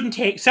 it shouldn't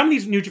take some of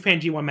these New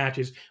Japan G1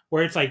 matches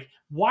where it's like,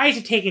 why is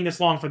it taking this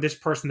long for this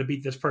person to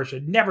beat this person?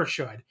 It never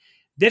should.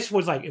 This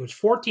was like, it was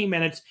 14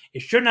 minutes.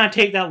 It should not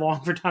take that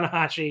long for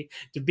Tanahashi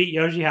to beat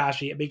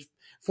Yoshihashi. It makes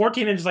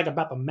 14 minutes like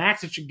about the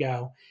max it should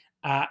go.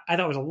 I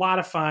thought it was a lot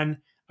of fun,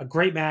 a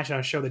great match on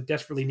a show that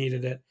desperately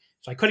needed it.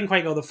 So I couldn't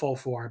quite go the full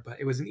 4, but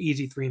it was an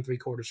easy 3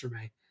 3/4 for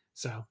me.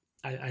 So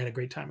I had a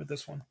great time with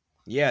this one.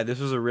 Yeah, this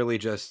was a really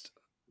just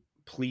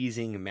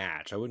pleasing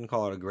match. I wouldn't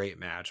call it a great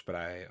match, but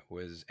I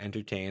was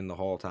entertained the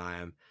whole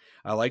time.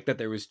 I like that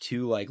there was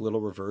 2 like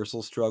little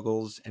reversal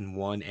struggles, and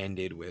one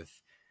ended with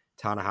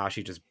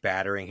Tanahashi just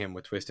battering him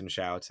with twist and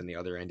shouts, and the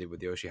other ended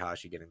with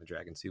Yoshihashi getting the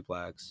dragon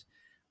suplex.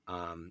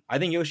 I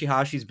think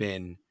Yoshihashi's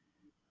been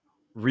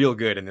real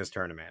good in this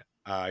tournament.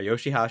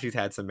 Yoshihashi's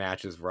had some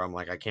matches where I'm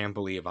like, I can't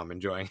believe I'm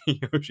enjoying a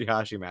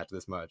Yoshihashi match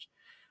this much.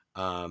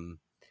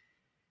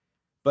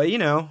 But you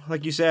know,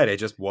 like you said, it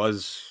just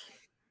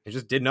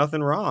did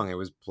nothing wrong. It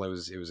was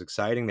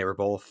exciting. They were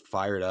both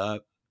fired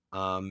up.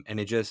 And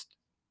it just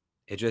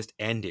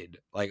ended,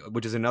 like,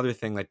 which is another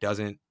thing that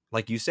doesn't,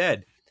 like you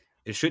said,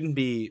 it shouldn't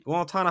be.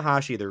 Well,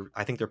 Tanahashi,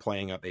 I think they're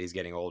playing up that he's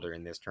getting older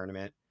in this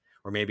tournament,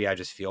 or maybe I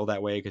just feel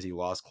that way because he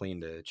lost clean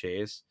to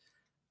Chase.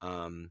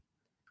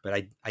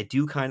 But I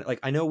do kind of like,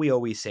 I know we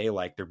always say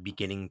like they're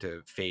beginning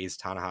to phase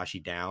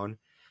Tanahashi down,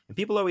 and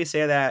people always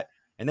say that,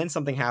 and then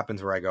something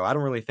happens where I go, I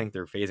don't really think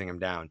they're phasing him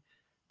down.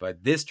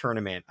 But this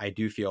tournament, I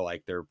do feel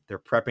like they're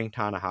prepping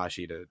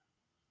Tanahashi to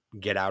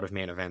get out of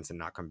main events and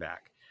not come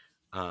back.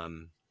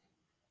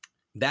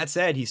 That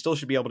said, he still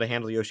should be able to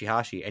handle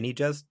Yoshihashi, and he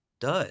just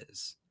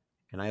does.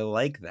 And I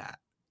like that.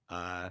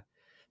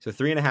 So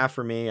 3.5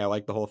 for me. I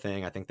like the whole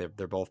thing. I think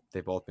they've both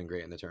been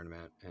great in the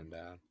tournament, and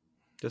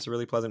just a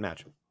really pleasant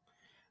match.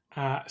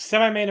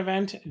 Semi-main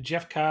event,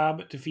 Jeff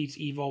Cobb defeats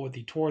Evil with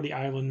the Tour of the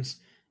Islands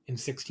in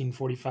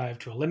 1645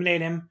 to eliminate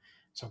him.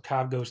 So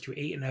Cobb goes to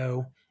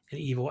 8-0, and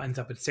Evil ends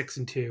up at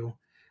 6-2.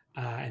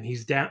 And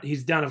he's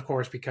done, of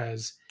course,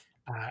 because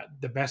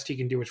the best he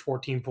can do is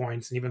 14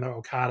 points. And even though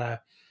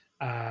Okada,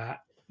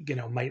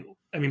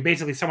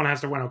 basically someone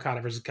has to win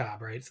Okada versus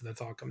Cobb, right? So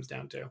that's all it comes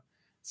down to.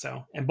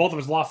 So, and both of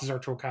his losses are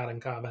to Okada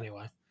and Cobb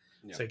anyway.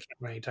 Yeah. So you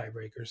can't run any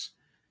tiebreakers.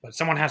 But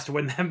someone has to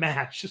win that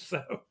match.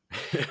 So,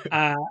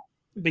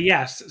 but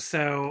yes,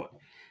 so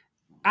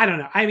I don't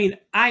know. I mean,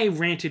 I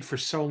ranted for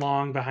so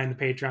long behind the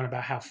Patreon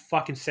about how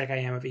fucking sick I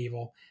am of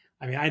Evil.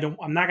 I mean,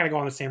 I'm not going to go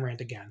on the same rant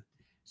again.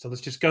 So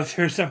let's just go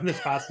through some of this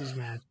Boston's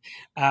match.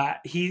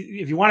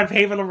 If you want to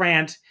pay for the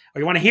rant,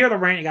 or you want to hear the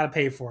rant, you got to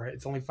pay for it.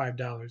 It's only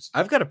 $5.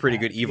 I've got a pretty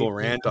good Evil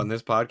rant on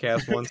this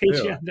podcast once too.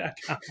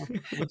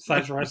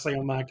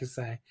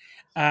 Patreon.com/WrestlingOnMakaSay.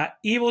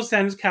 Evil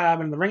sends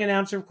Cobb and the ring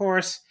announcer, of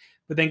course,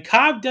 but then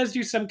Cobb does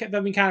do something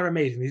kind of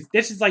amazing.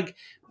 This is like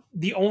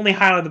the only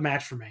highlight of the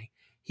match for me.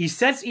 He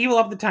sets Evil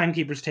up at the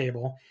timekeeper's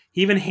table.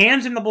 He even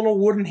hands him the little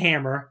wooden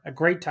hammer, a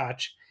great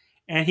touch.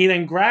 And he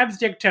then grabs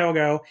Dick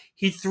Togo.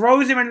 He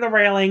throws him into the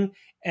railing,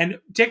 and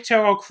Dick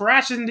Togo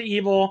crashes into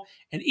Evil,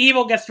 and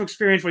Evil gets to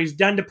experience what he's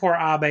done to poor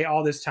Abe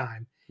all this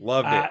time.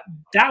 Loved it.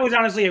 That was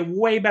honestly a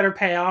way better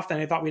payoff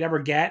than I thought we'd ever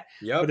get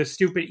for the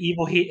stupid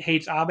Evil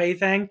hates Abe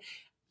thing.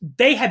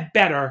 They had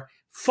better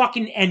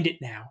fucking end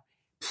it now.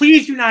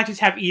 Please do not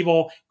just have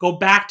Evil go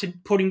back to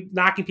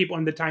knocking people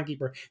into the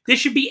timekeeper. This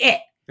should be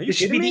it. This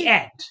should be the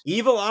end.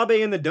 Evil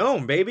Abe in the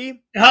dome,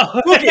 baby.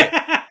 Oh.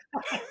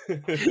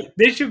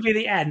 This should be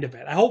the end of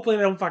it. Hopefully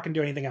they don't fucking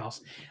do anything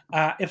else.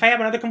 If I have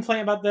another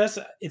complaint about this,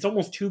 it's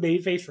almost too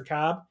babyface for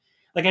Cobb.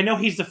 Like, I know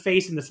he's the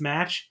face in this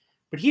match,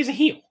 but he's a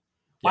heel.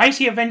 Why is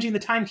he avenging the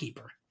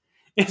timekeeper?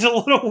 It's a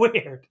little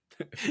weird.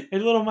 It's a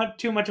little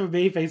too much of a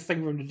babyface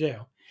thing for him to do.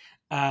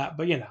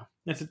 But you know,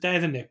 that is a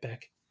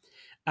nitpick.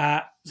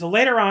 So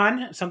later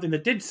on, something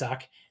that did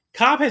suck,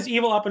 Cobb has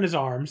Evil up in his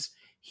arms.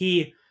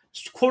 He,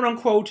 quote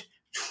unquote,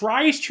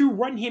 tries to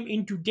run him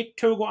into Dick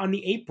Togo on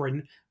the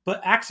apron, but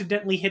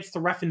accidentally hits the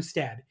ref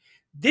instead.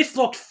 This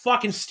looked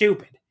fucking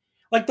stupid.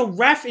 Like, the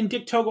ref and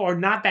Dick Togo are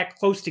not that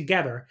close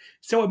together,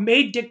 so it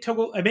made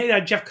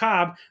Jeff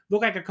Cobb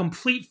look like a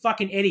complete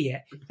fucking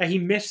idiot that he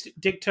missed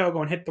Dick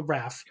Togo and hit the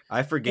ref.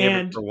 I forgave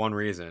it for one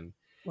reason,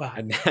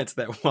 and that's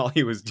that while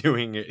he was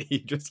doing it, he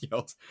just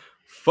yells,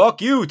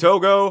 "Fuck you,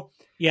 Togo!"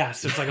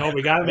 Yes, it's like, oh,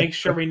 we got to make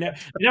sure we know.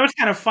 You know, it's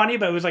kind of funny,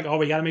 but it was like, oh,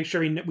 we got to make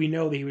sure we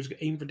know that he was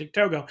aiming for Dick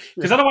Togo,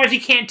 because otherwise he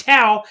can't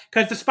tell,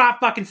 because the spot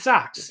fucking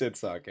sucks. It did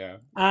suck, yeah.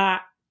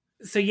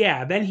 So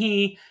yeah, then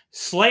he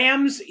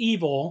slams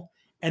Evil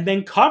and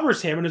then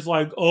covers him and is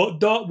like, oh,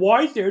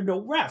 why is there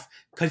no ref?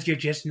 Because you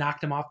just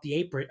knocked him off the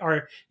apron,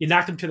 or you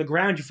knocked him to the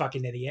ground, you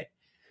fucking idiot.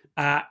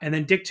 And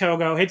then Dick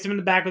Togo hits him in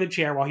the back with a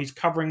chair while he's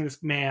covering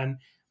this man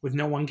with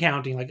no one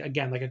counting, like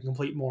a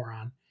complete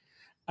moron.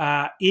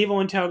 Evil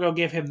and Togo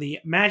give him the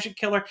magic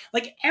killer.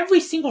 Like every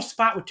single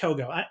spot with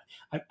Togo,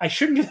 I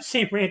shouldn't do the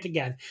same rant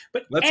again,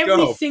 but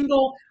every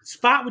single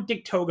spot with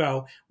Dick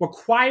Togo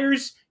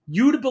requires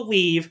you to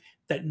believe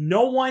that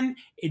no one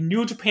in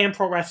New Japan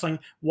Pro Wrestling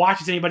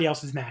watches anybody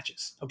else's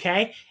matches,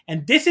 okay?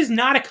 And this is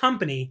not a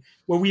company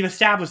where we've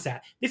established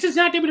that. This is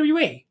not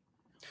WWE.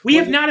 We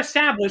have not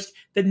established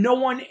that no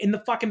one in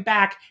the fucking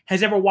back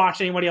has ever watched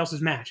anybody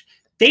else's match.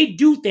 They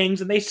do things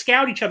and they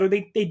scout each other.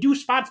 They do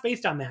spots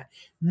based on that.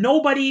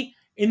 Nobody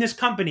in this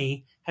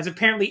company has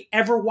apparently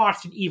ever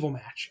watched an Evil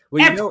match.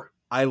 Well, ever.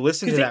 I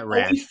listened to that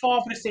rant. They always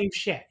fall for the same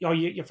shit. Oh,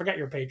 you forgot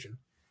you're a patron.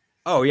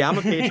 Oh yeah, I'm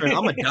a patron.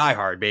 I'm a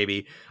diehard,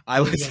 baby. I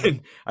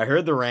listened. I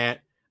heard the rant,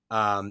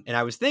 and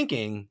I was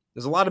thinking,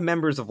 there's a lot of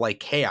members of like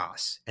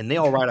Chaos, and they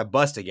all ride a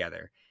bus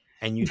together.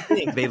 And you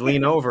think they'd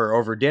lean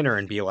over dinner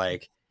and be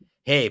like,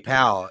 "Hey,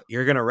 pal,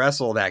 you're gonna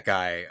wrestle that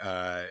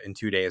guy in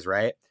 2 days,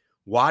 right?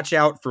 Watch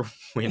out for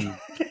when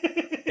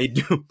they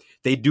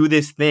do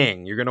this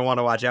thing. You're gonna want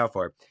to watch out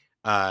for it."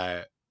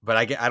 But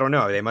I don't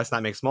know. They must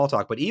not make small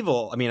talk. But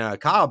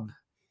Cobb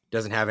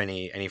doesn't have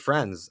any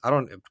friends.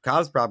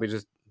 Cobb's probably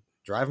just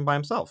driving by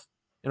himself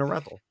in a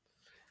rental.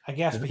 I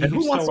guess. But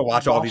who wants to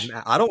watch all these?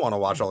 I don't want to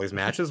watch all these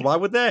matches. Why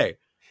would they?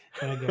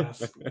 I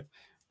guess.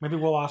 Maybe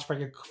Will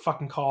Ospreay could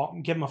fucking call,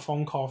 give him a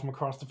phone call from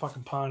across the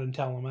fucking pond and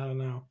tell him. I don't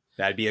know.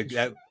 That'd be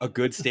a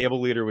good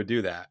stable leader would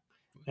do that.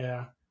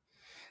 Yeah.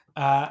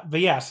 But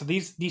yeah, so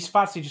these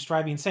spots, they just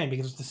drive me insane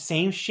because it's the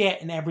same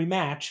shit in every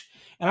match.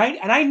 And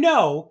I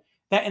know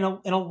that in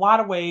a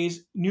lot of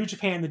ways, New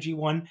Japan, the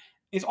G1,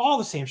 is all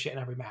the same shit in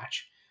every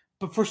match.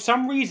 But for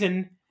some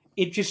reason,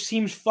 it just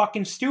seems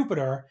fucking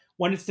stupider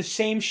when it's the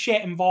same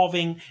shit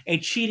involving a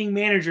cheating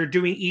manager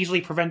doing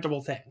easily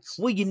preventable things.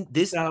 Well,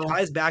 this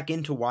ties back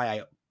into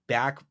why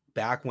back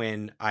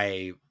when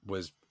I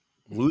was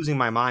losing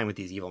my mind with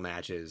these Evil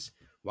matches,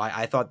 why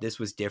I thought this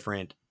was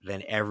different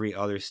than every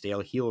other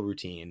stale heel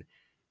routine.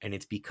 And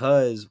it's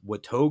because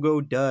what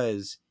Togo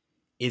does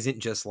isn't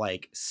just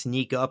like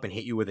sneak up and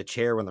hit you with a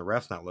chair when the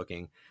ref's not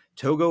looking.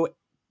 Togo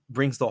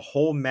brings the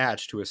whole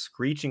match to a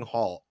screeching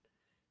halt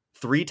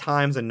 3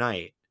 times a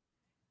night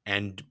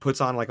and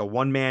puts on like a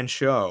 2-man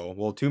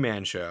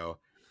show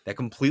that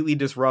completely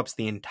disrupts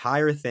the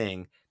entire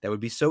thing that would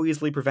be so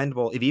easily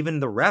preventable if even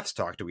the refs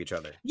talk to each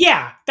other.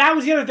 Yeah, that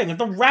was the other thing. If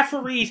the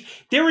referees,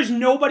 there is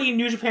nobody in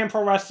New Japan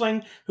Pro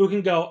Wrestling who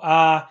can go,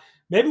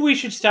 maybe we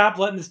should stop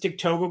letting this Dick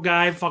Togo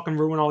guy fucking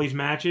ruin all these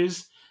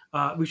matches.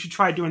 We should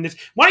try doing this.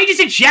 Why don't you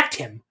just eject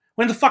him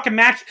when the fucking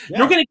match? Yeah.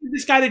 You're going to give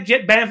this guy the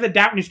benefit of the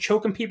doubt when he's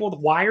choking people with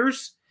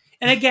wires.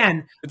 And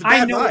again,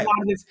 I know a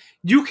lot of this.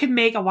 You can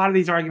make a lot of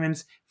these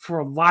arguments for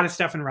a lot of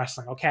stuff in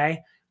wrestling,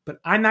 okay? But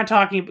I'm not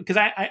talking, because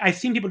I've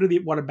seen people do the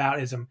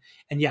whataboutism.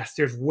 And yes,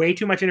 there's way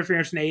too much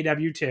interference in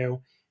AEW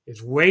too.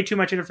 There's way too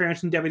much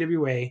interference in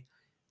WWE.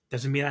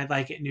 Doesn't mean I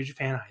like it in New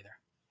Japan either.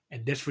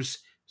 And this was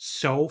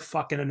so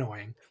fucking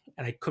annoying.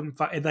 And I couldn't,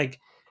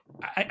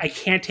 I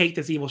can't take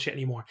this Evil shit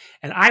anymore.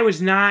 And I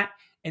was not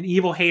an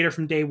Evil hater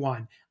from day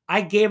one.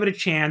 I gave it a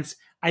chance.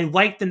 I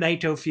liked the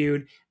Naito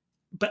feud.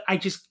 But I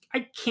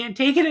can't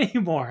take it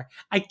anymore.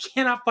 I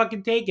cannot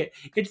fucking take it.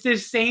 It's the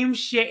same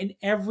shit in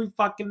every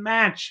fucking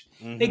match.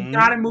 Mm-hmm. They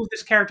gotta move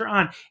this character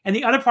on. And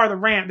the other part of the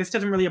rant, this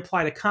doesn't really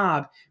apply to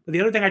Cobb, but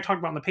the other thing I talked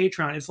about on the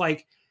Patreon is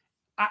like,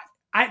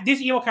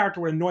 this Evil character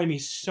would annoy me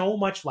so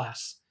much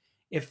less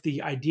if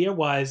the idea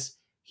was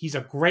he's a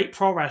great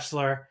pro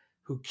wrestler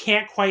who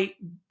can't quite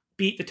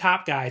beat the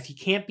top guys. He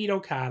can't beat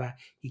Okada.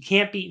 He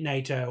can't beat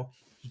Naito.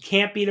 He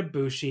can't beat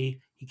Ibushi.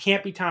 He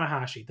can't beat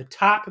Tanahashi. The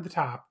top of the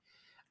top.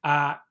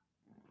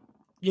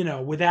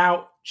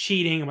 Without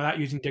cheating and without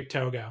using Dick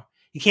Togo.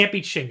 He can't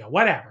beat Shingo,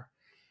 whatever.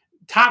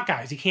 Top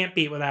guys, he can't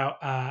beat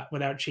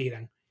without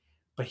cheating.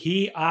 But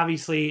he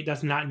obviously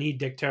does not need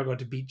Dick Togo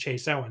to beat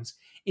Chase Owens.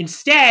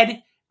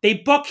 Instead, they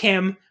book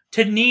him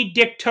to need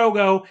Dick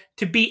Togo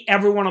to beat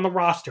everyone on the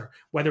roster,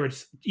 whether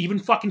it's even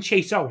fucking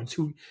Chase Owens,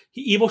 who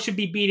Evil should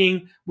be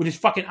beating with his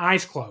fucking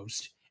eyes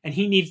closed, and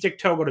he needs Dick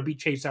Togo to beat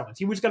Chase Owens.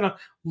 He was going to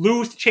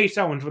lose to Chase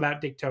Owens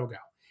without Dick Togo.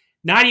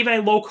 Not even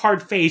a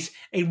low-card face,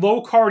 a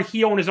low-card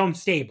heel in his own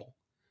stable.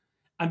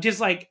 I'm just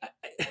like,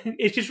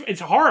 it's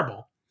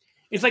horrible.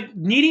 It's like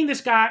needing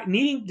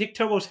Dick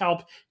Togo's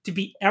help to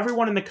beat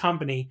everyone in the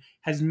company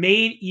has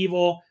made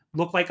Evil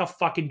look like a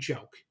fucking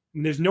joke. I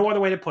mean, there's no other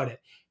way to put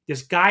it.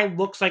 This guy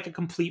looks like a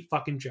complete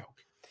fucking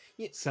joke.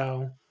 Yeah,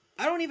 so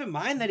I don't even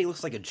mind that he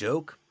looks like a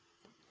joke.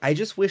 I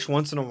just wish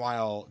once in a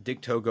while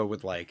Dick Togo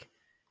would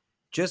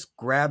just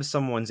grab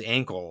someone's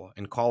ankle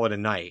and call it a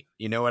night.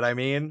 You know what I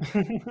mean?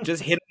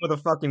 Just hit them with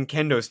a fucking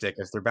kendo stick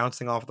as they're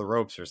bouncing off the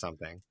ropes or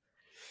something.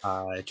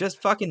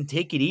 Just fucking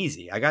take it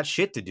easy. I got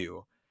shit to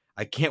do.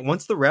 I can't,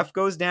 once the ref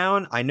goes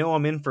down, I know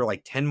I'm in for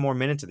 10 more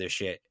minutes of this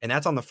shit. And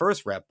that's on the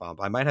first rep bump.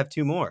 I might have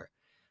 2 more.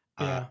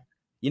 Yeah.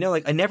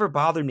 It never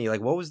bothered me.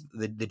 What was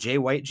the Jay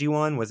White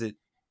G1? Was it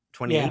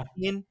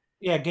 2018?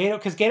 Yeah, Gato,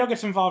 because Gato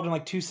gets involved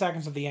in 2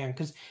 seconds at the end.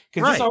 Because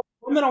right.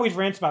 what Quinlan always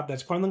rants about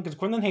this. Because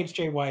Quinlan hates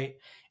Jay White,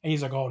 and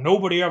he's like, "Oh,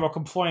 nobody ever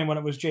complained when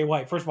it was Jay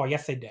White." First of all,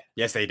 yes, they did.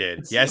 Yes, they did.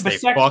 But Yes, they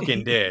second-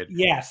 fucking did.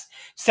 Yes.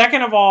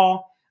 Second of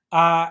all,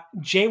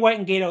 Jay White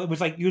and Gato, it was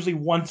like usually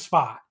one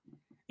spot.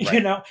 Right.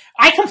 You know,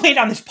 I complained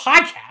on this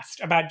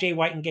podcast about Jay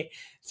White and Gato.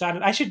 So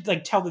I should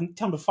like tell him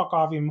to fuck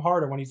off even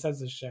harder when he says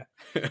this shit.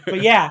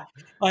 But yeah,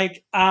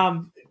 like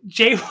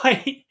Jay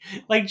White,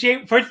 like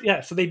first,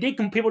 yeah. So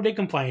people did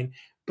complain,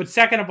 but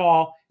second of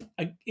all,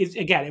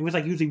 it was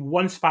like usually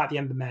one spot at the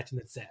end of the match and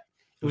that's it.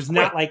 It was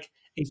not like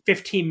a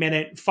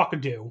 15-minute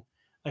fuck-a-do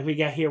like we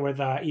get here with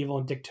Evil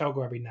and Dick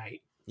Togo every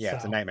night. Yeah,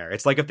 It's a nightmare.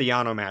 It's like if the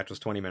Yano match was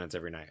 20 minutes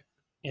every night.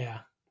 Yeah.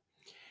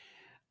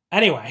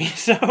 Anyway,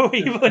 so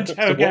Evil and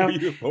Togo,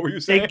 so what were you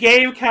saying? They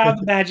gave Cobb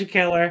the Magic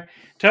Killer.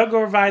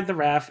 Togo revived the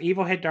ref.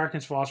 Evil hit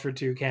Darkness Falls for a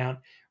 2 count.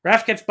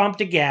 Ref gets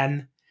bumped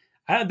again.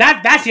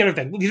 That's the other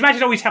thing. These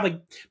matches always have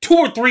like 2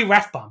 or 3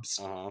 ref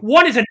bumps. Uh-huh.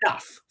 One is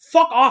enough.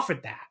 Fuck off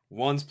at that.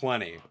 One's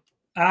plenty.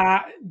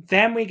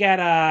 Then we get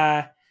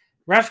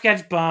ref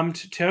gets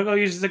bumped. Togo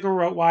uses the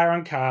garrote wire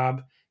on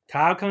Cobb.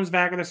 Cobb comes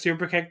back with a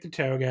super kick to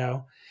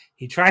Togo.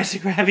 He tries to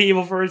grab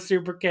Evil for a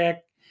super kick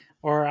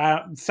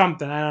or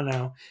something. I don't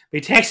know. But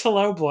he takes a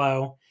low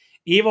blow.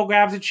 Evil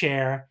grabs a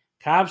chair.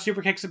 Cobb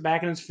super kicks it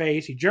back in his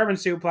face. He German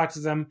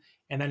suplexes him,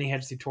 and then he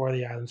hits the Tour of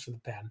the Islands for the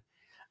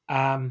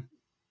pin.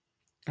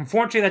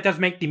 Unfortunately, that does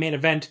make the main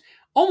event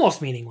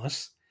almost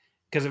meaningless,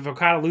 because if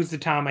Okada loses the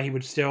Tama, he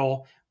would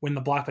still win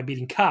the block by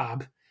beating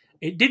Cobb.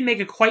 It did make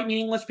it quite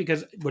meaningless,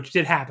 which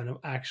did happen,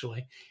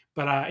 actually.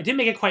 But it did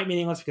make it quite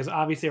meaningless because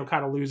obviously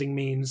Okada losing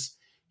means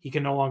he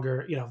can no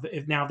longer,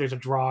 if there's a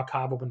draw,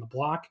 Cobb will win the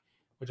block,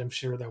 which I'm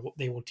sure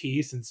they will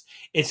tease, since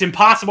it's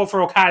impossible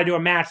for Okada to do a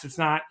match that's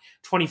not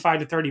 25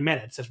 to 30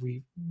 minutes, as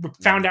we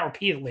found out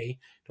repeatedly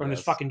during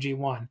this fucking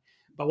G1.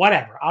 But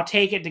whatever. I'll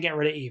take it to get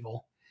rid of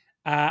Evil.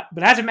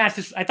 But as a match,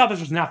 I thought this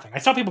was nothing. I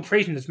saw people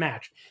praising this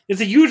match. It's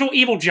the usual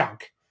Evil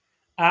junk.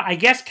 I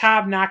guess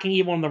Cobb knocking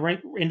Evil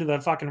into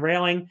the fucking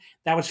railing,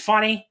 that was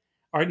funny.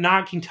 Or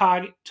knocking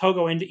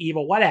Togo into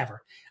Evil,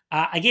 whatever.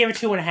 I gave it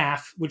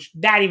 2.5, which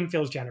that even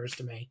feels generous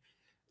to me.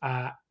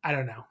 I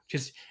don't know.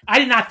 I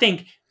did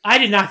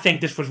not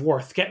think this was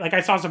worth. Like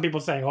I saw some people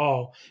saying,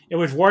 "Oh, it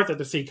was worth it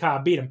to see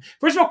Cobb beat him."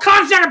 First of all,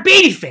 Cobb's not a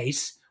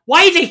babyface.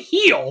 Why is a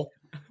heel?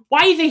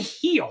 Why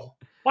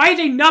is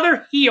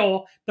another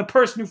heel the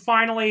person who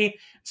finally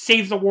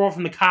saves the world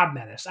from the Cobb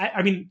menace?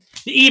 I mean,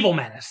 the Evil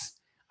menace.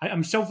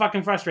 I'm so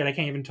fucking frustrated I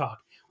can't even talk.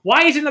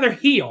 Why is another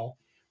heel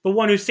the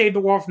one who saved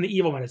the world from the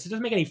Evil menace? It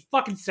doesn't make any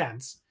fucking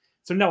sense.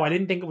 So no, I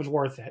didn't think it was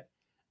worth it.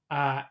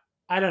 I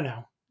don't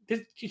know.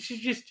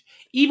 Just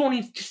Evil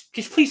needs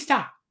just please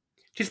stop.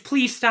 Just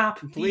please stop.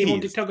 Please. Evil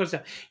and Togo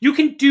stuff. You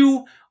can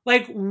do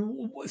like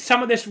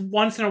some of this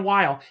once in a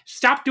while.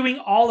 Stop doing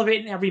all of it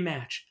in every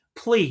match,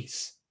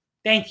 please.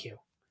 Thank you.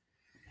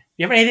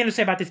 You have anything to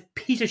say about this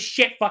piece of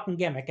shit fucking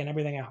gimmick and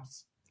everything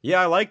else?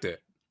 Yeah, I liked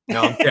it.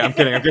 No, I'm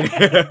kidding.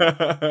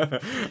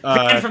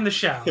 From the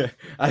show.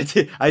 I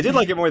did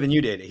like it more than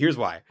you did. Here's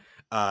why.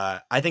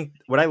 I think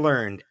what I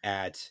learned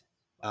at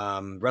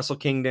Wrestle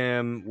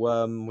Kingdom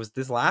was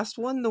this last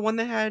one, the one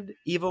that had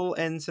Evil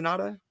and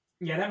Sonata.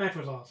 Yeah, that match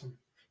was awesome.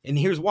 And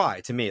here's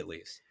why, to me at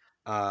least.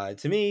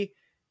 To me,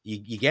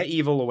 you get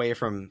Evil away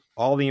from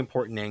all the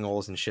important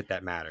angles and shit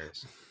that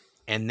matters.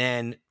 And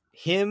then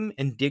him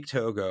and Dick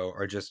Togo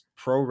are just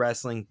pro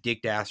wrestling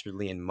Dick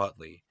Dastardly and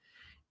Muttley.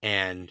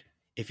 And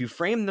if you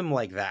frame them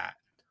like that,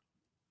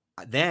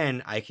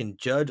 then I can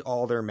judge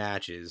all their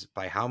matches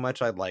by how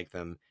much I'd like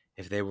them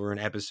if they were an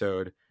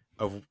episode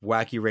of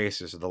Wacky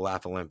Racers or the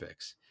Laugh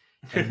Olympics.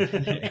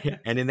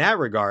 And in that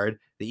regard,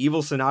 the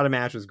Evil Sonata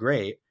match was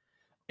great.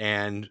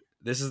 And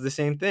this is the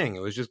same thing.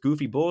 It was just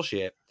goofy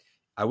bullshit.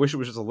 I wish it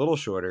was just a little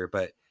shorter,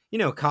 but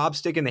Cobb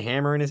sticking the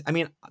hammer in his... I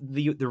mean,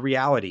 the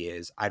reality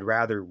is I'd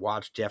rather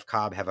watch Jeff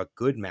Cobb have a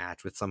good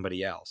match with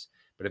somebody else.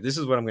 But if this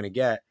is what I'm going to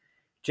get,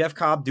 Jeff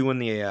Cobb doing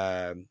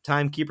the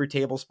timekeeper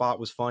table spot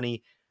was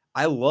funny.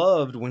 I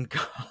loved when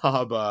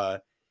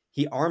Cobb,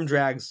 he arm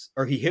drags,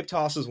 or he hip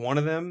tosses one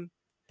of them.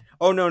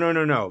 Oh,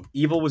 no.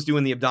 Evil was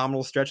doing the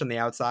abdominal stretch on the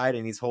outside,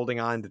 and he's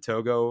holding on to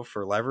Togo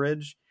for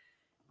leverage.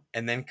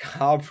 And then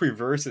Cobb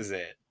reverses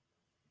it,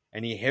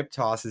 and he hip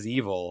tosses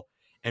Evil.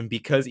 And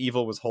because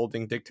Evil was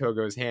holding Dick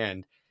Togo's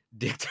hand,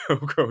 Dick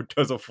Togo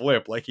does a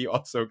flip like he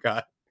also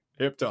got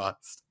hip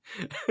tossed.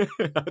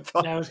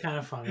 That was kind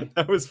of funny.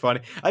 That was funny.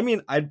 I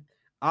mean,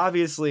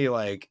 obviously,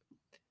 like,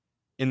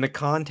 in the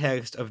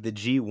context of the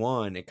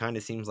G1, it kind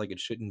of seems like it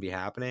shouldn't be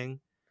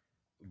happening.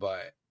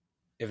 But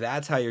if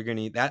that's how you're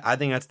going to... I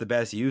think that's the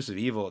best use of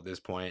Evil at this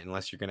point,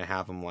 unless you're going to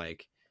have him,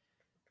 like,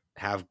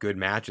 have good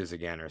matches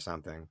again or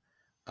something.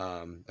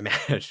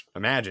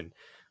 Imagine.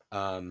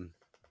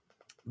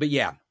 But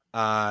yeah.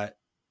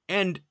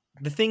 And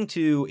the thing,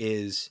 too,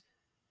 is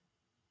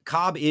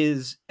Cobb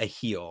is a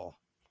heel.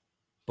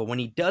 But when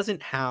he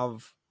doesn't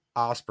have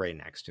Ospreay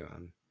next to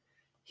him,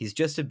 he's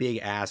just a big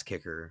ass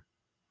kicker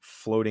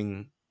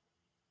floating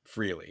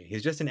freely.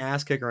 He's just an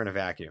ass kicker in a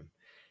vacuum.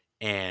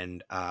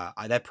 And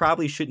that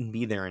probably shouldn't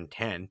be their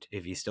intent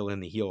if he's still in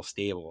the heel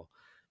stable.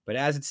 But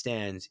as it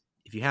stands,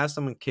 if you have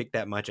someone kick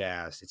that much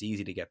ass, it's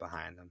easy to get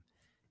behind them.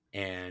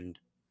 And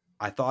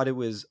I thought it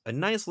was a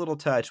nice little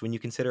touch when you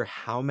consider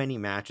how many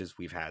matches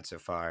we've had so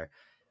far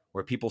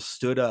where people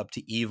stood up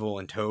to Evil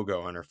and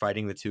Togo and are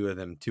fighting the two of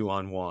them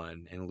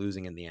 2-on-1 and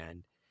losing in the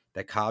end,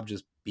 that Cobb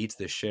just beats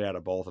the shit out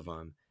of both of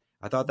them.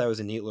 I thought that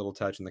was a neat little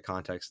touch in the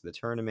context of the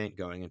tournament,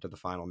 going into the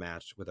final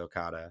match with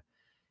Okada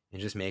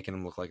and just making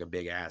him look like a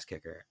big ass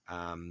kicker.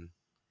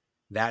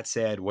 That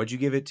said, what'd you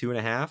give it?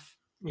 2.5?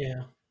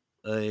 Yeah.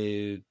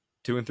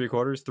 2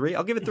 3/4? 3?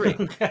 I'll give it 3.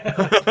 Okay.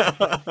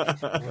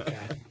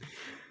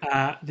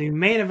 The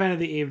main event of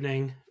the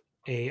evening,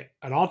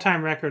 an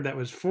all-time record that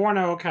was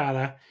 4-0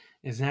 Okada,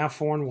 is now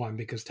 4-1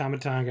 because Tama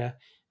Tonga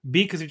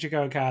beat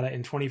Kazuchika Okada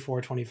in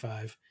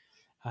 24-25.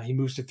 He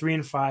moves to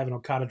 3-5, and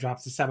Okada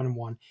drops to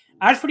 7-1.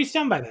 I was pretty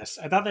stunned by this.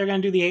 I thought they were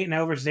going to do the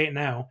 8-0 versus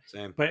 8-0.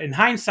 Same. But in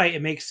hindsight,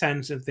 it makes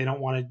sense if they don't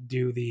want to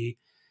do the,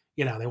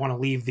 they want to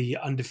leave the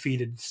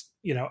undefeated,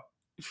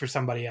 for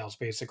somebody else,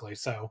 basically.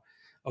 So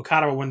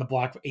Okada will win the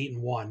block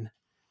 8-1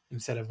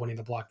 instead of winning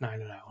the block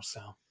 9-0. So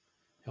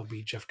he'll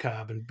beat Jeff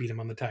Cobb and beat him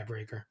on the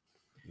tiebreaker.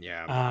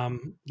 Yeah.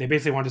 They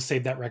basically wanted to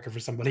save that record for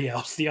somebody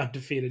else, the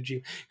undefeated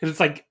G, because it's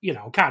like,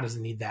 Okada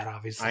doesn't need that,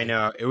 obviously. I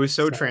know. It was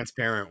so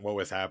transparent what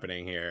was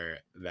happening here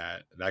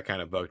that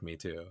kind of bugged me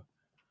too.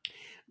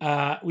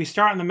 We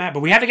start on the map, but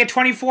we have to get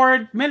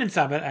 24 minutes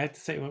of it. I have to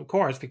say, of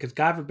course, because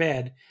God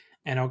forbid,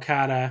 and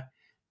Okada,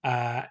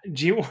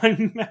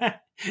 G1 match,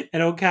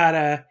 and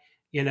Okada,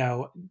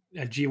 a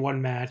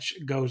G1 match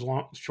goes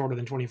shorter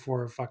than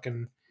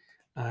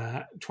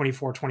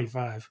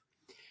 24-25.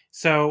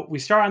 So we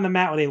start on the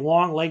mat with a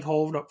long leg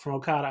hold up from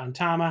Okada on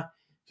Tama.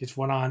 Just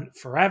went on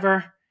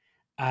forever.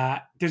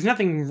 There's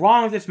nothing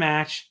wrong with this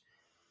match,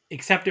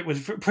 except it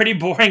was pretty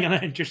boring and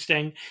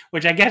uninteresting,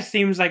 which I guess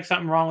seems like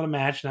something wrong with the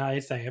match now I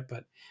say it,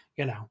 but,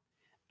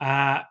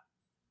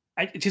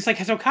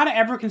 has Okada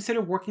ever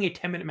considered working a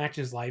 10-minute match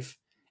in his life?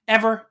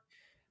 Ever?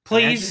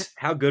 Please? Imagine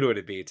how good would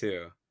it be,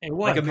 too? It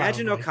would,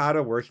 imagine probably.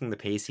 Okada working the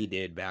pace he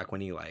did back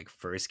when he,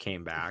 first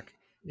came back.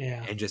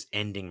 Yeah. And just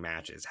ending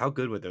matches. How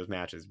good would those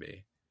matches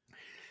be?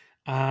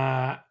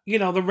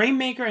 The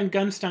Rainmaker and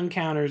Gunstun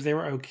counters, they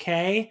were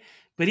okay,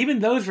 but even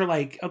those were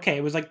okay,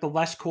 it was the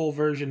less cool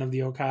version of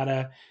the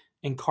Okada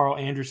and Carl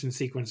Anderson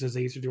sequences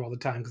they used to do all the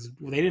time, because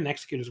they didn't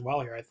execute as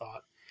well here, I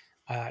thought.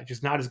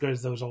 Just not as good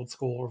as those old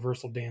school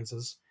reversal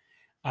dances.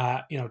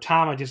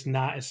 Tama just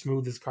not as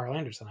smooth as Carl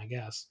Anderson, I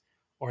guess,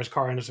 or as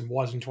Carl Anderson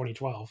was in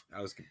 2012.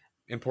 That was an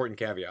important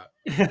caveat.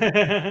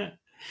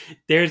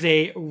 There's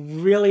a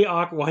really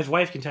awkward. Well, his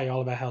wife can tell you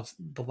all about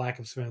the lack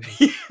of smoothness.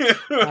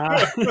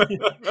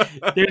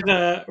 There's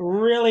a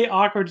really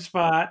awkward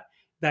spot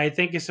that I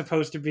think is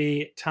supposed to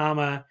be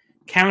Tama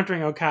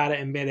countering Okada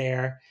in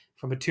midair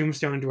from a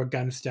tombstone into a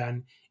gun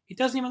stun. It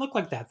doesn't even look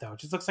like that, though. It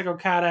just looks like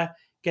Okada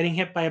getting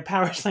hit by a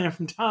power slam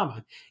from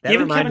Tama. That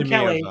Even reminded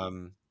Kevin me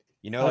Kelly,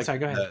 of, sorry,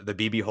 go ahead. the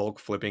BB Hulk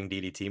flipping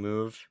DDT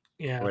move.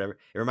 Yeah. Or whatever.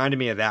 It reminded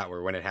me of that,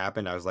 where when it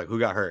happened, I was like, who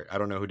got hurt? I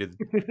don't know who did.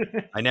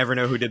 I never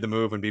know who did the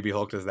move when BB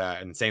Hulk does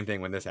that. And same thing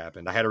when this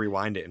happened. I had to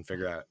rewind it and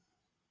figure out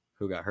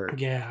who got hurt.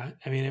 Yeah.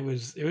 I mean, it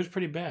was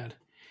pretty bad.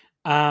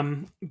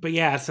 But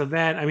yeah, so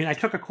then, I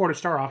took a quarter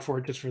star off for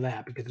it just for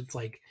that, because it's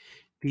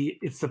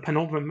it's the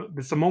penultimate,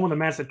 it's the moment of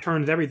the match that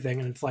turns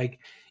everything. And it's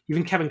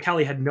even Kevin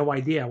Kelly had no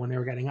idea when they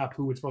were getting up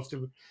who was supposed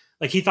to,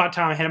 he thought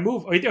Tama had a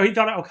move, or he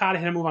thought Okada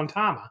had a move on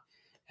Tama.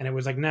 And it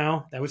was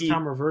no, that was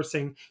Tama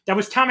reversing. That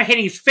was Tama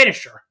hitting his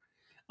finisher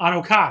on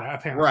Okada,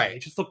 apparently. Right. It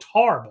just looked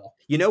horrible.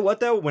 You know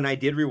what, though? When I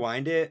did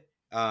rewind it,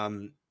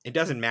 it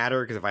doesn't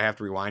matter, because if I have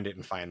to rewind it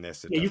and find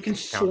this, you can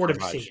sort of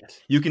see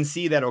it. You can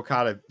see that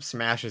Okada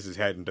smashes his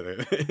head into the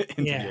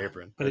the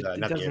apron. But it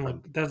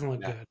doesn't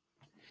look good.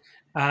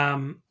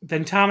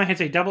 Then Tama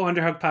hits a double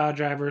underhook pile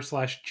driver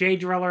 / J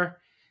Driller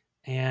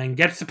and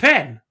gets the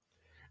pin.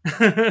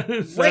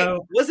 Wait,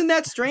 wasn't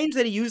that strange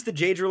that he used the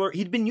J Driller?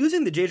 He'd been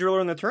using the J Driller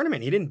in the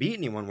tournament. He didn't beat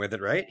anyone with it,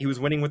 right? He was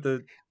winning with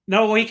the.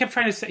 No, well, he kept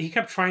trying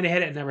to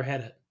hit it and never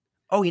hit it.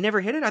 Oh, he never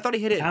hit it? I thought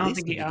he hit it. I don't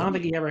think he ever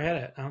hit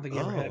it. Ever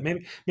hit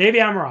it.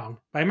 Maybe I'm wrong.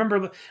 But I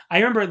remember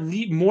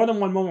more than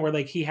one moment where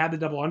he had the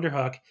double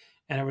underhook,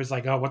 and it was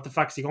oh, what the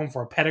fuck is he going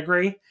for? A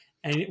pedigree?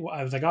 And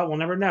I was oh, we'll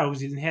never know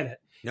because he didn't hit it.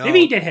 No, maybe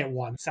he did hit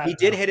once. He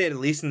did hit it at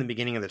least in the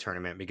beginning of the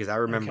tournament, because I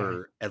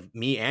remember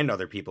me and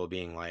other people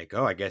being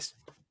oh, I guess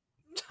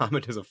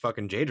Tama does a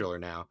fucking J Driller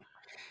now.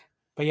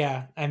 But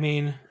yeah, I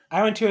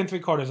went 2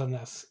 3/4 on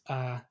this.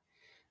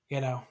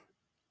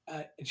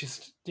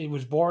 It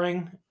was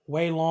boring,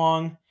 way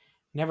long,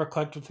 never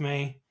clicked with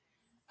me.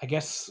 I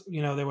guess,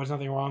 there was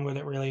nothing wrong with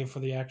it really for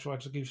the actual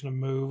execution of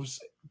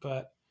moves,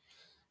 but,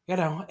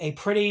 a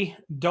pretty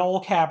dull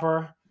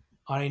capper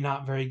on a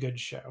not very good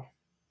show.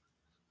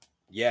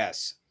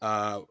 Yes.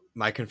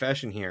 My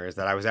confession here is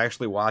that I was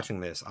actually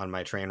watching this on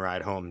my train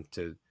ride home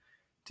to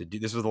do,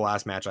 this was the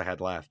last match I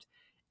had left.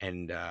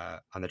 And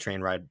on the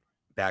train ride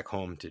back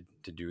home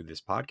to do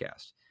this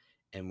podcast.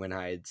 And when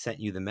I had sent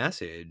you the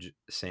message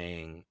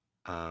saying,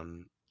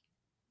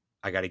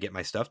 I got to get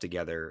my stuff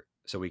together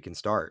so we can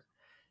start,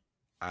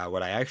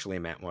 what I actually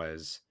meant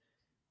was,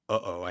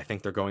 I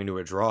think they're going to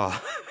a draw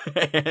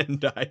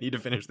and I need to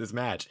finish this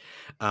match.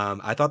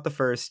 I thought the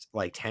first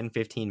like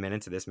 10-15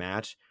 minutes of this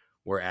match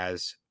were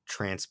as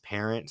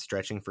transparent,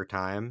 stretching for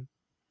time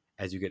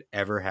as you could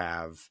ever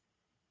have.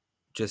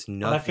 Just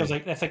nothing. Well, that feels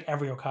like that's like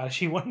every Okada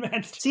G1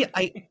 match. See,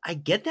 I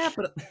get that,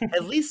 but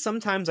at least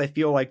sometimes I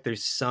feel like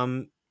there's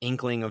some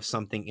inkling of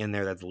something in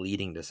there that's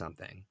leading to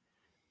something.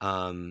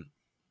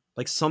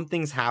 Like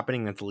something's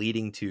happening that's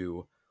leading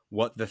to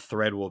what the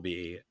thread will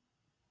be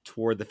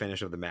toward the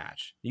finish of the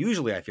match.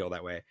 Usually I feel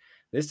that way.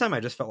 This time I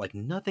just felt like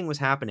nothing was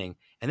happening.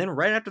 And then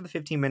right after the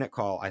 15-minute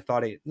call, I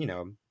thought it,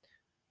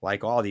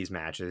 like all these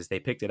matches, they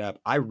picked it up.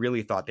 I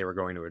really thought they were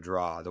going to a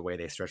draw the way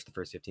they stretched the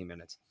first 15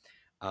 minutes.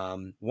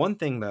 One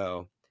thing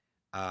though,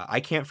 I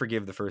can't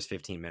forgive the first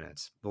 15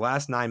 minutes. The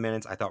last 9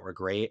 minutes I thought were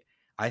great.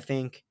 I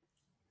think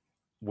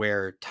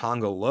where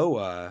Tonga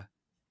Loa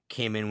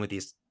came in with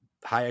these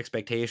high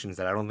expectations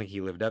that I don't think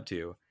he lived up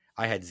to,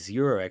 I had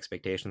zero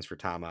expectations for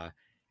Tama,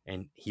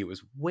 and he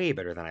was way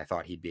better than I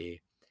thought he'd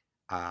be.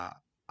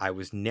 I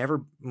was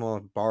never,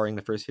 barring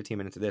the first 15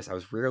 minutes of this, I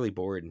was rarely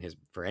bored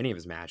for any of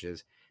his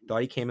matches.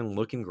 Thought he came in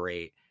looking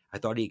great. I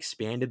thought he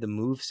expanded the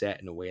move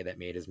set in a way that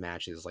made his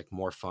matches like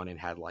more fun and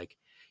had like,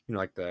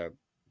 like the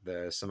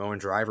Samoan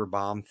driver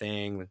bomb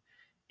thing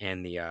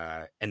and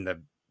the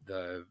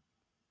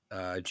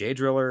J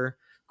Driller,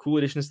 cool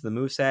additions to the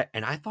move set.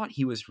 And I thought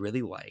he was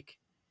really like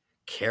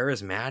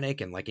charismatic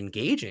and like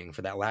engaging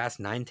for that last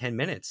 9-10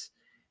 minutes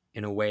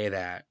in a way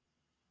that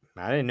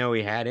I didn't know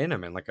he had in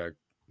him in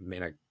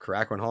a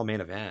Korakuen Hall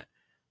main event.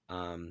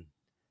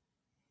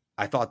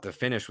 I thought the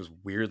finish was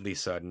weirdly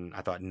sudden.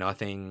 I thought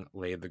nothing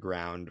laid the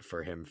ground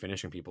for him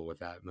finishing people with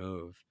that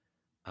move.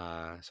 So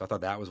I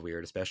thought that was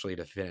weird, especially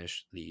to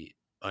finish the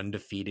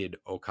undefeated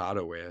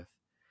Okada with.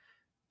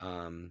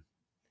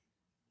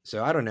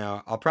 So I don't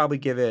know. I'll probably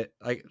give it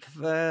like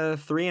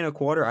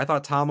 3.25. I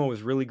thought Tama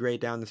was really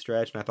great down the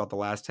stretch, and I thought the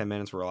last 10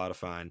 minutes were a lot of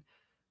fun.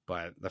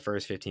 But the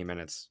first 15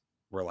 minutes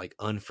were like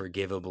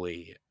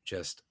unforgivably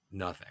just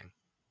nothing.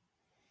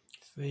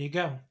 So there you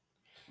go.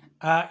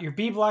 Your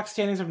B block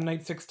standings of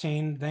night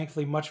 16.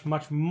 Thankfully, much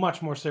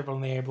more stable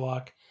than the A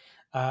block.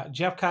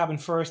 Jeff Cobb in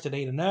first at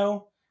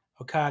 8-0.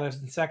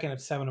 Okada's in second at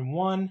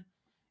 7-1.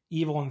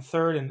 Evil in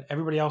third, and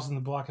everybody else in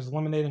the block is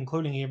eliminated,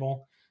 including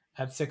Evil,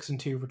 at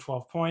 6-2 for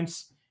 12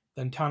 points.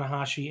 Then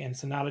Tanahashi and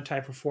Sonata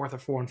tie for fourth at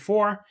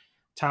 4-4.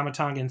 Tama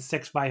Tonga in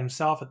sixth by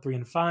himself at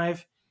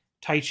 3-5.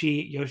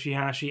 Taichi,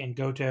 Yoshihashi, and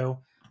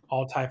Goto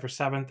all tie for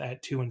seventh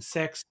at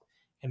 2-6.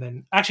 And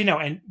then,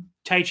 and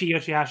Taichi,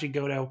 Yoshihashi,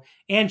 Goto,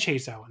 and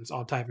Chase Owens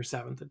all tie for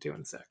seventh at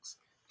 2-6.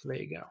 So there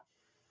you go.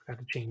 Got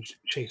to change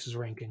Chase's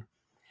ranking.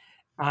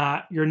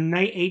 Your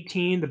night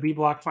 18, the B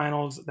block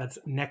finals, that's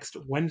next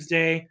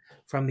Wednesday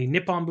from the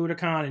Nippon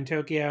Budokan in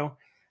Tokyo.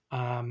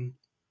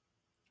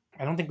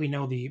 I don't think we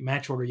know the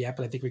match order yet,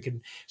 but I think we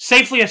can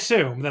safely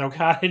assume that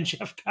Okada and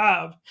Jeff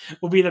Cobb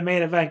will be the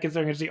main event,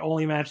 considering it's the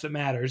only match that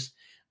matters.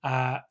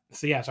 So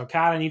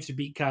Okada needs to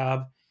beat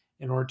Cobb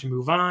in order to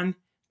move on.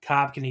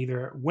 Cobb can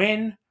either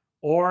win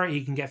or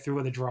he can get through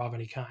with a draw of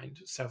any kind.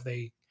 So if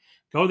they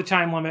go the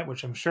time limit,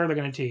 which I'm sure they're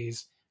going to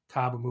tease,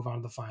 Cobb will move on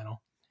to the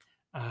final.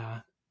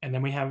 And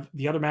then we have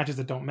the other matches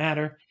that don't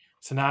matter.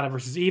 Sonata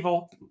versus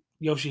Evil,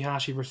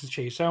 Yoshihashi versus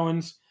Chase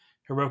Owens,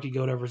 Hiroki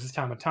Goto versus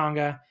Tama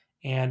Tonga,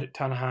 and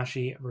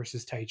Tanahashi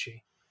versus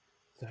Taichi.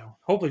 So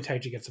hopefully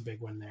Taichi gets a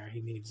big win there. He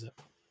needs it.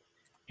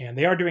 And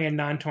they are doing a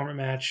non-tournament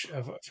match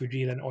of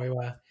Fujita and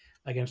Oiwa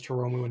against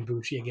Hiromu and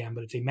Bushi again,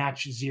 but it's a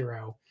match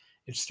 0.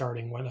 It's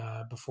starting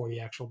before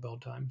the actual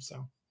build time.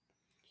 So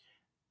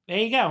there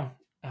you go.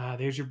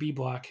 There's your B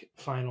block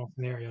final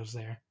scenarios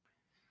there.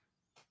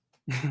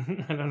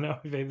 I don't know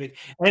if anything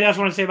else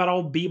want to say about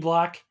old B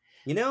block.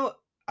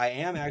 I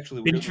am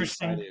actually really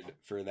excited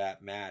for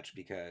that match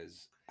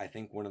because I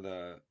think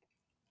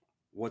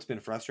what's been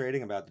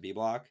frustrating about the B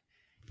block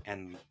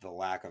and the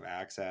lack of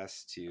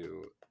access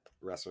to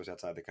wrestlers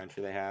outside the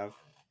country they have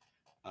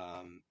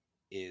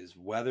is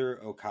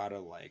whether Okada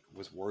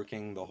was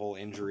working the whole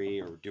injury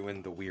or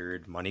doing the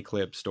weird money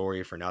clip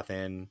story for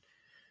nothing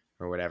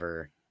or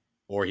whatever,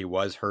 or he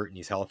was hurt and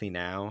he's healthy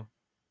now.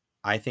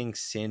 I think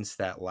since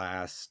that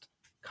last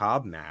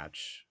Cobb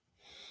match,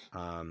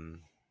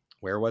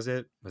 where was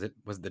it? Was it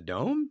the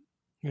Dome?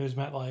 It was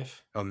MetLife.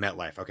 Oh,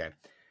 MetLife. Okay.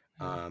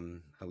 I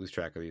lose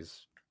track of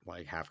these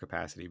half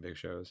capacity big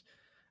shows.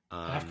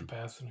 Half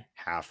capacity.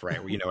 Half, right?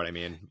 Well, you know what I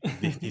mean.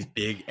 These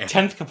big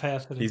 10th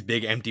capacity. These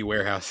big empty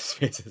warehouse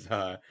spaces.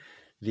 I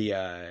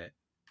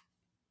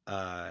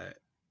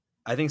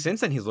think since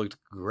then he's looked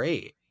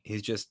great.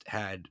 He's just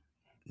had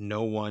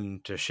no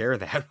one to share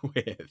that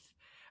with.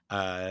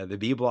 The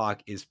B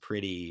block is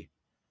pretty,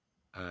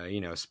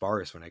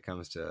 sparse when it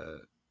comes to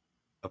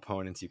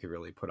opponents you could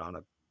really put on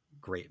a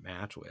great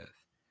match with.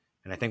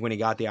 And I think when he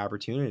got the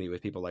opportunity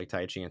with people like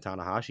Taichi and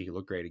Tanahashi, he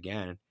looked great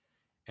again.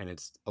 And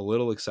it's a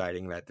little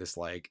exciting that this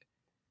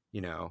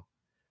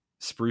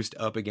spruced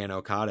up again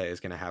Okada is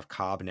going to have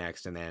Cobb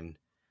next and then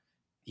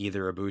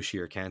either Ibushi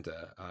or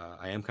Kenta.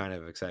 I am kind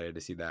of excited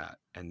to see that.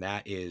 And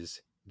that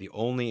is the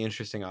only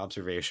interesting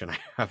observation I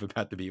have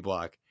about the B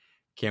block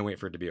Can't wait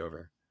for it to be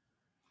over.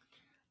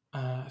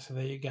 So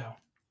there you go.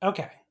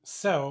 Okay,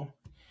 so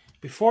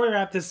before we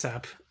wrap this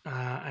up,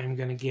 I'm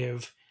going to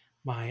give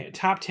my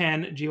top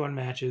 10 G1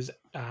 matches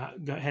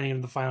heading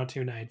into the final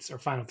 2 nights, or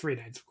final 3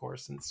 nights, of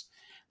course, since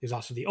there's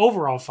also the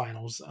overall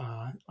finals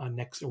on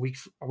a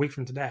week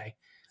from today,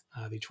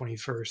 the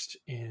 21st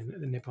in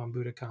the Nippon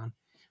Budokan.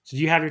 So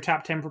do you have your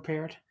top 10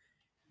 prepared?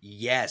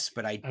 Yes,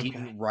 but I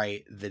didn't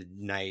write the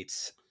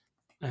nights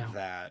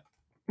that.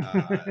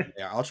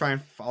 Yeah, I'll try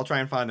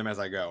and find them as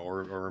I go,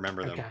 or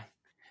remember them. Okay.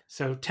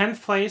 So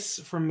 10th place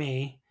for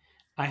me,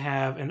 I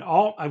have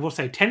I will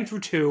say 10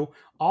 through 2,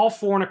 all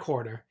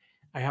 4.25.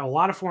 I have a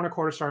lot of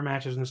 4.25 star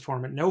matches in this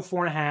tournament. No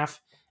 4.5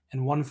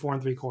 and 1 4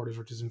 3/4,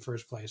 which is in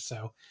first place.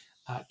 So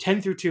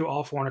 10 through 2,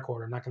 all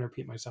 4.25. I'm not going to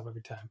repeat myself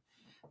every time.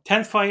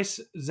 10th place,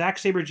 Zack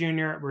Sabre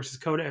Jr. versus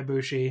Kota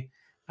Ibushi,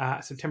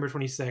 September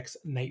 26th,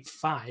 night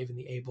 5 in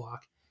the A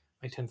block.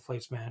 My 10th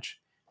place match.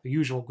 The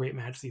usual great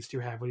match these two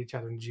have with each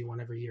other in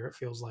G1 every year, it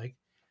feels like.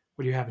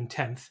 What do you have in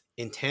 10th?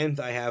 In 10th,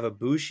 I have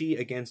Ibushi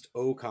against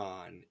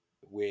Okan,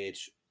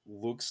 which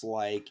looks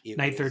like it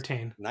Night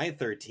 13. Night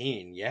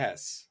 13,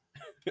 yes.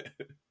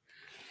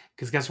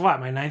 Because guess what?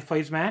 My 9th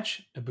place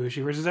match,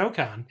 Ibushi versus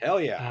Okan.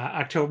 Hell yeah.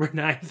 October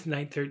 9th,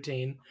 night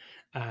 13.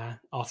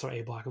 Also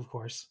A block, of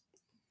course.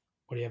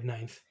 What do you have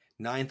 9th?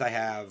 9th, I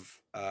have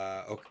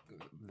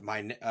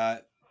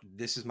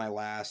this is my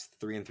last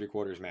 3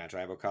 3/4 match.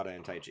 I have Okada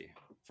and Taichi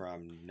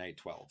from night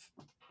 12.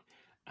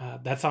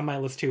 That's on my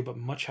list too, but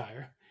much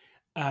higher.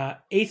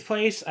 8th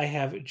place, I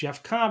have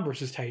Jeff Cobb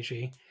versus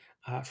Taichi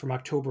from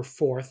October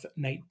 4th,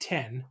 night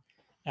 10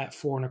 at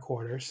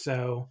 4.25.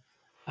 So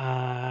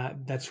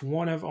that's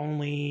one of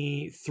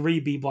only 3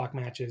 B block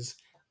matches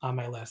on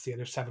my list. The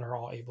other 7 are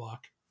all A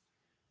block.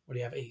 What do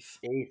you have 8th?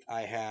 8th,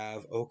 I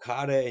have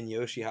Okada and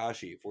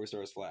Yoshihashi, 4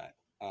 stars flat.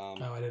 I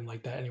didn't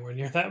like that anywhere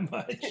near that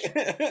much.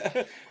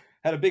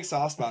 Had a big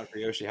soft spot for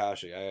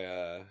Yoshihashi.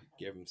 I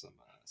gave him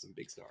some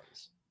big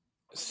stars.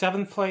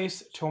 7th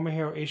place,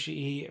 Tomohiro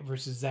Ishii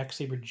versus Zack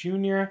Sabre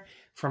Jr.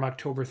 from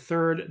October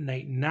 3rd,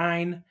 night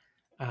 9.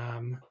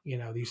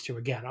 These two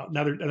again.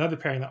 Another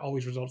pairing that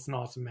always results in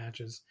awesome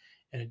matches,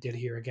 and it did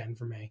here again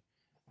for me.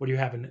 What do you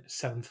have in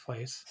 7th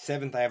place?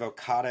 7th, I have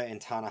Okada and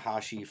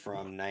Tanahashi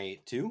from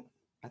night 2.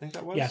 I think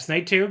that was. Yes,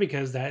 night 2,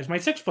 because that is my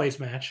 6th place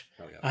match.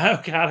 Oh, yeah.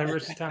 Okada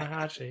versus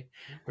Tanahashi.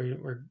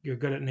 You're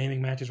good at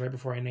naming matches right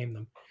before I name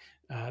them.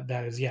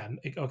 That is,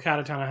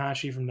 Okada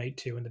Tanahashi from night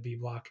 2 in the B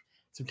block,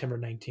 September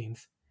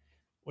 19th.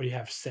 What do you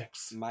have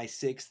 6th? My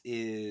 6th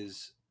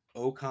is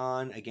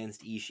Okan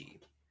against Ishii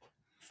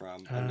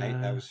from a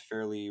night that was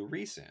fairly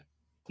recent.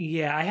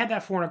 Yeah, I had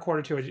that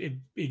 4.25 too.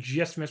 It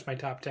just missed my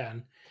top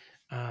 10.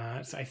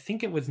 So I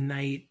think it was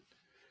night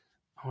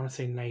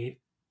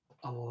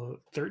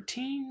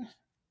 13,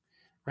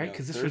 right?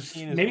 Because this was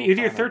maybe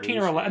either 13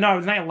 or 11. No, it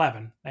was night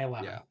 11. Night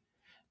 11. Yeah.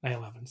 Night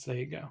 11. So there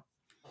you go.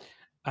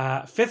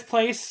 5th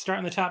place,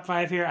 starting the top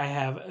 5 here, I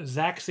have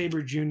Zack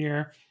Sabre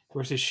Jr.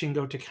 versus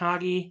Shingo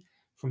Takagi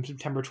from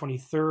September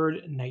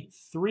 23rd, night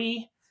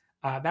 3.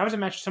 That was a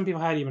match some people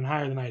had even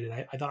higher than I did.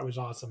 I thought it was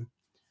awesome.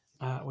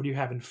 What do you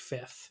have in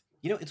 5th?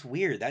 It's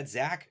weird. That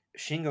Zack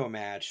Shingo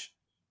match,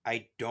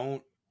 I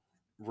don't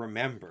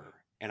remember.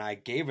 And I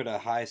gave it a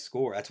high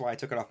score. That's why I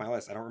took it off my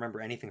list. I don't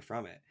remember anything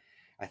from it.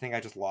 I think I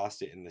just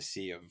lost it in the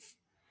sea of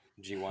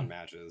G1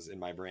 matches in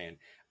my brain.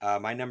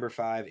 My number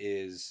 5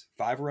 is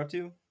 5 we're up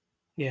to?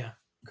 Yeah.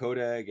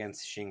 Kota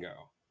against Shingo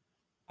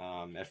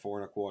at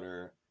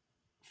 4.25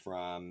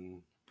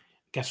 from...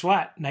 Guess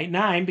what? Night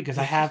 9, because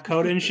I have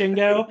Kota and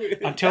Shingo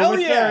October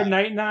 3rd,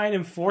 night 9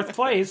 in 4th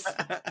place.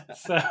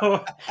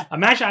 So a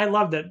match I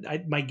loved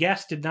it. My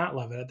guest did not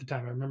love it at the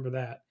time. I remember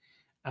that.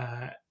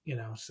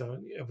 So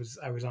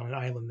I was on an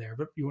island there,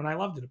 but you and I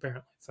loved it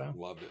apparently. So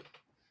loved it.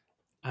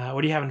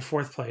 What do you have in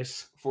 4th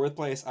place? 4th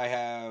place, I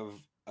have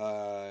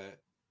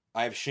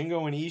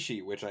Shingo and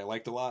Ishii, which I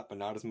liked a lot, but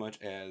not as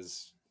much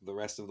as the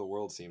rest of the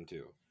world seemed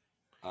to.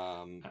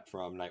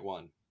 From night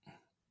 1.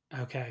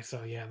 Okay,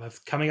 so yeah, that's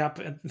coming up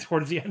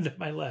towards the end of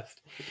my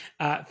list.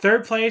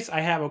 3rd place,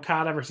 I have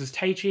Okada versus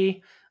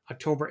Taichi,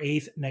 October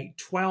 8th, night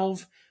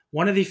 12.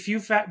 One of the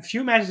few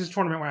matches this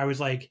tournament where I was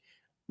like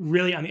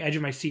really on the edge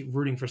of my seat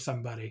rooting for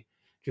somebody.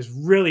 Just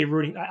really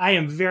rooting. I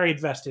am very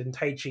invested in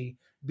Taichi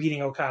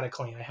beating Okada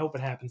clean. I hope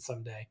it happens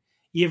someday,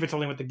 even if it's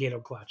only with the Gato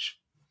clutch.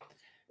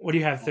 What do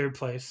you have 3rd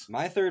place?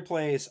 My 3rd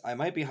place, I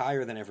might be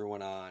higher than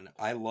everyone on.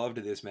 I loved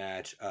this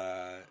match.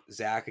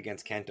 Zack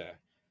against Kenta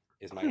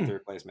is my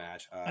 3rd place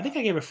match. I think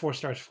I gave it 4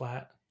 stars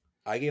flat.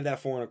 I gave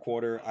that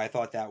 4.25. I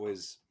thought that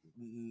was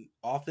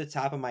off the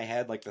top of my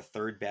head like the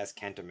 3rd best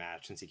Kenta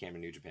match since he came to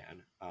New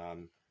Japan.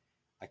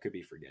 I could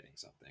be forgetting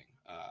something,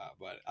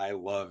 but I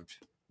loved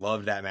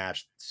that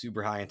match.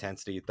 Super high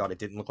intensity. Thought it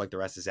didn't look like the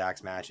rest of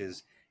Zack's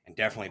matches, and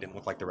definitely didn't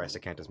look like the rest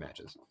of Kenta's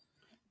matches.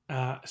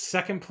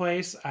 2nd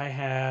place, I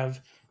have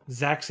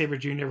Zack Sabre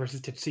Jr.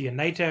 versus Tetsuya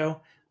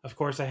Naito. Of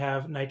course, I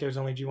have Naito's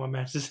only G1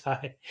 match this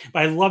high,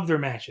 but I love their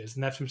matches,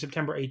 and that's from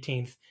September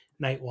 18th,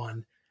 night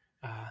 1.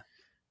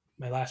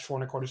 My last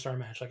 4.25 star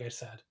match, like I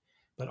said.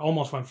 but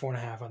almost went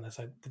 4.5 on this.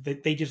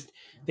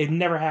 They've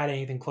never had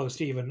anything close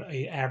to even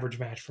an average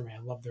match for me. I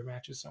love their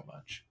matches so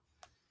much.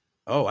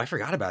 Oh, I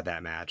forgot about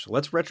that match.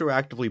 Let's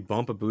retroactively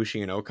bump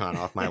Ibushi and Okan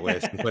off my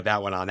list and put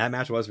that one on. That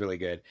match was really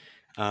good.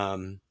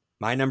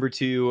 My number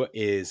 2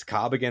 is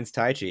Cobb against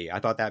Taichi. I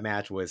thought that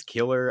match was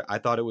killer. I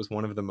thought it was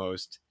one of the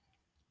most...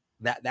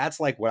 That's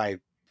like what I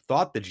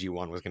thought the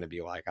G1 was going to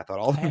be like. I thought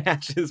all the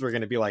matches were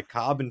going to be like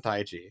Cobb and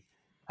Taichi.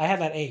 I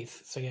had that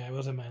 8th, so yeah, it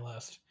was in my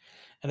list.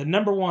 And the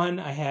number 1,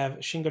 I have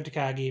Shingo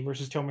Takagi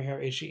versus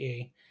Tomohiro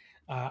Ishii.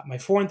 My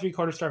 4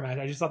 3/4 star match.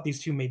 I just thought these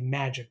two made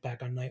magic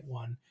back on night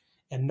 1.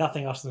 And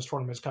nothing else in this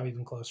tournament has come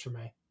even close for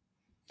me.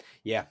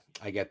 Yeah,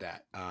 I get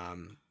that.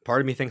 Part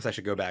of me thinks I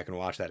should go back and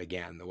watch that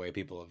again, the way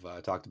people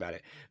have talked about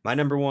it. My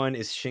number 1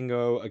 is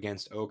Shingo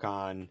against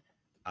Okan.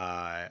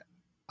 I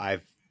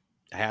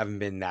haven't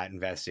been that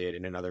invested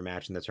in another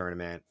match in the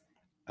tournament.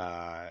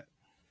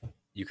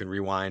 You can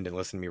rewind and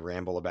listen to me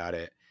ramble about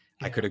it.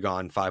 Yeah. I could have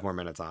gone 5 more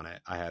minutes on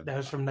it. That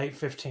was from night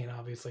 15,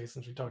 obviously,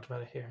 since we talked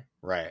about it here.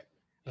 Right.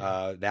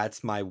 Yeah.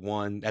 That's my 4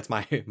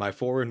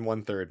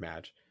 1/3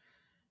 match.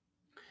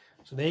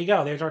 So there you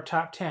go. There's our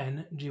top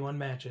 10 G1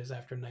 matches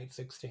after night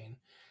 16.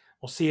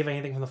 We'll see if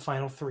anything from the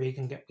final 3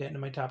 can get into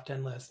my top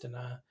 10 list. And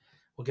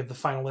we'll give the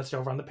final list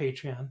over on the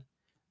Patreon.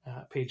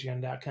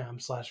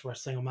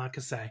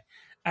 Patreon.com/WrestlingOmakase.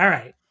 All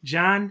right,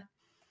 John,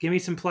 give me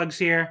some plugs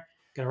here.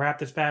 Gonna wrap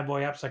this bad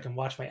boy up so I can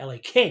watch my LA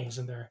Kings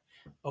in their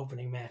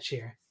opening match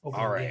here.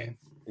 All right, game.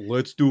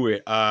 Let's do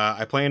it.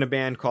 I play in a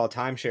band called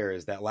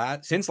Timeshares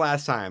that since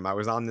last time I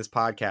was on this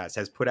podcast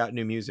has put out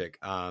new music.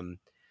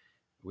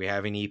 We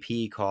have an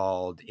EP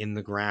called In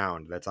the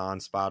Ground that's on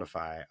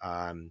Spotify.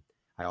 I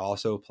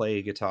also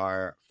play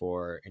guitar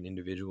for an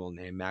individual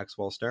named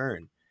Maxwell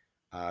Stern,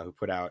 who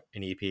put out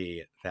an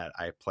EP that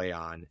I play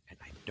on, and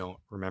I don't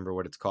remember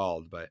what it's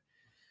called, but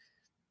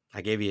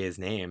I gave you his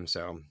name,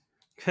 so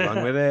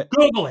run with it.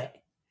 Google it.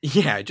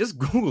 Yeah, just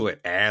Google it,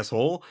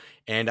 asshole.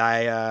 And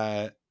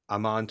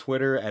I'm on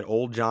Twitter at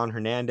Old John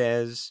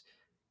Hernandez,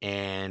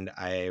 and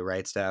I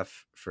write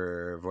stuff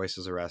for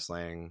Voices of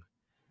Wrestling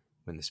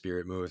when the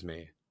spirit moves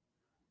me.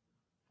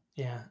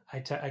 Yeah,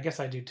 I guess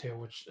I do too,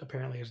 which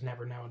apparently is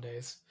never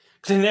nowadays.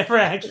 Because I never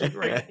actually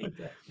write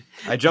anything.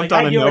 I jumped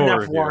on a Noah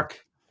review.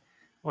 Work.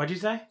 What'd you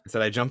say? I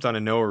said I jumped on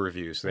a Noah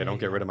review, so they don't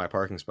get rid of my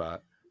parking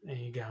spot. There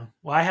you go.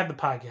 Well, I have the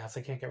podcast.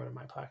 I can't get rid of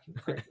my parking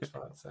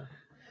spot. So,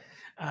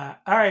 all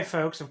right,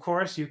 folks. Of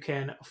course, you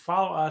can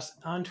follow us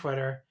on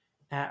Twitter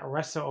at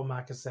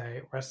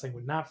WrestleOmakase. Wrestling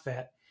would not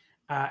fit.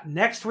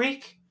 Next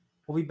week,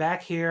 we'll be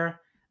back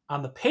here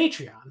on the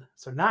Patreon.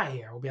 So not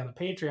here. We'll be on the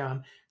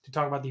Patreon to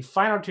talk about the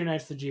final 2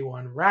 nights of the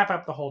G1, wrap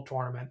up the whole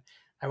tournament.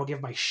 I will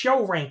give my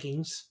show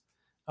rankings.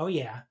 Oh,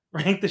 yeah.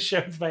 Rank the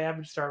shows by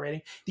average star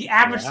rating. The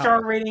average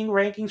star rating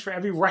rankings for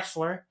every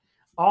wrestler.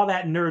 All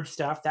that nerd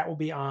stuff. That will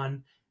be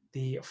on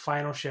the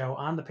final show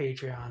on the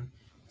Patreon.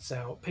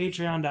 So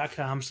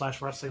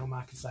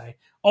patreon.com/WrestlingOmakase.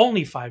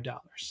 Only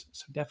 $5.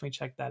 So definitely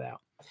check that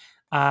out.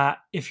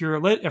 If you're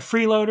a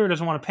freeloader,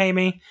 doesn't want to pay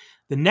me,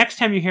 the next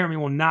time you hear me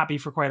will not be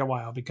for quite a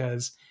while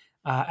because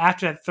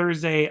after that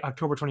Thursday,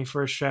 October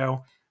 21st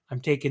show,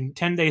 I'm taking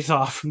 10 days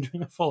off from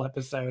doing a full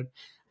episode.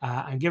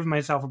 I'm giving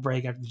myself a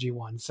break after the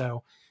G1.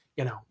 So,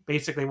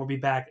 basically we'll be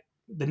back.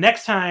 The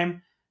next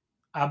time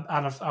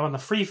on the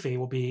free fee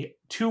will be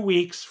 2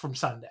 weeks from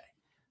Sunday.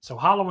 So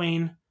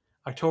Halloween,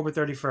 October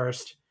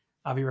 31st,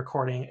 I'll be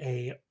recording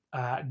a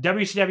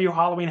WCW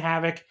Halloween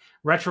Havoc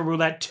Retro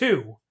Roulette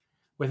 2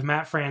 with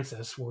Matt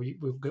Francis.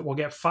 We'll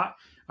get 5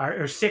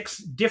 or 6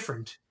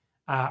 different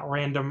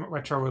random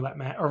Retro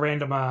Roulette or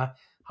random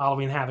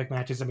Halloween Havoc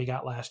matches than we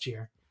got last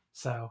year.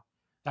 So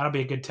that'll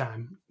be a good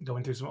time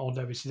going through some old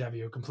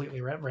WCW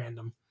completely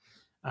random.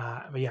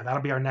 But yeah,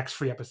 that'll be our next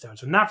free episode.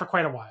 So not for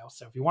quite a while.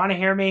 So if you want to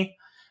hear me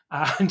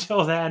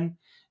until then,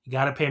 you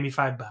got to pay me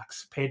 $5.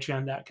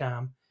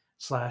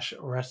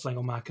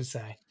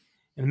 Patreon.com/WrestlingOmakase.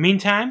 In the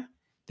meantime,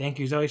 thank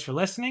you as always for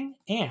listening,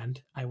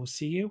 and I will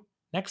see you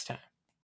next time.